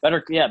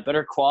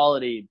 Better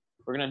quality.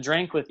 We're going to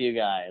drink with you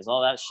guys,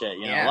 all that shit.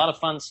 A lot of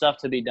fun stuff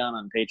to be done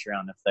on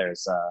Patreon if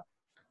there's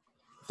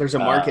a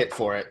market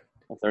for it.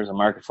 If there's a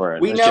market for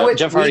it. We know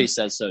Jeff Hardy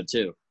says so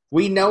too.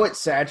 We know it's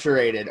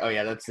saturated. Oh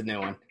yeah, that's the new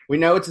one. We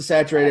know it's a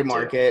saturated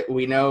market.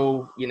 We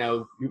know,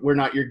 we're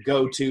not your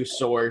go-to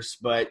source,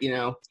 but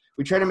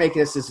we try to make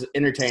this as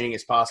entertaining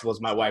as possible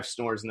as my wife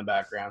snores in the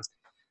background.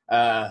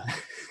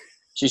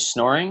 She's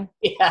snoring?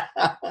 Yeah.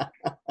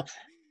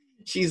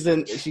 She's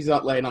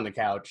not laying on the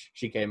couch.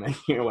 She came in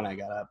here when I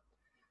got up.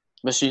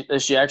 But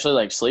is she actually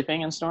like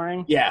sleeping and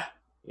snoring? Yeah.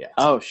 Yeah.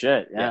 Oh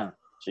shit. Yeah.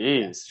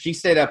 Jeez. Yeah. She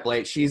stayed up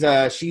late. She's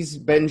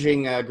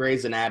binging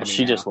Grey's Anatomy.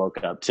 She just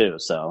woke up too,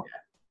 so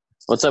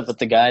what's up with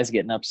the guys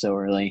getting up so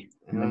early?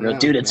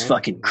 Dude, it's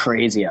fucking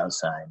crazy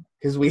outside.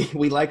 Because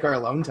we like our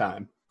alone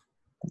time.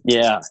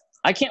 Yeah.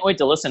 I can't wait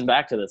to listen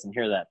back to this and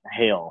hear that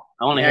hail.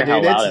 I want to hear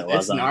how loud it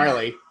was. It's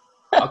gnarly.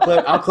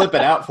 I'll clip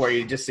it out for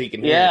you just so you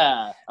can hear it.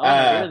 Yeah, I want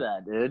to hear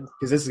that, dude.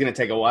 Because this is going to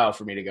take a while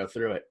for me to go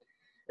through it.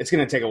 It's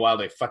going to take a while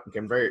to fucking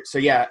convert. So,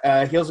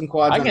 yeah, Heels and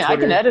Quads on Twitter. I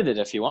can edit it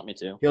if you want me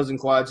to. Heels and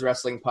Quads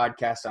Wrestling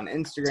Podcast on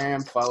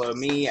Instagram. Follow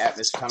me at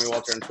Mr. Tommy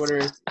Walter on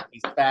Twitter.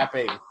 He's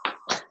fapping.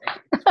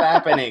 He's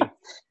fappening.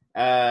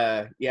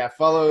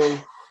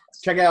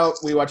 Check out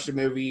We Watched a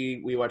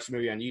Movie. We Watched a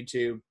Movie on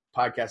YouTube.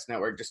 Podcast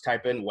Network. Just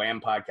type in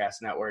Wham Podcast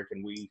Network,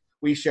 and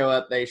we show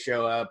up, they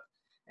show up,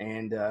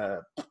 and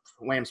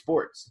Wham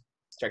Sports.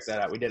 Check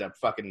that out. We did a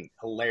fucking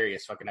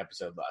hilarious fucking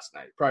episode last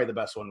night. Probably the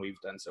best one we've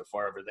done so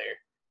far over there.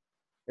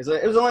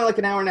 It was only like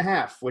an hour and a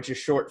half, which is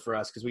short for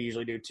us because we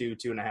usually do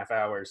 2.5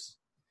 hours.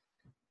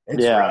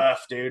 It's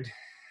rough, dude.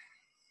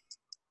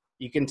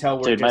 You can tell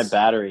we're my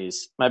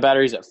battery's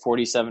at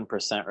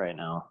 47% right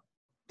now.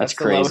 That's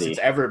crazy. The lowest it's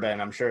ever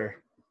been, I'm sure.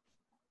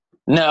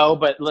 No,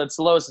 but it's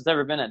the lowest it's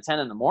ever been at 10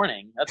 in the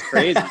morning. That's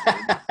crazy.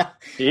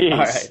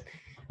 Jeez.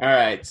 All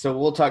right. So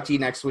we'll talk to you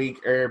next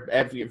week, or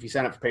if you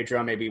sign up for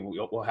Patreon, maybe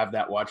we'll have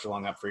that watch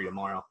along up for you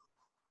tomorrow.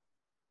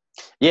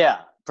 Yeah,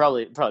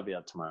 probably be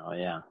up tomorrow.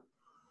 Yeah.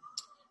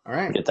 All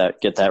right. Get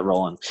that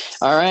rolling.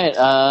 All right.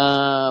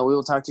 We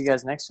will talk to you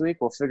guys next week.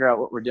 We'll figure out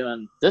what we're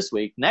doing next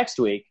week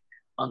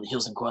on the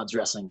Heels and Quads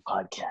Wrestling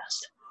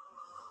Podcast.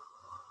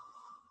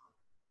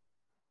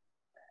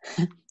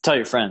 Tell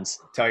your friends.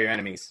 Tell your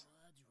enemies.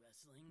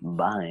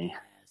 Bye.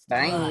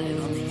 Bye.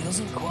 Live on the Heels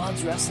and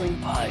Quads Wrestling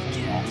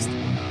Podcast.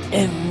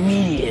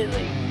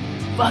 Immediately.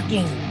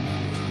 Fucking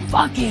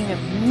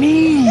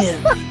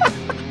immediately.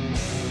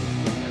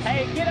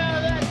 Hey, get out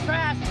of that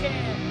trash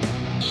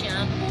can!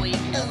 Sean Boy.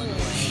 Oh,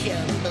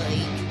 Sean Boy.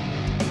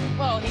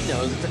 Well, he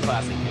knows it's a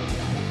classic heel.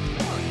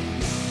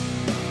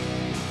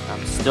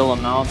 I'm still a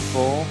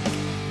mouthful.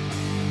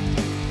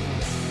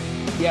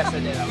 Yes, I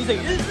did. He's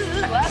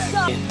like, last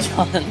up.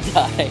 John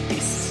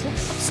Dice.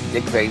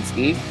 Dick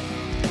Vansky.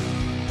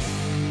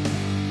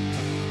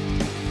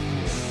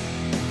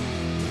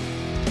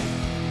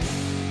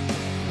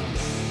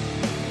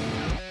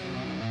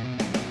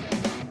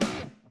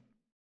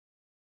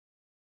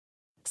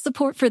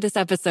 Support for this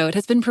episode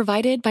has been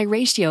provided by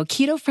Ratio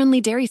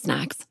keto-friendly dairy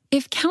snacks.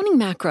 If counting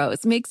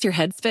macros makes your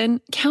head spin,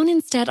 count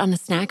instead on a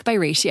snack by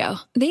Ratio.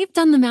 They've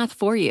done the math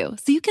for you,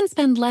 so you can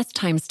spend less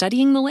time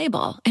studying the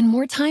label and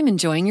more time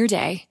enjoying your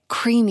day.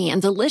 Creamy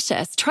and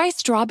delicious, try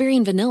strawberry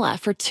and vanilla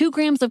for 2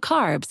 grams of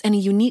carbs and a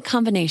unique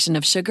combination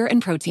of sugar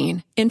and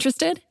protein.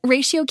 Interested?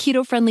 Ratio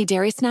keto-friendly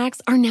dairy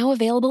snacks are now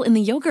available in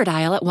the yogurt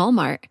aisle at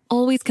Walmart.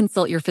 Always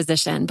consult your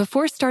physician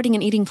before starting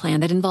an eating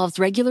plan that involves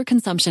regular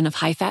consumption of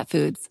high-fat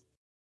foods.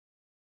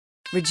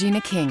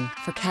 Regina King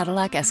for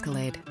Cadillac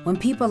Escalade. When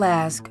people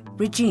ask,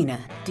 Regina,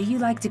 do you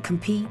like to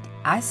compete?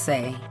 I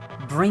say,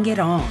 bring it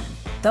on.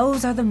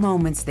 Those are the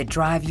moments that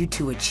drive you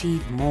to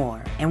achieve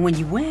more. And when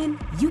you win,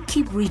 you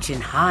keep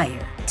reaching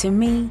higher. To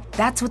me,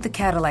 that's what the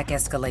Cadillac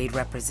Escalade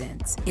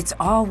represents. It's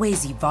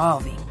always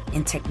evolving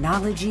in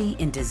technology,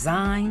 in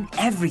design,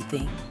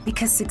 everything.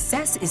 Because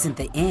success isn't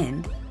the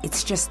end,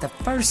 it's just the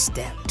first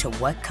step to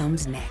what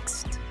comes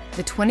next.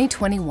 The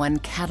 2021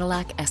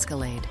 Cadillac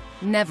Escalade.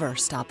 Never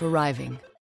stop arriving.